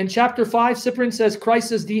way, in chapter 5, Cyprian says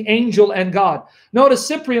Christ is the angel and God. Notice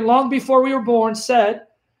Cyprian, long before we were born, said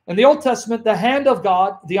in the Old Testament, the hand of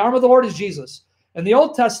God, the arm of the Lord is Jesus. In the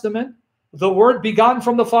Old Testament, the word begotten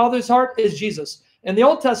from the Father's heart is Jesus. In the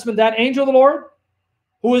Old Testament, that angel of the Lord,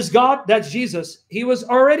 who is God, that's Jesus. He was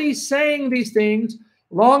already saying these things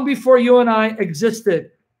long before you and I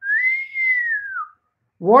existed.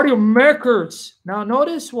 What are you makers? Now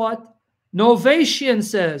notice what Novatian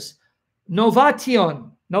says.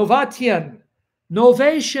 Novation.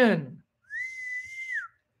 Novation.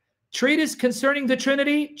 Treatise concerning the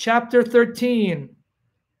Trinity, chapter 13.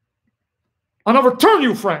 I'll never turn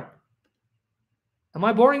you, Frank. Am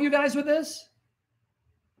I boring you guys with this?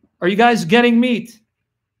 Are you guys getting meat?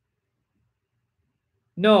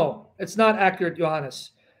 No, it's not accurate,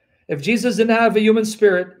 Johannes. If Jesus didn't have a human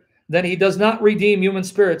spirit, then he does not redeem human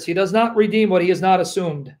spirits. He does not redeem what he has not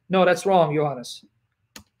assumed. No, that's wrong, Johannes.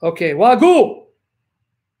 Okay, Wagyu.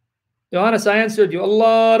 Johannes, I answered you. A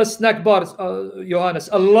lot of snack bars, Johannes.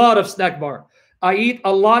 A lot of snack bar. I eat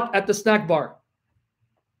a lot at the snack bar.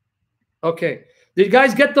 Okay. Did you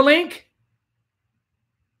guys get the link?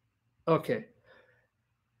 Okay.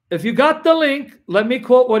 If you got the link, let me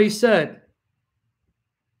quote what he said.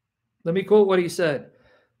 Let me quote what he said.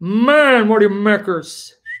 Man, what are you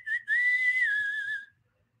makers?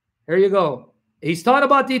 Here you go. He's taught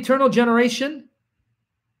about the eternal generation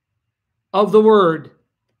of the word.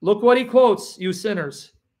 Look what he quotes, you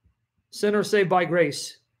sinners. Sinners saved by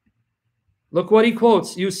grace. Look what he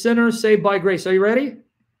quotes, you sinners saved by grace. Are you ready?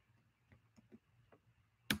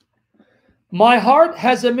 My heart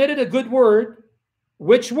has emitted a good word,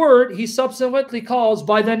 which word he subsequently calls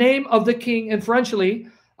by the name of the king, and Frenchly,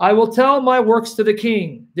 I will tell my works to the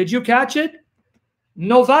king. Did you catch it?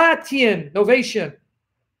 Novation,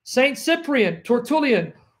 Saint Cyprian,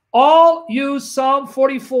 Tertullian, all use Psalm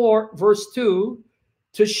 44, verse 2,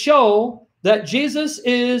 to show that Jesus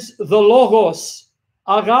is the Logos,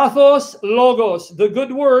 agathos Logos, the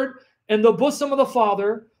good word in the bosom of the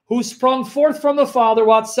Father, who sprung forth from the Father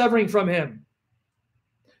while severing from him.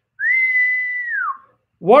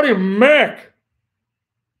 What do you make?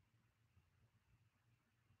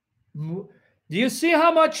 Do you see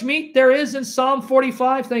how much meat there is in Psalm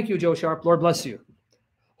 45? Thank you, Joe Sharp. Lord bless you.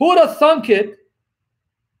 Who would have thunk it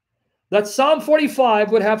that Psalm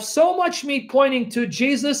 45 would have so much meat pointing to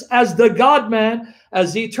Jesus as the God-man,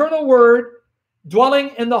 as the eternal word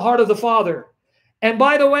dwelling in the heart of the Father? And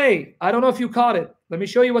by the way, I don't know if you caught it. Let me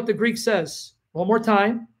show you what the Greek says. One more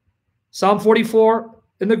time. Psalm 44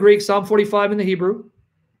 in the Greek, Psalm 45 in the Hebrew.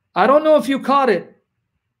 I don't know if you caught it.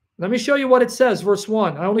 Let me show you what it says, verse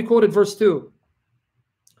 1. I only quoted verse 2.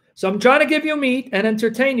 So I'm trying to give you meat and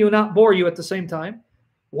entertain you, not bore you at the same time.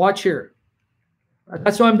 Watch here.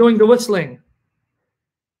 That's why I'm doing the whistling.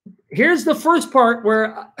 Here's the first part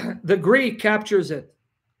where the Greek captures it.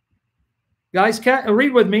 Guys,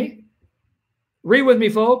 read with me. Read with me,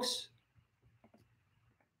 folks.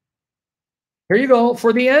 Here you go.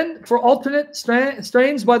 For the end, for alternate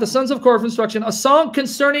strains by the sons of Korah of instruction, a song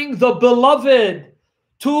concerning the beloved,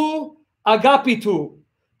 to agapitu.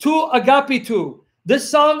 To agapitu. This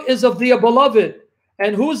song is of the beloved.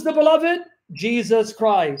 And who's the beloved? Jesus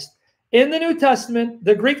Christ. In the New Testament,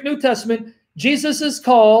 the Greek New Testament, Jesus is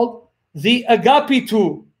called the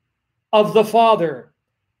agapitu of the Father.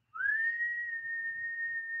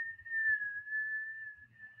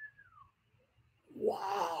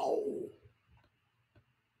 Wow.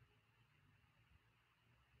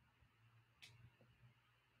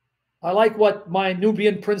 I like what my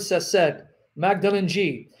Nubian princess said, Magdalene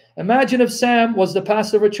G. Imagine if Sam was the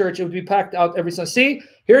pastor of a church, it would be packed out every Sunday. See,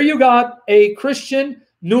 here you got a Christian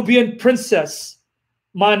Nubian princess,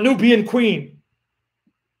 my Nubian queen.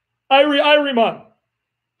 Irie, man.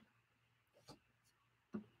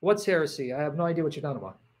 What's heresy? I have no idea what you're talking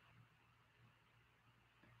about.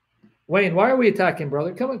 Wayne, why are we attacking,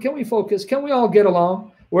 brother? Can we focus? Can we all get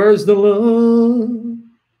along? Where's the love?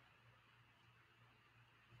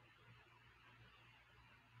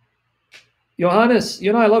 Johannes,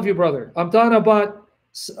 you know I love you, brother. I'm talking about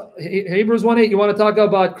Hebrews 1:8. You want to talk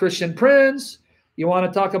about Christian Prince? You want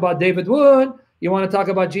to talk about David Wood? You want to talk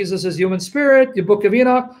about Jesus' human spirit, the book of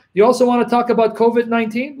Enoch? You also want to talk about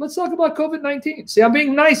COVID-19? Let's talk about COVID-19. See, I'm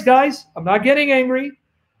being nice, guys. I'm not getting angry.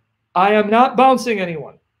 I am not bouncing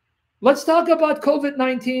anyone. Let's talk about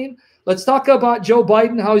COVID-19. Let's talk about Joe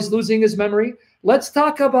Biden, how he's losing his memory. Let's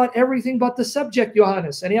talk about everything but the subject,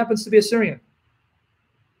 Johannes. And he happens to be a Syrian.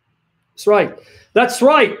 That's right. That's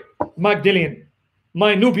right, Magdalene,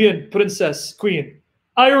 my Nubian princess, queen.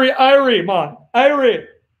 Irie, man. Irie,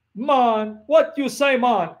 man. What you say,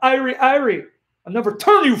 man? Irie. I'll never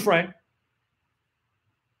turn you, Frank.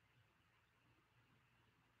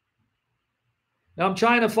 Now, I'm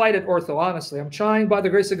trying to fight it, Ortho, honestly. I'm trying, by the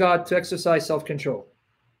grace of God, to exercise self-control.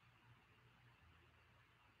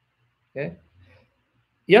 Okay?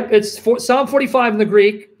 Yep, it's Psalm 45 in the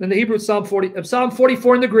Greek. In the Hebrew, Psalm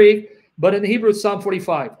 44 in the Greek. But in the Hebrew, it's Psalm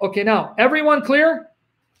 45. Okay, now, everyone clear?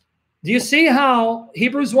 Do you see how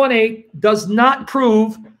Hebrews 1:8 does not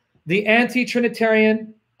prove the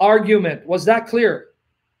anti-Trinitarian argument? Was that clear?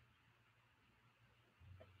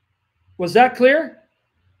 Was that clear?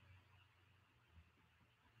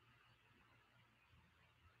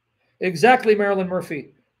 Exactly, Marilyn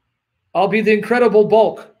Murphy. I'll be the Incredible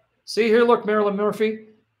Bulk. See here, look, Marilyn Murphy.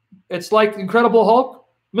 It's like Incredible Hulk.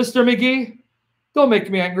 Mr. McGee, don't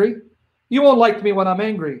make me angry. You won't like me when I'm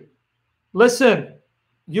angry. Listen,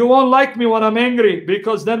 you won't like me when I'm angry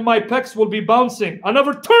because then my pecs will be bouncing. I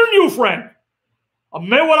never turn you, Frank. I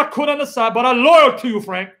made what I could on the side, but I'm loyal to you,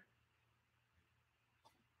 Frank.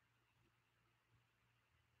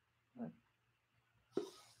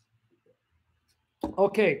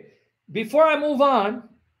 Okay, before I move on,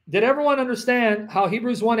 did everyone understand how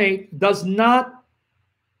Hebrews 1:8 does not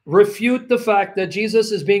refute the fact that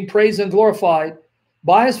Jesus is being praised and glorified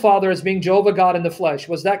by his Father as being Jehovah God in the flesh?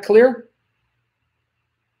 Was that clear?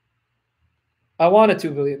 I wanted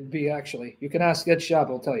to be, actually. You can ask Ed Shab,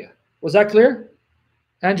 he'll tell you. Was that clear?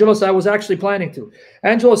 Angelos, I was actually planning to.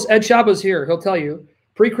 Angelos, Ed Shaba's here. He'll tell you.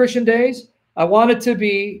 Pre-Christian days, I wanted to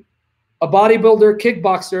be a bodybuilder,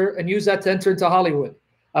 kickboxer, and use that to enter into Hollywood.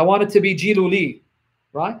 I wanted to be Jilu Lee,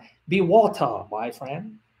 right? Be water, my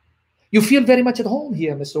friend. You feel very much at home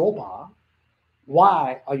here, Mr. Opa.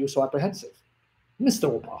 Why are you so apprehensive?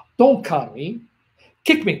 Mr. Opa, don't cut me.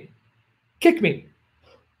 Kick me. Kick me.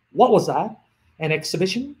 What was that? An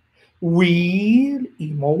exhibition? Real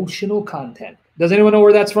emotional content. Does anyone know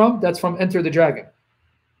where that's from? That's from Enter the Dragon.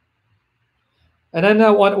 And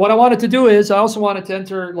then what I wanted to do is I also wanted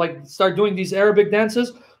to start doing these Arabic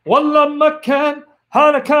dances. Wallah makan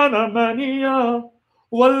hanakana mania.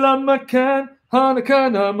 Wallah makan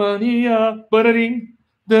hanakana mania. Ba-da-ding,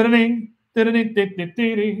 da-da-ding, da-da-ding,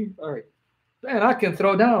 da-da-ding. All right. Man, I can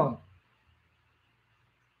throw down.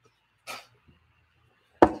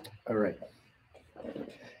 All right.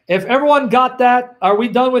 If everyone got that, are we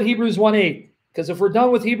done with Hebrews 1:8? Because if we're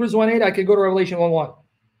done with Hebrews 1:8, I could go to Revelation 1:1.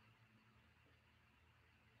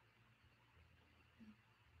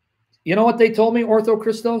 You know what they told me, Ortho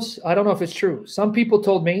Christos? I don't know if it's true. Some people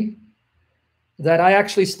told me that I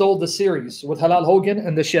actually stole the series with Halal Hogan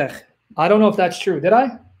and the Sheikh. I don't know if that's true. Did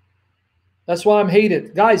I? That's why I'm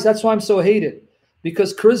hated. Guys, that's why I'm so hated.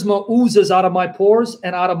 Because charisma oozes out of my pores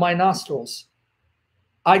and out of my nostrils.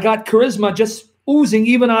 I got charisma just oozing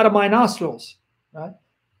even out of my nostrils. Right?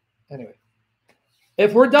 Anyway.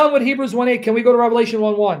 If we're done with Hebrews 1:8, can we go to Revelation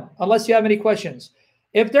 1:1? Unless you have any questions.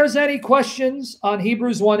 If there's any questions on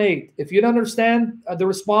Hebrews 1:8, if you don't understand the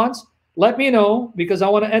response, let me know, because I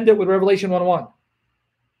want to end it with Revelation 1:1.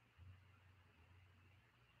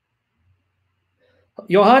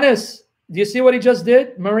 Johannes, do you see what he just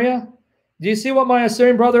did, Maria? Do you see what my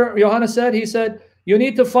Assyrian brother Johannes said? He said, you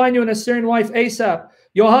need to find you an Assyrian wife ASAP.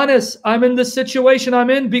 Johannes, I'm in the situation I'm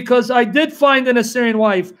in because I did find an Assyrian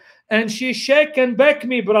wife, and she shake and beck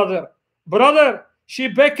me, brother. Brother, she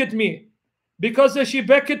becked me. Because she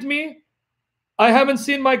becked me, I haven't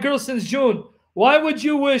seen my girl since June. Why would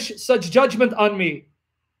you wish such judgment on me?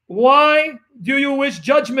 Why do you wish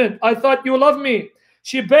judgment? I thought you loved me.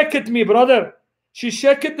 She becked me, brother. She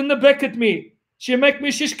shake it and the beck at me. She make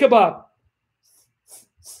me shish kebab.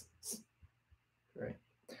 Right.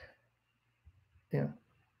 Yeah.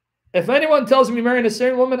 If anyone tells me marrying a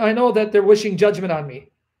Syrian woman, I know that they're wishing judgment on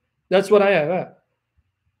me. That's what I am.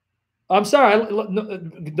 I'm sorry.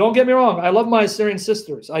 Don't get me wrong. I love my Assyrian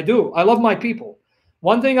sisters. I do. I love my people.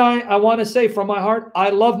 One thing I want to say from my heart, I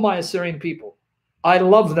love my Assyrian people. I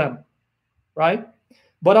love them. Right?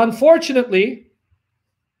 But unfortunately,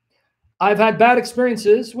 I've had bad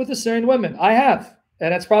experiences with Assyrian women. I have.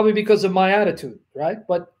 And that's probably because of my attitude. Right?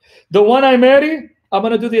 But the one I marry, I'm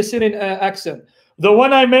going to do the Assyrian accent. The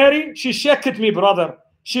one I marry, she sheked me, brother.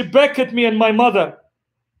 She becked me and my mother.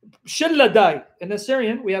 Pshiladai. In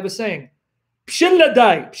Assyrian, we have a saying.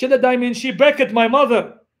 Pshiladai. Pshiladai means she becked my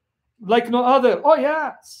mother like no other. Oh,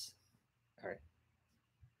 yes. All right.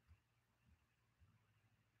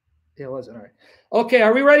 It wasn't. All right. Okay,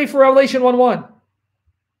 are we ready for Revelation 1:1?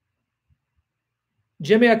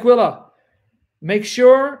 Jimmy Aquila, make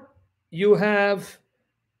sure you have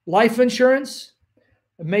life insurance.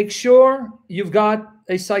 Make sure you've got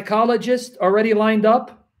a psychologist already lined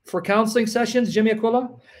up for counseling sessions, Jimmy Aquila.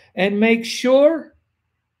 And make sure,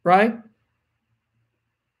 right,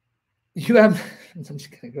 you have, I'm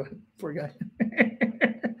just going to go ahead, poor guy.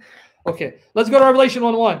 Okay, let's go to Revelation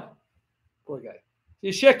 1:1. Poor guy.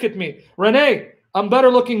 You shake at me. Renee, I'm better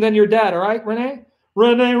looking than your dad, all right, Renee?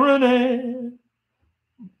 Renee.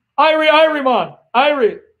 Irie, man.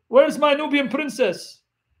 Irie, where's my Nubian princess?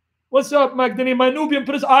 What's up, Magdalene? My Nubian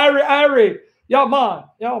princess, Irie. Yeah, man.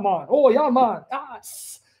 Oh, yeah, man.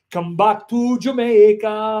 Yes. Come back to Jamaica.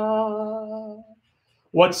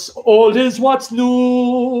 What's old is what's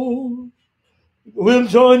new. We'll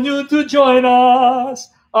join you to join us,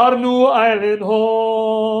 our new island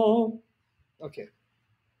home. Okay.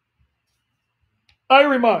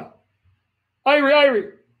 Irie, man.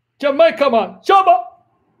 Irie. Jamaica, man. Shabba.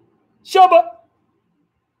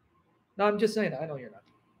 No, I'm just saying. I know you're not.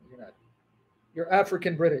 You're not. You're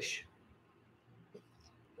African British.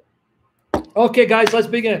 Okay, guys, let's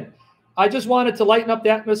begin. I just wanted to lighten up the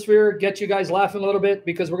atmosphere, get you guys laughing a little bit,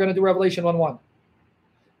 because we're going to do Revelation 1:1.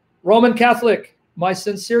 Roman Catholic, my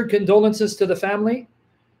sincere condolences to the family.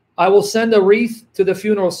 I will send a wreath to the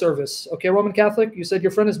funeral service. Okay, Roman Catholic, you said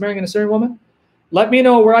your friend is marrying an Assyrian woman? Let me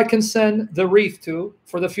know where I can send the wreath to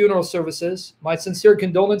for the funeral services. My sincere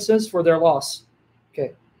condolences for their loss.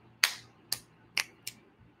 Okay.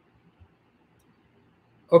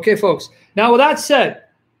 Okay, folks. Now, with that said,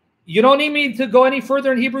 you don't need me to go any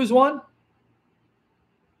further in Hebrews 1?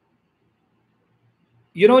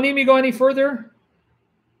 You don't need me to go any further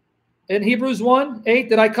in Hebrews 1:8?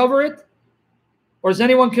 Did I cover it? Or is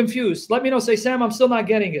anyone confused? Let me know. Say, Sam, I'm still not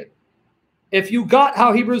getting it. If you got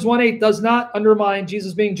how Hebrews 1:8 does not undermine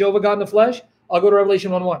Jesus being Jehovah God in the flesh, I'll go to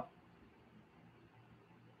Revelation 1:1.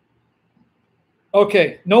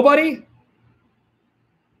 Okay, nobody?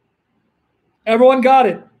 Everyone got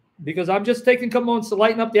it? Because I'm just taking a couple moments to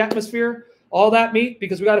lighten up the atmosphere, all that meat,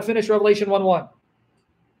 because we got to finish Revelation 1:1.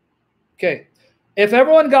 Okay, if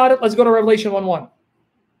everyone got it, let's go to Revelation 1:1.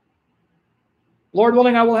 Lord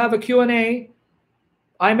willing, I will have a Q&A.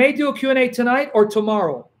 I may do a Q&A tonight or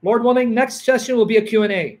tomorrow. Lord willing, next session will be a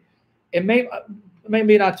Q&A. It may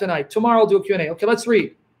be not tonight. Tomorrow I'll do a Q&A. Okay, let's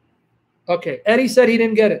read. Okay, Eddie said he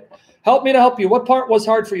didn't get it. Help me to help you. What part was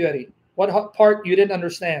hard for you, Eddie? What part you didn't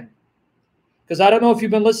understand? Because I don't know if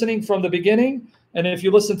you've been listening from the beginning and if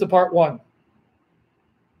you listened to part 1.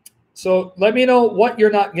 So let me know what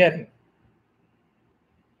you're not getting.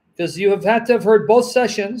 Because you have had to have heard both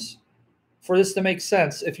sessions for this to make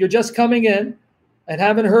sense. If you're just coming in and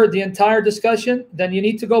haven't heard the entire discussion, then you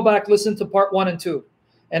need to go back, listen to part 1 and 2.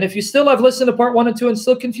 And if you still have listened to part 1 and 2 and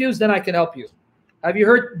still confused, then I can help you. Have you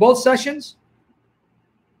heard both sessions?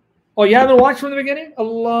 Oh, you haven't watched from the beginning? A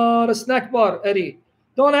lot of snack bar, Eddie.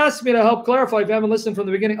 Don't ask me to help clarify if you haven't listened from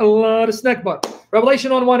the beginning. A lot of snack bar.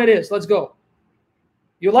 Revelation 1:1 it is. Let's go.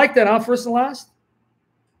 You like that, huh? First and last?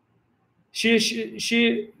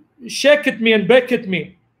 she shaked me and baked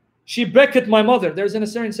me. She baked my mother. There's an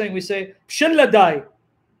Assyrian saying, we say, Pshilla die,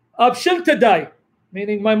 Abshilta die,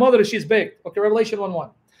 meaning my mother, she's baked. Okay, Revelation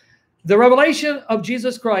 1:1. The revelation of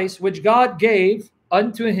Jesus Christ, which God gave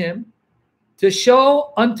unto him to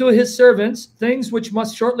show unto his servants things which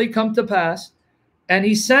must shortly come to pass, and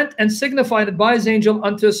he sent and signified it by his angel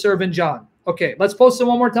unto his servant John. Okay, let's post it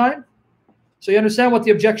one more time so you understand what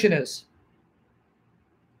the objection is.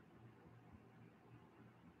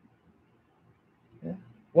 Okay.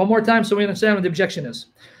 One more time so we understand what the objection is.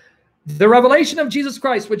 The revelation of Jesus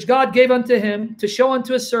Christ, which God gave unto him to show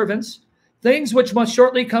unto his servants things which must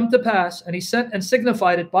shortly come to pass, and he sent and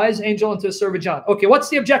signified it by his angel unto his servant John. Okay, what's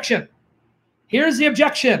the objection? Here's the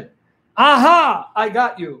objection. Aha, I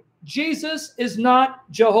got you. Jesus is not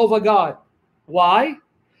Jehovah God. Why?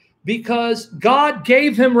 Because God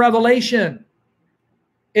gave him revelation.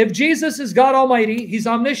 If Jesus is God Almighty, he's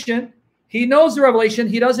omniscient, he knows the revelation,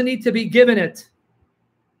 he doesn't need to be given it.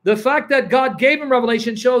 The fact that God gave him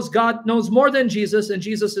revelation shows God knows more than Jesus, and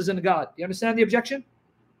Jesus isn't God. You understand the objection?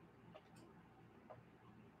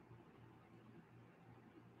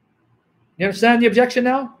 You understand the objection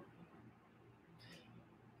now?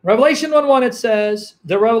 Revelation 1:1, it says,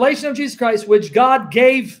 the revelation of Jesus Christ, which God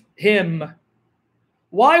gave him.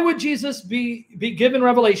 Why would Jesus be given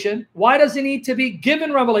revelation? Why does he need to be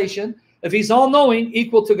given revelation if he's all-knowing,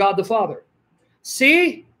 equal to God the Father?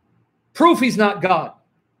 See? Proof he's not God.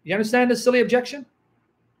 You understand this silly objection?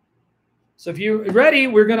 So if you're ready,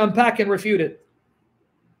 we're going to unpack and refute it.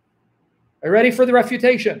 Are you ready for the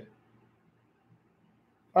refutation?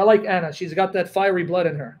 I like Anna. She's got that fiery blood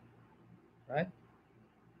in her. Right?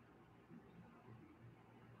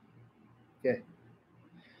 Okay.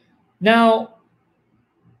 Now,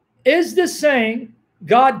 is this saying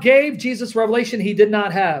God gave Jesus revelation he did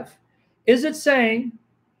not have? Is it saying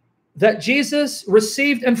that Jesus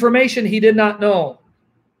received information he did not know?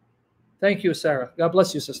 Thank you, Sarah. God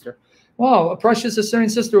bless you, sister. Wow, a precious Assyrian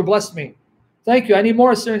sister who blessed me. Thank you. I need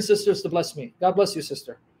more Assyrian sisters to bless me. God bless you,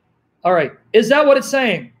 sister. All right. Is that what it's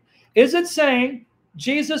saying? Is it saying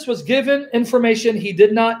Jesus was given information he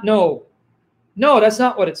did not know? No, that's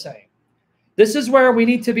not what it's saying. This is where we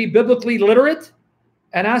need to be biblically literate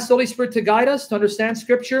and ask the Holy Spirit to guide us to understand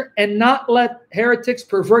Scripture and not let heretics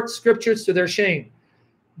pervert Scriptures to their shame.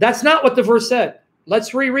 That's not what the verse said.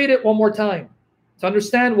 Let's reread it one more time to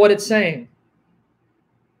understand what it's saying.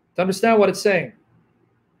 To understand what it's saying.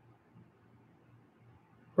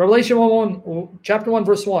 Revelation 1, chapter 1,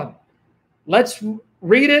 verse 1. Let's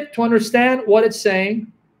read it to understand what it's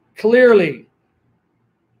saying clearly.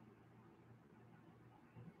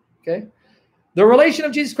 Okay? The relation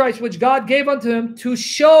of Jesus Christ, which God gave unto him to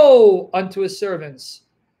show unto his servants.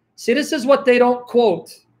 See, this is what they don't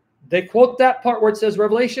quote. They quote that part where it says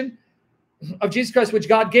revelation of Jesus Christ, which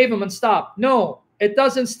God gave him, and stop. No, it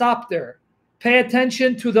doesn't stop there. Pay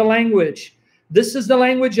attention to the language. This is the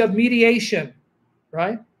language of mediation,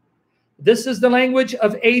 right? This is the language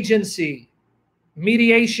of agency,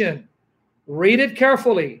 mediation. Read it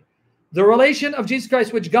carefully. The relation of Jesus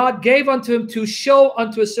Christ, which God gave unto him to show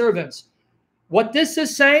unto his servants. What this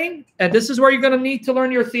is saying, and this is where you're going to need to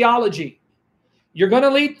learn your theology. You're going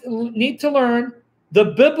to need to learn the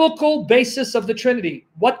biblical basis of the Trinity.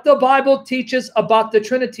 What the Bible teaches about the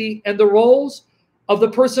Trinity and the roles of the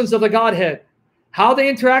persons of the Godhead. How they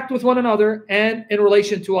interact with one another and in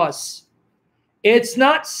relation to us. It's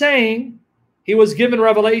not saying he was given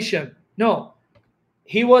revelation. No.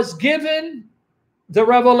 He was given the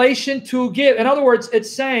revelation to give. In other words, it's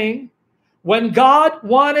saying when God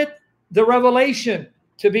wanted the revelation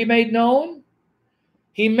to be made known,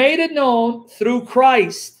 he made it known through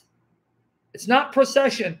Christ. It's not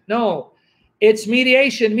procession. No. It's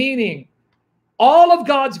mediation, meaning all of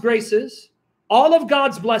God's graces, all of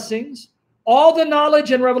God's blessings, all the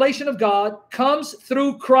knowledge and revelation of God comes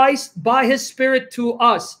through Christ by his Spirit to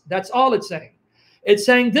us. That's all it's saying. It's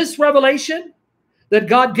saying this revelation that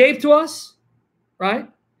God gave to us, right,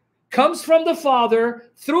 comes from the Father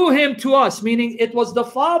through him to us, meaning it was the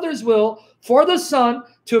Father's will for the Son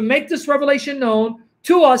to make this revelation known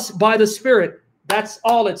to us by the Spirit. That's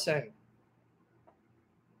all it's saying.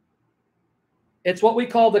 It's what we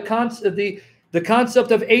call the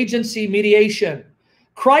concept of agency mediation.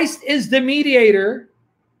 Christ is the mediator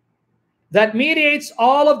that mediates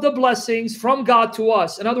all of the blessings from God to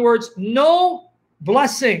us. In other words, no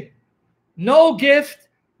blessing, no gift,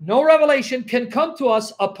 no revelation can come to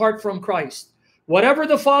us apart from Christ. Whatever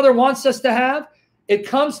the Father wants us to have, it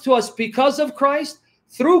comes to us because of Christ,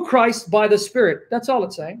 through Christ, by the Spirit. That's all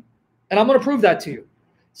it's saying. And I'm going to prove that to you.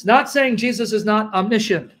 It's not saying Jesus is not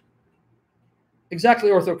omniscient. Exactly,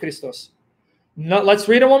 Ortho Christos. No, let's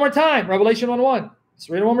read it one more time. Revelation 1:1. Let's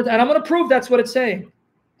read it one more time. And I'm going to prove that's what it's saying.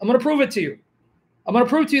 I'm going to prove it to you. I'm going to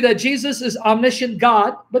prove to you that Jesus is omniscient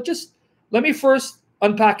God, but just let me first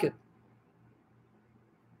unpack it.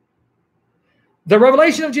 The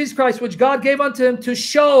revelation of Jesus Christ, which God gave unto him to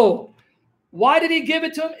show. Why did he give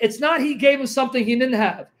it to him? It's not he gave him something he didn't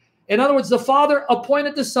have. In other words, the Father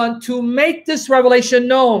appointed the Son to make this revelation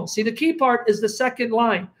known. See, the key part is the second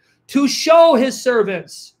line. To show his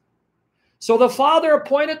servants. So the Father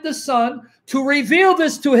appointed the Son to reveal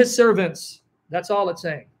this to his servants. That's all it's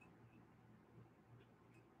saying.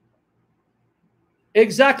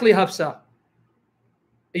 Exactly, Hafsa.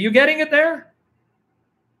 Are you getting it there?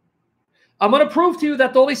 I'm going to prove to you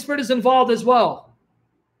that the Holy Spirit is involved as well.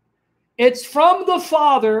 It's from the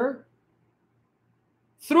Father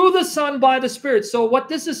through the Son by the Spirit. So what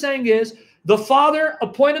this is saying is the Father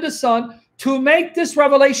appointed the Son to make this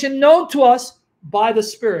revelation known to us by the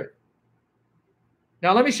Spirit.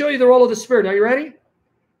 Now let me show you the role of the Spirit. Are you ready?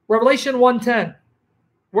 Revelation 1:10.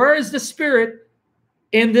 Where is the Spirit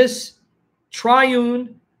in this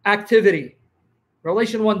triune activity?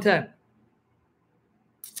 Revelation 1:10.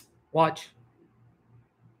 Watch.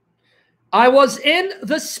 I was in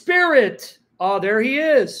the Spirit. Oh, there he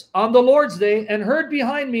is. On the Lord's day, and heard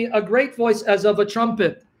behind me a great voice as of a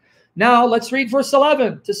trumpet. Now let's read verse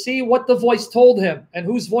 11 to see what the voice told him and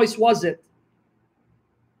whose voice was it.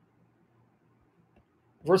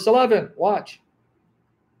 Verse 11, watch.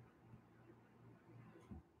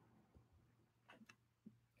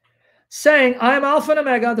 Saying, I am Alpha and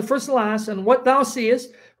Omega, the first and last, and what thou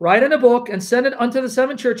seest, write in a book, and send it unto the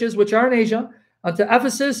 7 churches which are in Asia, unto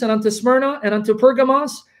Ephesus, and unto Smyrna, and unto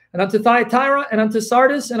Pergamos, and unto Thyatira, and unto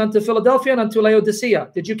Sardis, and unto Philadelphia, and unto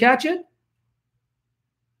Laodicea. Did you catch it?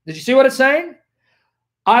 Did you see what it's saying?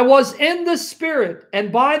 I was in the Spirit,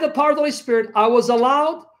 and by the power of the Holy Spirit, I was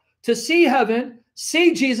allowed to see heaven,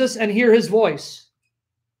 see Jesus, and hear his voice.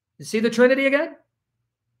 You see the Trinity again?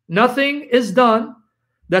 Nothing is done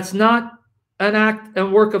that's not an act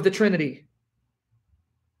and work of the Trinity.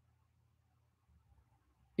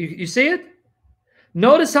 You see it?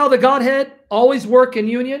 Notice how the Godhead always work in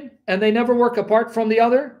union and they never work apart from the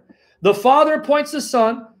other. The Father appoints the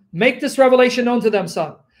Son, make this revelation known to them,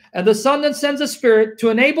 Son. And the Son then sends the Spirit to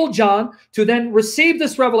enable John to then receive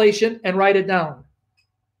this revelation and write it down.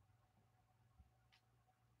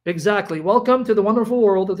 Exactly. Welcome to the wonderful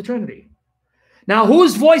world of the Trinity. Now,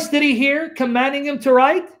 whose voice did he hear commanding him to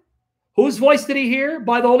write? Whose voice did he hear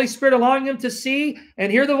by the Holy Spirit allowing him to see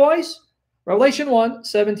and hear the voice? Revelation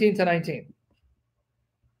 1:17-19.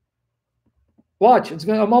 Watch.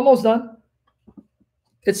 I'm almost done.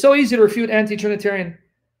 It's so easy to refute anti-Trinitarian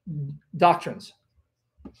doctrines.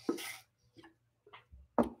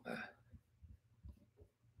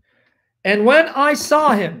 And when I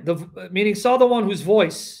saw him, meaning saw the one whose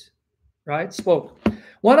voice, right, spoke.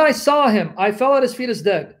 When I saw him, I fell at his feet as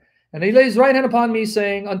dead. And he laid his right hand upon me,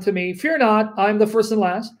 saying unto me, Fear not, I am the first and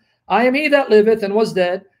last. I am he that liveth and was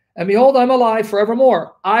dead. And behold, I'm alive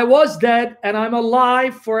forevermore. I was dead, and I'm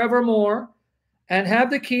alive forevermore, and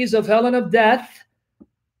have the keys of hell and of death.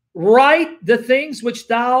 Write the things which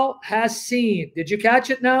thou hast seen. Did you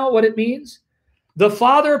catch it now, what it means? The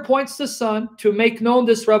Father appoints the Son to make known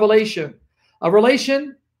this revelation, a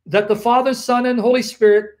relation that the Father, Son, and Holy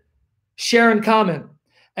Spirit share in common.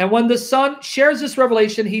 And when the Son shares this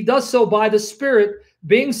revelation, he does so by the Spirit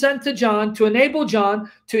being sent to John to enable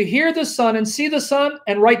John to hear the Son and see the Son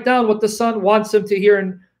and write down what the Son wants him to hear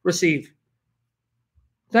and receive.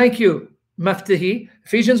 Thank you, Maftahi.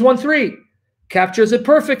 Ephesians 1:3 captures it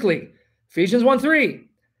perfectly. Ephesians 1:3.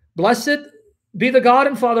 Blessed be the God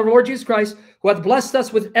and Father of our Lord Jesus Christ, who hath blessed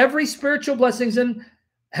us with every spiritual blessings in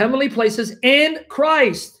heavenly places in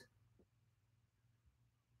Christ.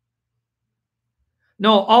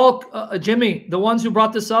 No, Jimmy, the ones who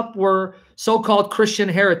brought this up were so-called Christian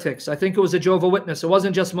heretics. I think it was a Jehovah's Witness. It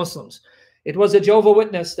wasn't just Muslims. It was a Jehovah's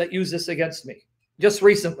Witness that used this against me just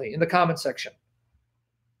recently in the comment section.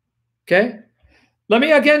 Okay? Let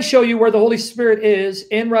me again show you where the Holy Spirit is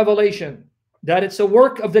in Revelation, that it's a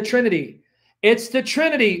work of the Trinity. It's the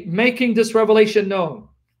Trinity making this revelation known.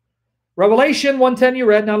 Revelation 1:10 you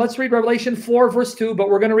read. Now let's read Revelation 4, verse 2, but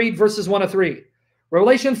we're going to read verses 1 to 3.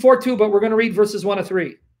 Revelation 4:2, but we're going to read verses 1 to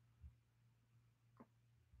 3.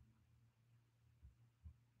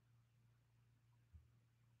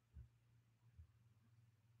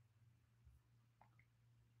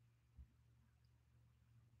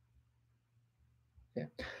 Okay.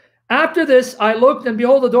 After this, I looked, and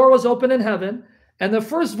behold, the door was open in heaven, and the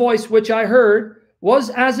first voice which I heard was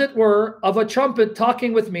as it were of a trumpet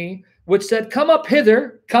talking with me, which said, Come up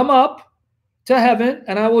hither, come up, to heaven,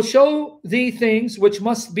 and I will show thee things which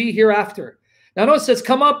must be hereafter. Now notice it says,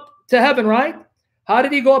 come up to heaven, right? How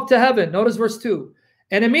did he go up to heaven? Notice verse 2.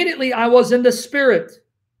 And immediately I was in the spirit,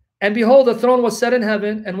 and behold, the throne was set in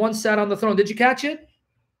heaven, and one sat on the throne. Did you catch it?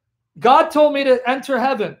 God told me to enter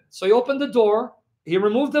heaven. So he opened the door. He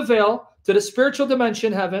removed the veil to the spiritual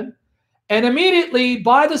dimension, heaven. And immediately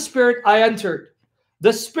by the Spirit, I entered.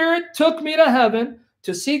 The Spirit took me to heaven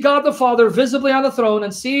to see God the Father visibly on the throne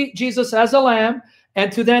and see Jesus as a lamb,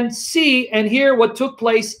 and to then see and hear what took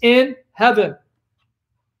place in heaven.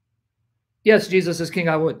 Yes, Jesus is king.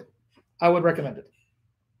 I would recommend it.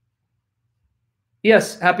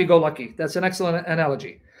 Yes, happy-go-lucky. That's an excellent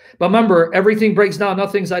analogy. But remember, everything breaks down.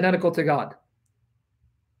 Nothing's identical to God.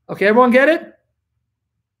 Okay, everyone get it?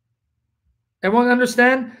 Everyone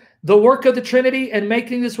understand the work of the Trinity and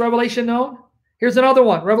making this revelation known? Here's another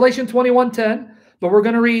one, Revelation 21:10, but we're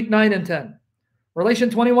going to read 9 and 10.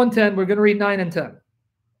 Revelation 21:10, we're going to read 9 and 10.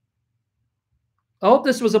 I hope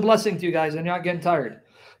this was a blessing to you guys and you're not getting tired.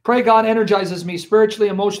 Pray God energizes me spiritually,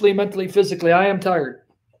 emotionally, mentally, physically. I am tired.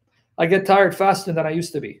 I get tired faster than I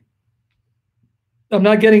used to be. I'm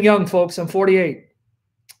not getting young, folks. I'm 48.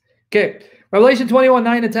 Okay, Revelation 21,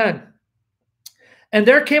 9 and 10. And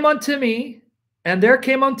there came unto me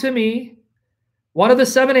one of the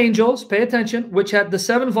 7 angels, pay attention, which had the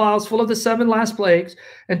 7 vials full of the 7 last plagues,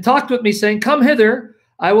 and talked with me, saying, come hither,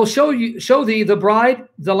 I will show thee the bride,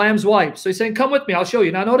 the Lamb's wife. So he's saying, come with me, I'll show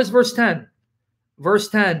you. Now notice verse 10. Verse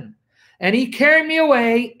 10. And he carried me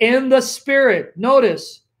away in the Spirit.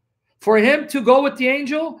 Notice, for him to go with the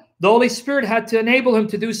angel, the Holy Spirit had to enable him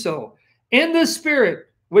to do so. In the Spirit,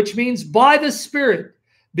 which means by the Spirit.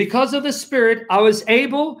 Because of the Spirit, I was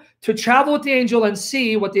able to travel with the angel and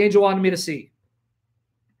see what the angel wanted me to see.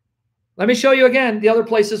 Let me show you again the other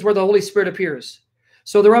places where the Holy Spirit appears.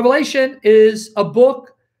 So the Revelation is a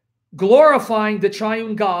book glorifying the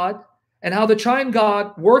triune God and how the triune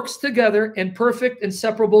God works together in perfect,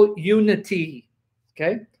 inseparable unity.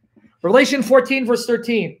 Okay? Revelation 14, verse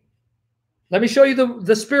 13. Let me show you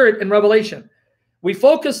the Spirit in Revelation. We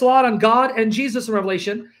focus a lot on God and Jesus in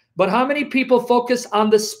Revelation, but how many people focus on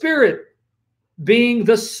the Spirit being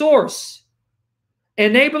the source,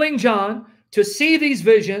 enabling John to see these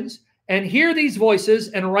visions and hear these voices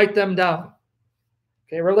and write them down?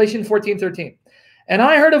 Okay, Revelation 14, 13. And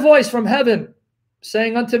I heard a voice from heaven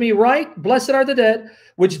saying unto me, write, blessed are the dead,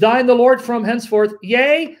 which die in the Lord from henceforth.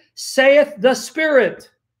 Yea, saith the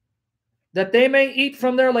Spirit, that they may eat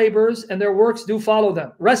from their labors, and their works do follow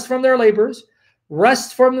them. Rest from their labors,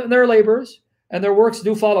 and their works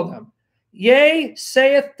do follow them. Yea,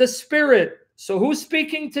 saith the Spirit. So who's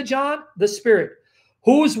speaking to John? The Spirit.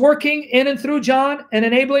 Who's working in and through John and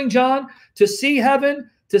enabling John to see heaven,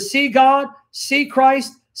 to see God, see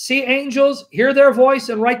Christ, see angels, hear their voice,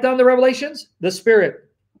 and write down the revelations? The Spirit.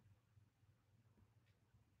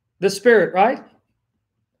 The Spirit, right?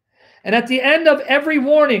 And at the end of every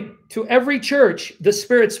warning to every church, the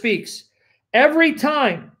Spirit speaks. Every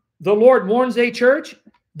time the Lord warns a church,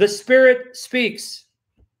 the Spirit speaks.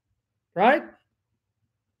 Right?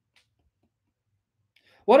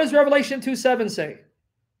 What does Revelation 2:7 say?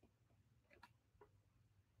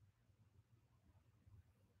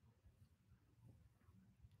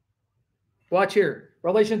 Watch here.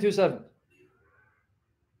 Revelation 2:7.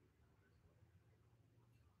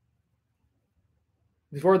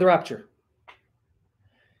 Before the rapture.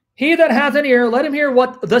 He that hath an ear, let him hear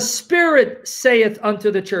what the Spirit saith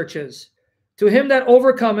unto the churches. To him that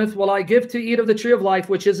overcometh will I give to eat of the tree of life,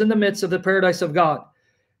 which is in the midst of the paradise of God.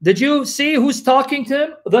 Did you see who's talking to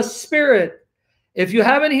him? The Spirit. If you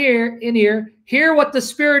haven't hear what the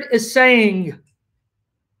Spirit is saying.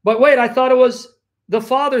 But wait, I thought it was the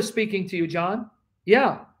Father speaking to you, John.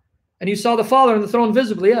 Yeah. And you saw the Father on the throne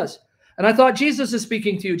visibly, yes. And I thought Jesus is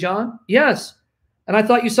speaking to you, John. Yes. And I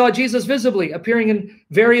thought you saw Jesus visibly appearing in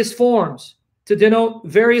various forms to denote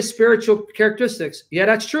various spiritual characteristics. Yeah,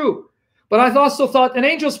 that's true. But I also thought an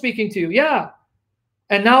angel speaking to you. Yeah.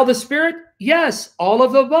 And now the Spirit? Yes. All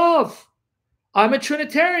of the above. I'm a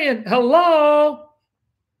Trinitarian. Hello.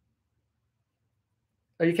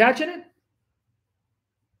 Are you catching it?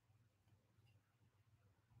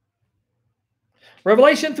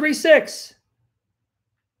 Revelation 3:6.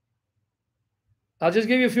 I'll just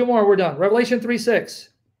give you a few more. We're done. Revelation 3:6.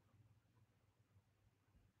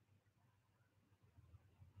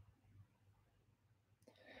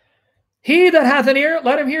 He that hath an ear,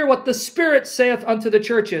 let him hear what the Spirit saith unto the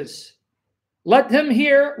churches. Let him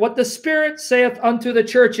hear what the Spirit saith unto the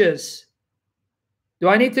churches. Do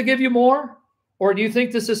I need to give you more? Or do you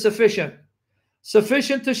think this is sufficient?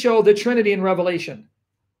 Sufficient to show the Trinity in Revelation.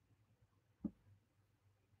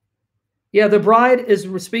 Yeah, the bride is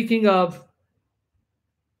speaking of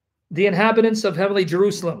the inhabitants of heavenly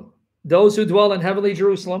Jerusalem, those who dwell in heavenly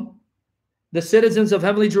Jerusalem, the citizens of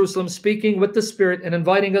heavenly Jerusalem, speaking with the Spirit and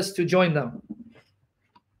inviting us to join them.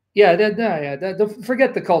 Yeah,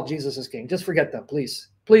 forget the cult Jesus is King. Just forget them, please.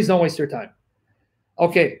 Please don't waste your time.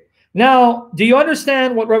 Okay. Now, do you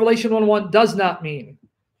understand what Revelation 1:1 does not mean?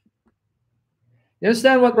 You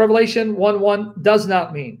understand what Revelation 1:1 does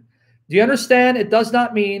not mean? Do you understand it does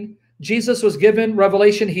not mean Jesus was given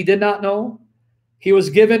revelation he did not know? He was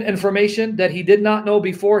given information that he did not know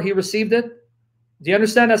before he received it? Do you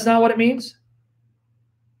understand that's not what it means?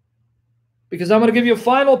 Because I'm going to give you a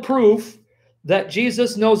final proof that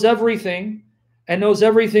Jesus knows everything and knows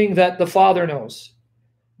everything that the Father knows.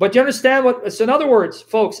 But you understand what, so in other words,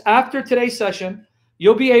 folks, after today's session,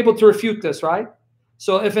 you'll be able to refute this, right?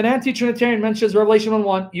 So if an anti-Trinitarian mentions Revelation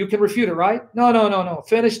 1:1, you can refute it, right? No.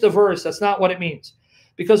 Finish the verse. That's not what it means.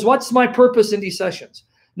 Because what's my purpose in these sessions?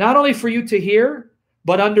 Not only for you to hear,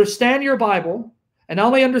 but understand your Bible, and not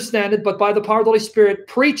only understand it, but by the power of the Holy Spirit,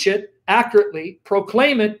 preach it accurately,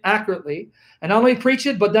 proclaim it accurately, and not only preach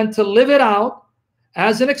it, but then to live it out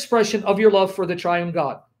as an expression of your love for the triune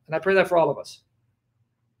God. And I pray that for all of us.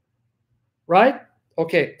 Right?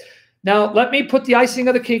 Okay. Now, let me put the icing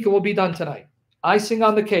on the cake and we'll be done tonight. Icing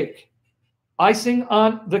on the cake. Icing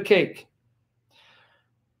on the cake.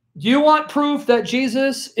 Do you want proof that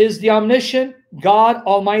Jesus is the omniscient God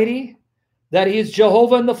Almighty? That he is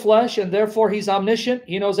Jehovah in the flesh and therefore he's omniscient?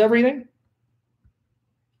 He knows everything?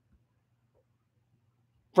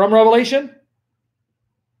 From Revelation?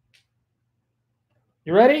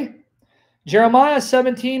 You ready? Jeremiah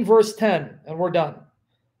 17, verse 10, and we're done.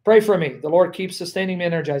 Pray for me. The Lord keeps sustaining me,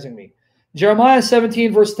 energizing me. Jeremiah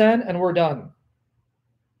 17, verse 10, and we're done.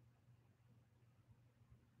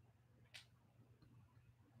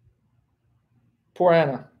 Poor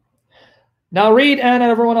Anna. Now read, Anna,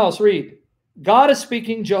 and everyone else, read. God is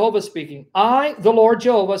speaking, Jehovah is speaking. I, the Lord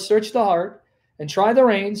Jehovah, search the heart and try the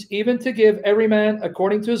reins, even to give every man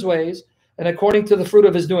according to his ways and according to the fruit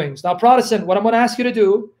of his doings. Now, Protestant, what I'm going to ask you to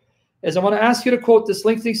do is I'm going to ask you to quote this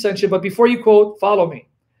lengthy section, but before you quote, follow me.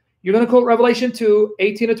 You're going to quote Revelation 2,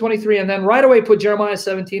 18 to 23, and then right away put Jeremiah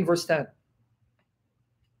 17, verse 10.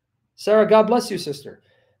 Sarah, God bless you, sister.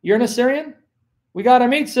 You're an Assyrian? We got to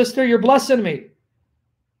meet, sister. You're blessing me.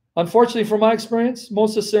 Unfortunately, from my experience,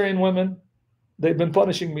 most Assyrian women, they've been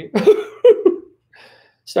punishing me.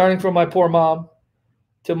 Starting from my poor mom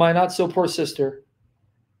to my not-so-poor sister,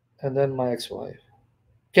 and then my ex-wife.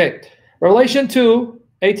 Okay, Revelation 2,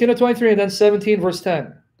 18 to 23, and then 17, verse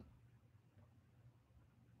 10.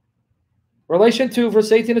 Revelation 2,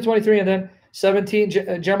 verse 18 to 23, and then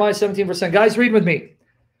 17, Jeremiah 17, verse 10. Guys, read with me.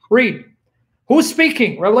 Read. Who's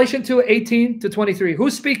speaking? Revelation 2, 18 to 23.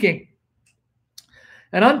 Who's speaking?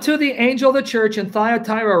 And unto the angel of the church in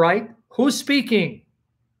Thyatira write, who's speaking?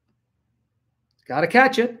 Got to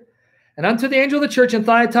catch it. And unto the angel of the church in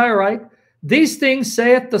Thyatira write, these things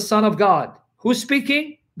saith the Son of God. Who's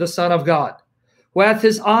speaking? The Son of God. Who hath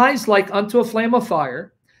his eyes like unto a flame of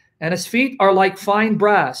fire, and his feet are like fine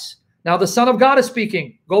brass. Now the Son of God is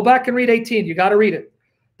speaking. Go back and read 18. You got to read it.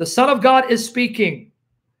 The Son of God is speaking.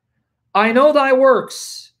 I know thy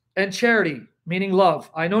works and charity, meaning love.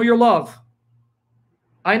 I know your love.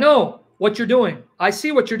 I know what you're doing. I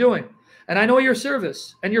see what you're doing. And I know your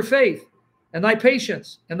service and your faith and thy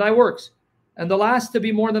patience and thy works. And the last to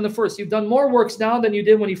be more than the first. You've done more works now than you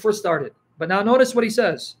did when you first started. But now notice what he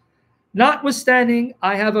says. Notwithstanding,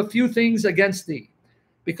 I have a few things against thee,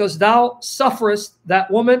 because thou sufferest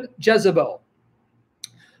that woman Jezebel,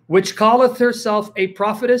 which calleth herself a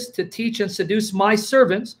prophetess, to teach and seduce my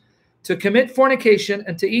servants to commit fornication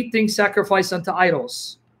and to eat things sacrificed unto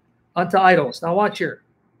idols. Unto idols. Now watch here.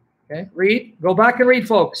 Okay, read. Go back and read,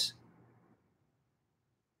 folks.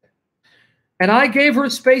 And I gave her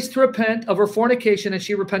space to repent of her fornication, and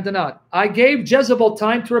she repented not. I gave Jezebel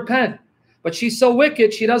time to repent, but she's so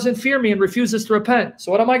wicked, she doesn't fear me and refuses to repent.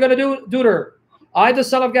 So what am I going to do to her? I, the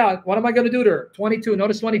Son of God, what am I going to do to her? 22,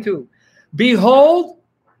 notice 22. Behold,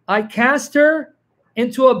 I cast her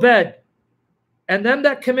into a bed, and them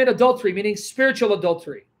that commit adultery, meaning spiritual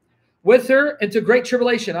adultery, with her into great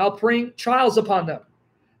tribulation. I'll bring trials upon them,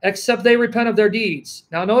 except they repent of their deeds.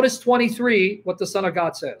 Now notice 23, what the Son of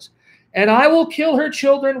God says. And I will kill her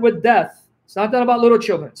children with death. It's not about little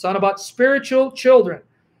children. It's not about spiritual children.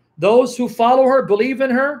 Those who follow her, believe in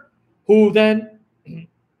her, who then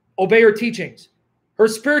obey her teachings. Her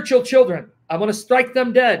spiritual children, I'm going to strike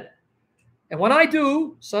them dead. And when I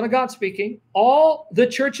do, Son of God speaking, all the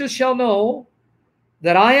churches shall know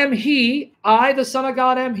that I am he, I, the Son of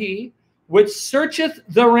God, am he, which searcheth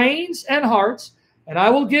the reins and hearts, And I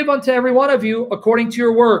will give unto every one of you according to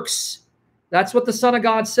your works. That's what the Son of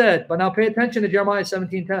God said. But now pay attention to Jeremiah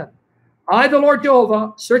 17:10. I, the Lord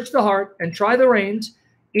Jehovah, search the heart and try the reins,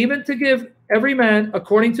 even to give every man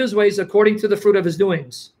according to his ways, according to the fruit of his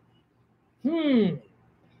doings. Now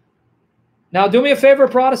do me a favor,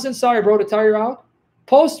 Protestant. Sorry, bro, to tire you out.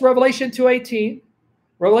 Post Revelation 2:18,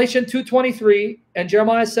 Revelation 2:23, and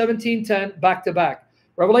Jeremiah 17:10 back to back.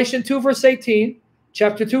 Revelation 2 verse 18,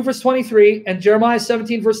 chapter 2 verse 23, and Jeremiah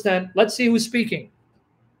 17 verse 10. Let's see who's speaking.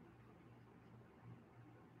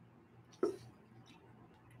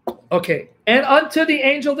 Okay. And unto the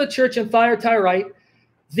angel of the church in Thyatira,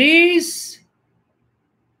 these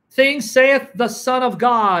things saith the Son of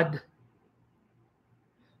God,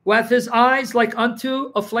 who hath his eyes like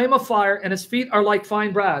unto a flame of fire, and his feet are like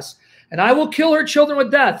fine brass. And I will kill her children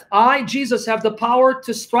with death. I, Jesus, have the power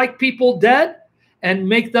to strike people dead and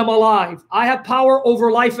make them alive. I have power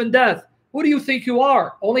over life and death. Who do you think you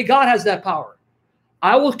are? Only God has that power.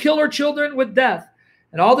 I will kill her children with death.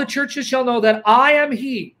 And all the churches shall know that I am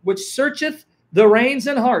he which searcheth the reins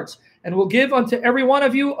and hearts, and will give unto every one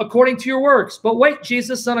of you according to your works. But wait,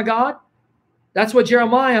 Jesus, Son of God. That's what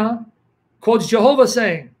Jeremiah quotes Jehovah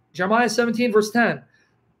saying. Jeremiah 17 verse 10.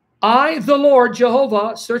 I, the Lord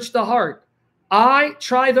Jehovah, search the heart. I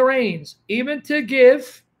try the reins, even to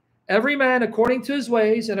give every man according to his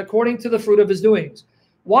ways and according to the fruit of his doings.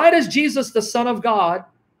 Why does Jesus, the Son of God,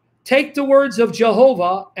 take the words of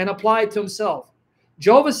Jehovah and apply it to himself?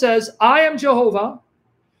 Jehovah says, I am Jehovah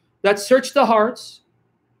that search the hearts,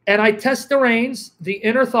 and I test the reins, the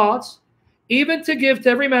inner thoughts, even to give to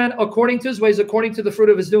every man according to his ways, according to the fruit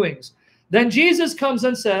of his doings. Then Jesus comes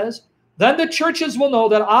and says, then the churches will know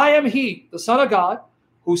that I am he, the Son of God,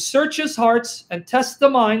 who searches hearts and tests the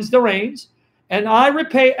minds, the reins, and I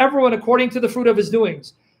repay everyone according to the fruit of his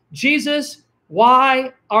doings. Jesus,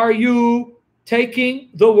 why are you taking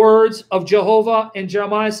the words of Jehovah in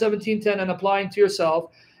Jeremiah 17:10 and applying to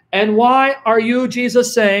yourself? And why are you,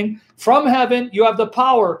 Jesus, saying, from heaven you have the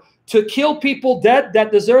power to kill people dead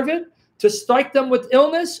that deserve it, to strike them with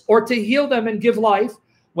illness, or to heal them and give life,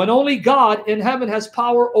 when only God in heaven has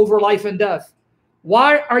power over life and death?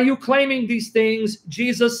 Why are you claiming these things,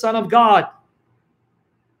 Jesus, Son of God?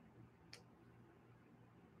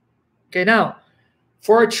 Okay, now,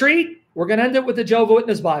 for a treat, we're going to end it with the Jehovah's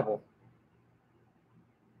Witness Bible.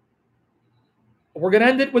 We're going to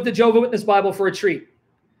end it with the Jehovah's Witness Bible for a treat.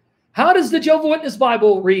 How does the Jehovah's Witness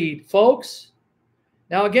Bible read, folks?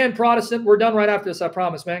 Now, again, Protestant, we're done right after this, I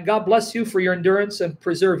promise, man. God bless you for your endurance and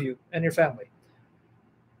preserve you and your family.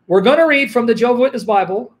 We're going to read from the Jehovah's Witness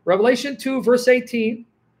Bible, Revelation 2, verse 18,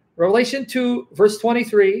 Revelation 2, verse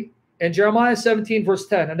 23, and Jeremiah 17, verse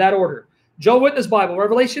 10, in that order. Jehovah's Witness Bible,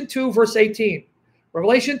 Revelation 2, verse 18,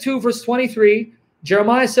 Revelation 2, verse 23,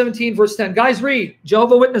 Jeremiah 17, verse 10. Guys, read.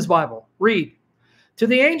 Jehovah's Witness Bible, read. To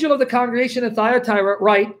the angel of the congregation at Thyatira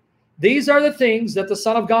write, these are the things that the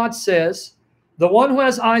Son of God says, the one who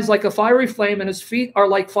has eyes like a fiery flame and his feet are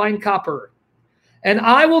like fine copper. And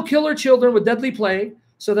I will kill her children with deadly plague,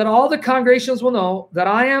 so that all the congregations will know that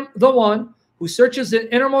I am the one who searches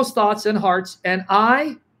the innermost thoughts and hearts, and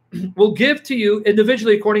I will give to you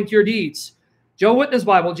individually according to your deeds. Jehovah's Witness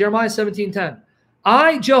Bible, Jeremiah 17:10.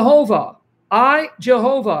 I, Jehovah,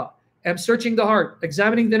 am searching the heart,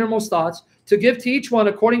 examining the innermost thoughts, to give to each one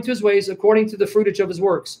according to his ways, according to the fruitage of his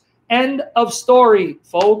works. End of story,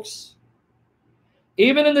 folks.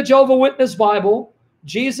 Even in the Jehovah's Witness Bible,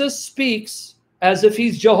 Jesus speaks as if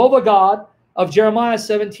he's Jehovah God of Jeremiah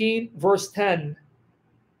 17, verse 10.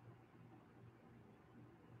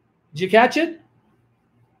 Did you catch it?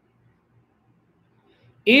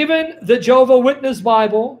 Even the Jehovah's Witness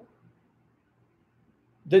Bible,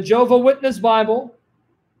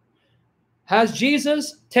 has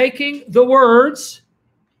Jesus taking the words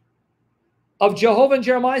of Jehovah in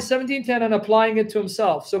Jeremiah 17:10 and applying it to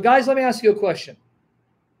himself. So guys, let me ask you a question.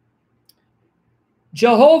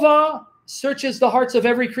 Jehovah searches the hearts of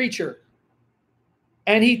every creature,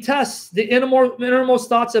 and he tests the innermost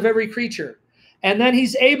thoughts of every creature. And then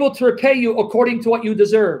he's able to repay you according to what you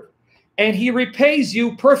deserve. And he repays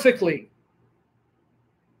you perfectly.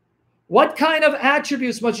 What kind of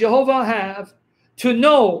attributes must Jehovah have to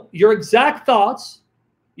know your exact thoughts,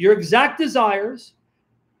 your exact desires,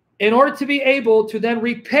 in order to be able to then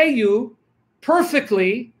repay you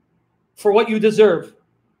perfectly for what you deserve?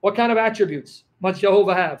 What kind of attributes must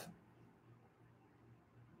Jehovah have?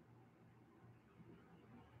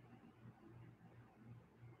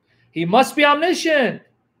 He must be omniscient.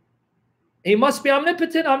 He must be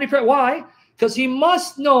omnipotent, omnipresent. Why? Because he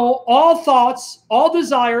must know all thoughts, all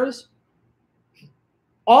desires,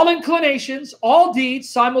 all inclinations, all deeds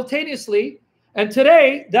simultaneously, And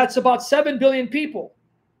today, that's about 7 billion people.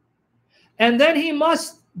 And then he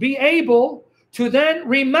must be able to then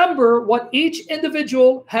remember what each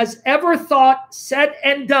individual has ever thought, said,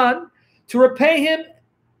 and done to repay him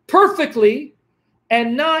perfectly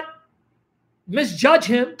and not misjudge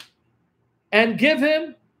him and give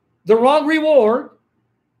him the wrong reward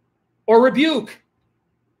or rebuke.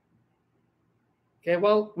 Okay,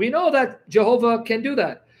 well, we know that Jehovah can do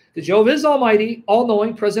that. The Jehovah is almighty,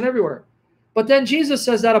 all-knowing, present everywhere. But then Jesus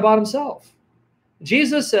says that about himself.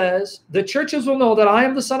 Jesus says, the churches will know that I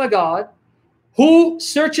am the Son of God, who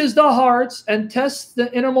searches the hearts and tests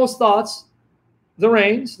the innermost thoughts, the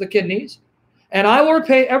reins, the kidneys, and I will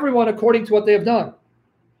repay everyone according to what they have done.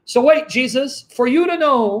 So wait, Jesus, for you to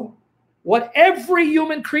know what every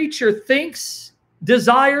human creature thinks,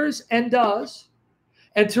 desires, and does,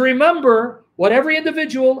 and to remember what every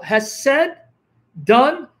individual has said,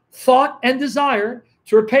 done, thought, and desired,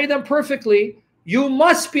 to repay them perfectly, you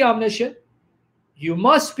must be omniscient, you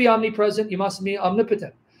must be omnipresent, you must be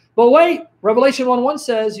omnipotent. But wait, Revelation 1:1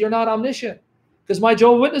 says you're not omniscient. Because my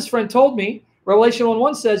Jehovah's Witness friend told me, Revelation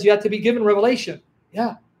 1:1 says you have to be given revelation.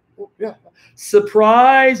 Yeah. Yeah.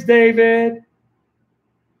 Surprise, David.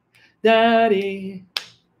 Daddy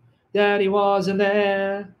wasn't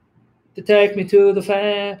there to take me to the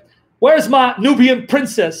fair. Where's my Nubian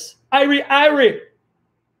princess? Irie.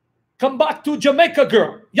 Come back to Jamaica,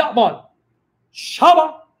 girl. Yeah, man.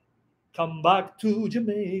 Shaba. Come back to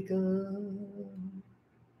Jamaica.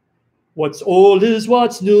 What's old is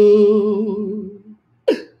what's new.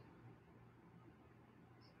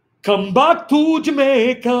 Come back to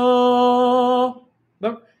Jamaica.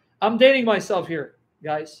 Remember, I'm dating myself here,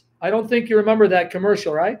 guys. I don't think you remember that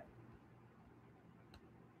commercial, right?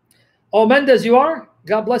 Oh, Mendez, you are?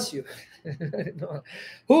 God bless you.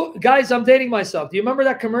 Who, guys, I'm dating myself. Do you remember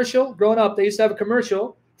that commercial? Growing up, they used to have a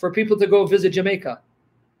commercial for people to go visit Jamaica.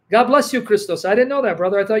 God bless you, Christos. I didn't know that,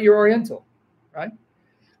 brother. I thought you were Oriental, right?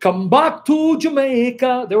 Come back to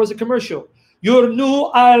Jamaica. There was a commercial. Your new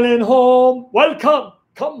island home. Welcome.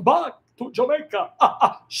 Come back to Jamaica.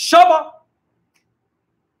 Shaba.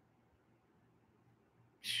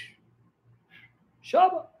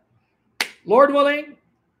 Shaba. Lord willing,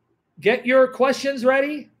 get your questions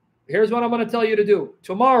ready. Here's what I'm going to tell you to do.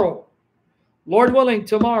 Tomorrow, Lord willing,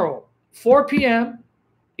 tomorrow, 4 p.m.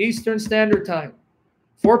 Eastern Standard Time.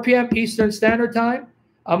 4 p.m. Eastern Standard Time,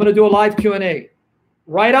 I'm going to do a live Q&A.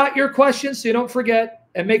 Write out your questions so you don't forget,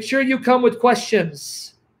 and make sure you come with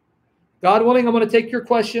questions. God willing, I'm going to take your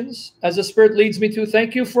questions as the Spirit leads me to.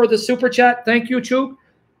 Thank you for the super chat. Thank you, Chuk.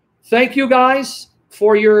 Thank you, guys,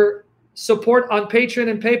 for your support on Patreon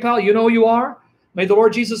and PayPal. You know who you are. May the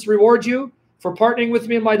Lord Jesus reward you for partnering with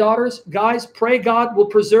me and my daughters. Guys, pray God will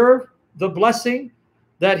preserve the blessing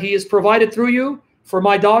that he has provided through you for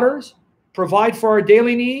my daughters. Provide for our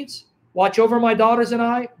daily needs. Watch over my daughters and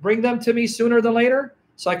I. Bring them to me sooner than later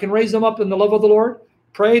so I can raise them up in the love of the Lord.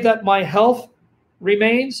 Pray that my health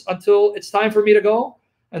remains until it's time for me to go,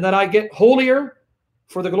 and that I get holier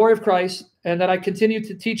for the glory of Christ, and that I continue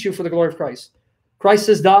to teach you for the glory of Christ. Christ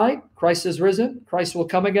has died. Christ has risen. Christ will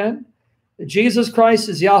come again. Jesus Christ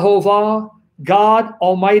is Yahovah, God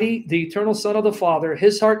Almighty, the eternal Son of the Father,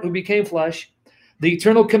 his heart who became flesh, the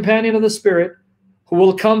eternal companion of the Spirit, who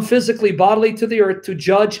will come physically, bodily to the earth to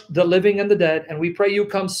judge the living and the dead. And we pray you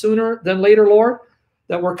come sooner than later, Lord,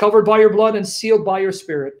 that we're covered by your blood and sealed by your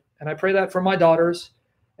Spirit. And I pray that for my daughters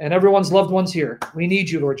and everyone's loved ones here. We need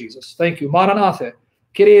you, Lord Jesus. Thank you. Maranatha.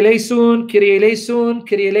 Kyrie eleison, Kyrie eleison,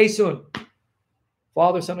 Kyrie eleison.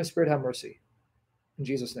 Father, Son, and Spirit, have mercy. In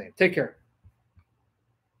Jesus' name. Take care.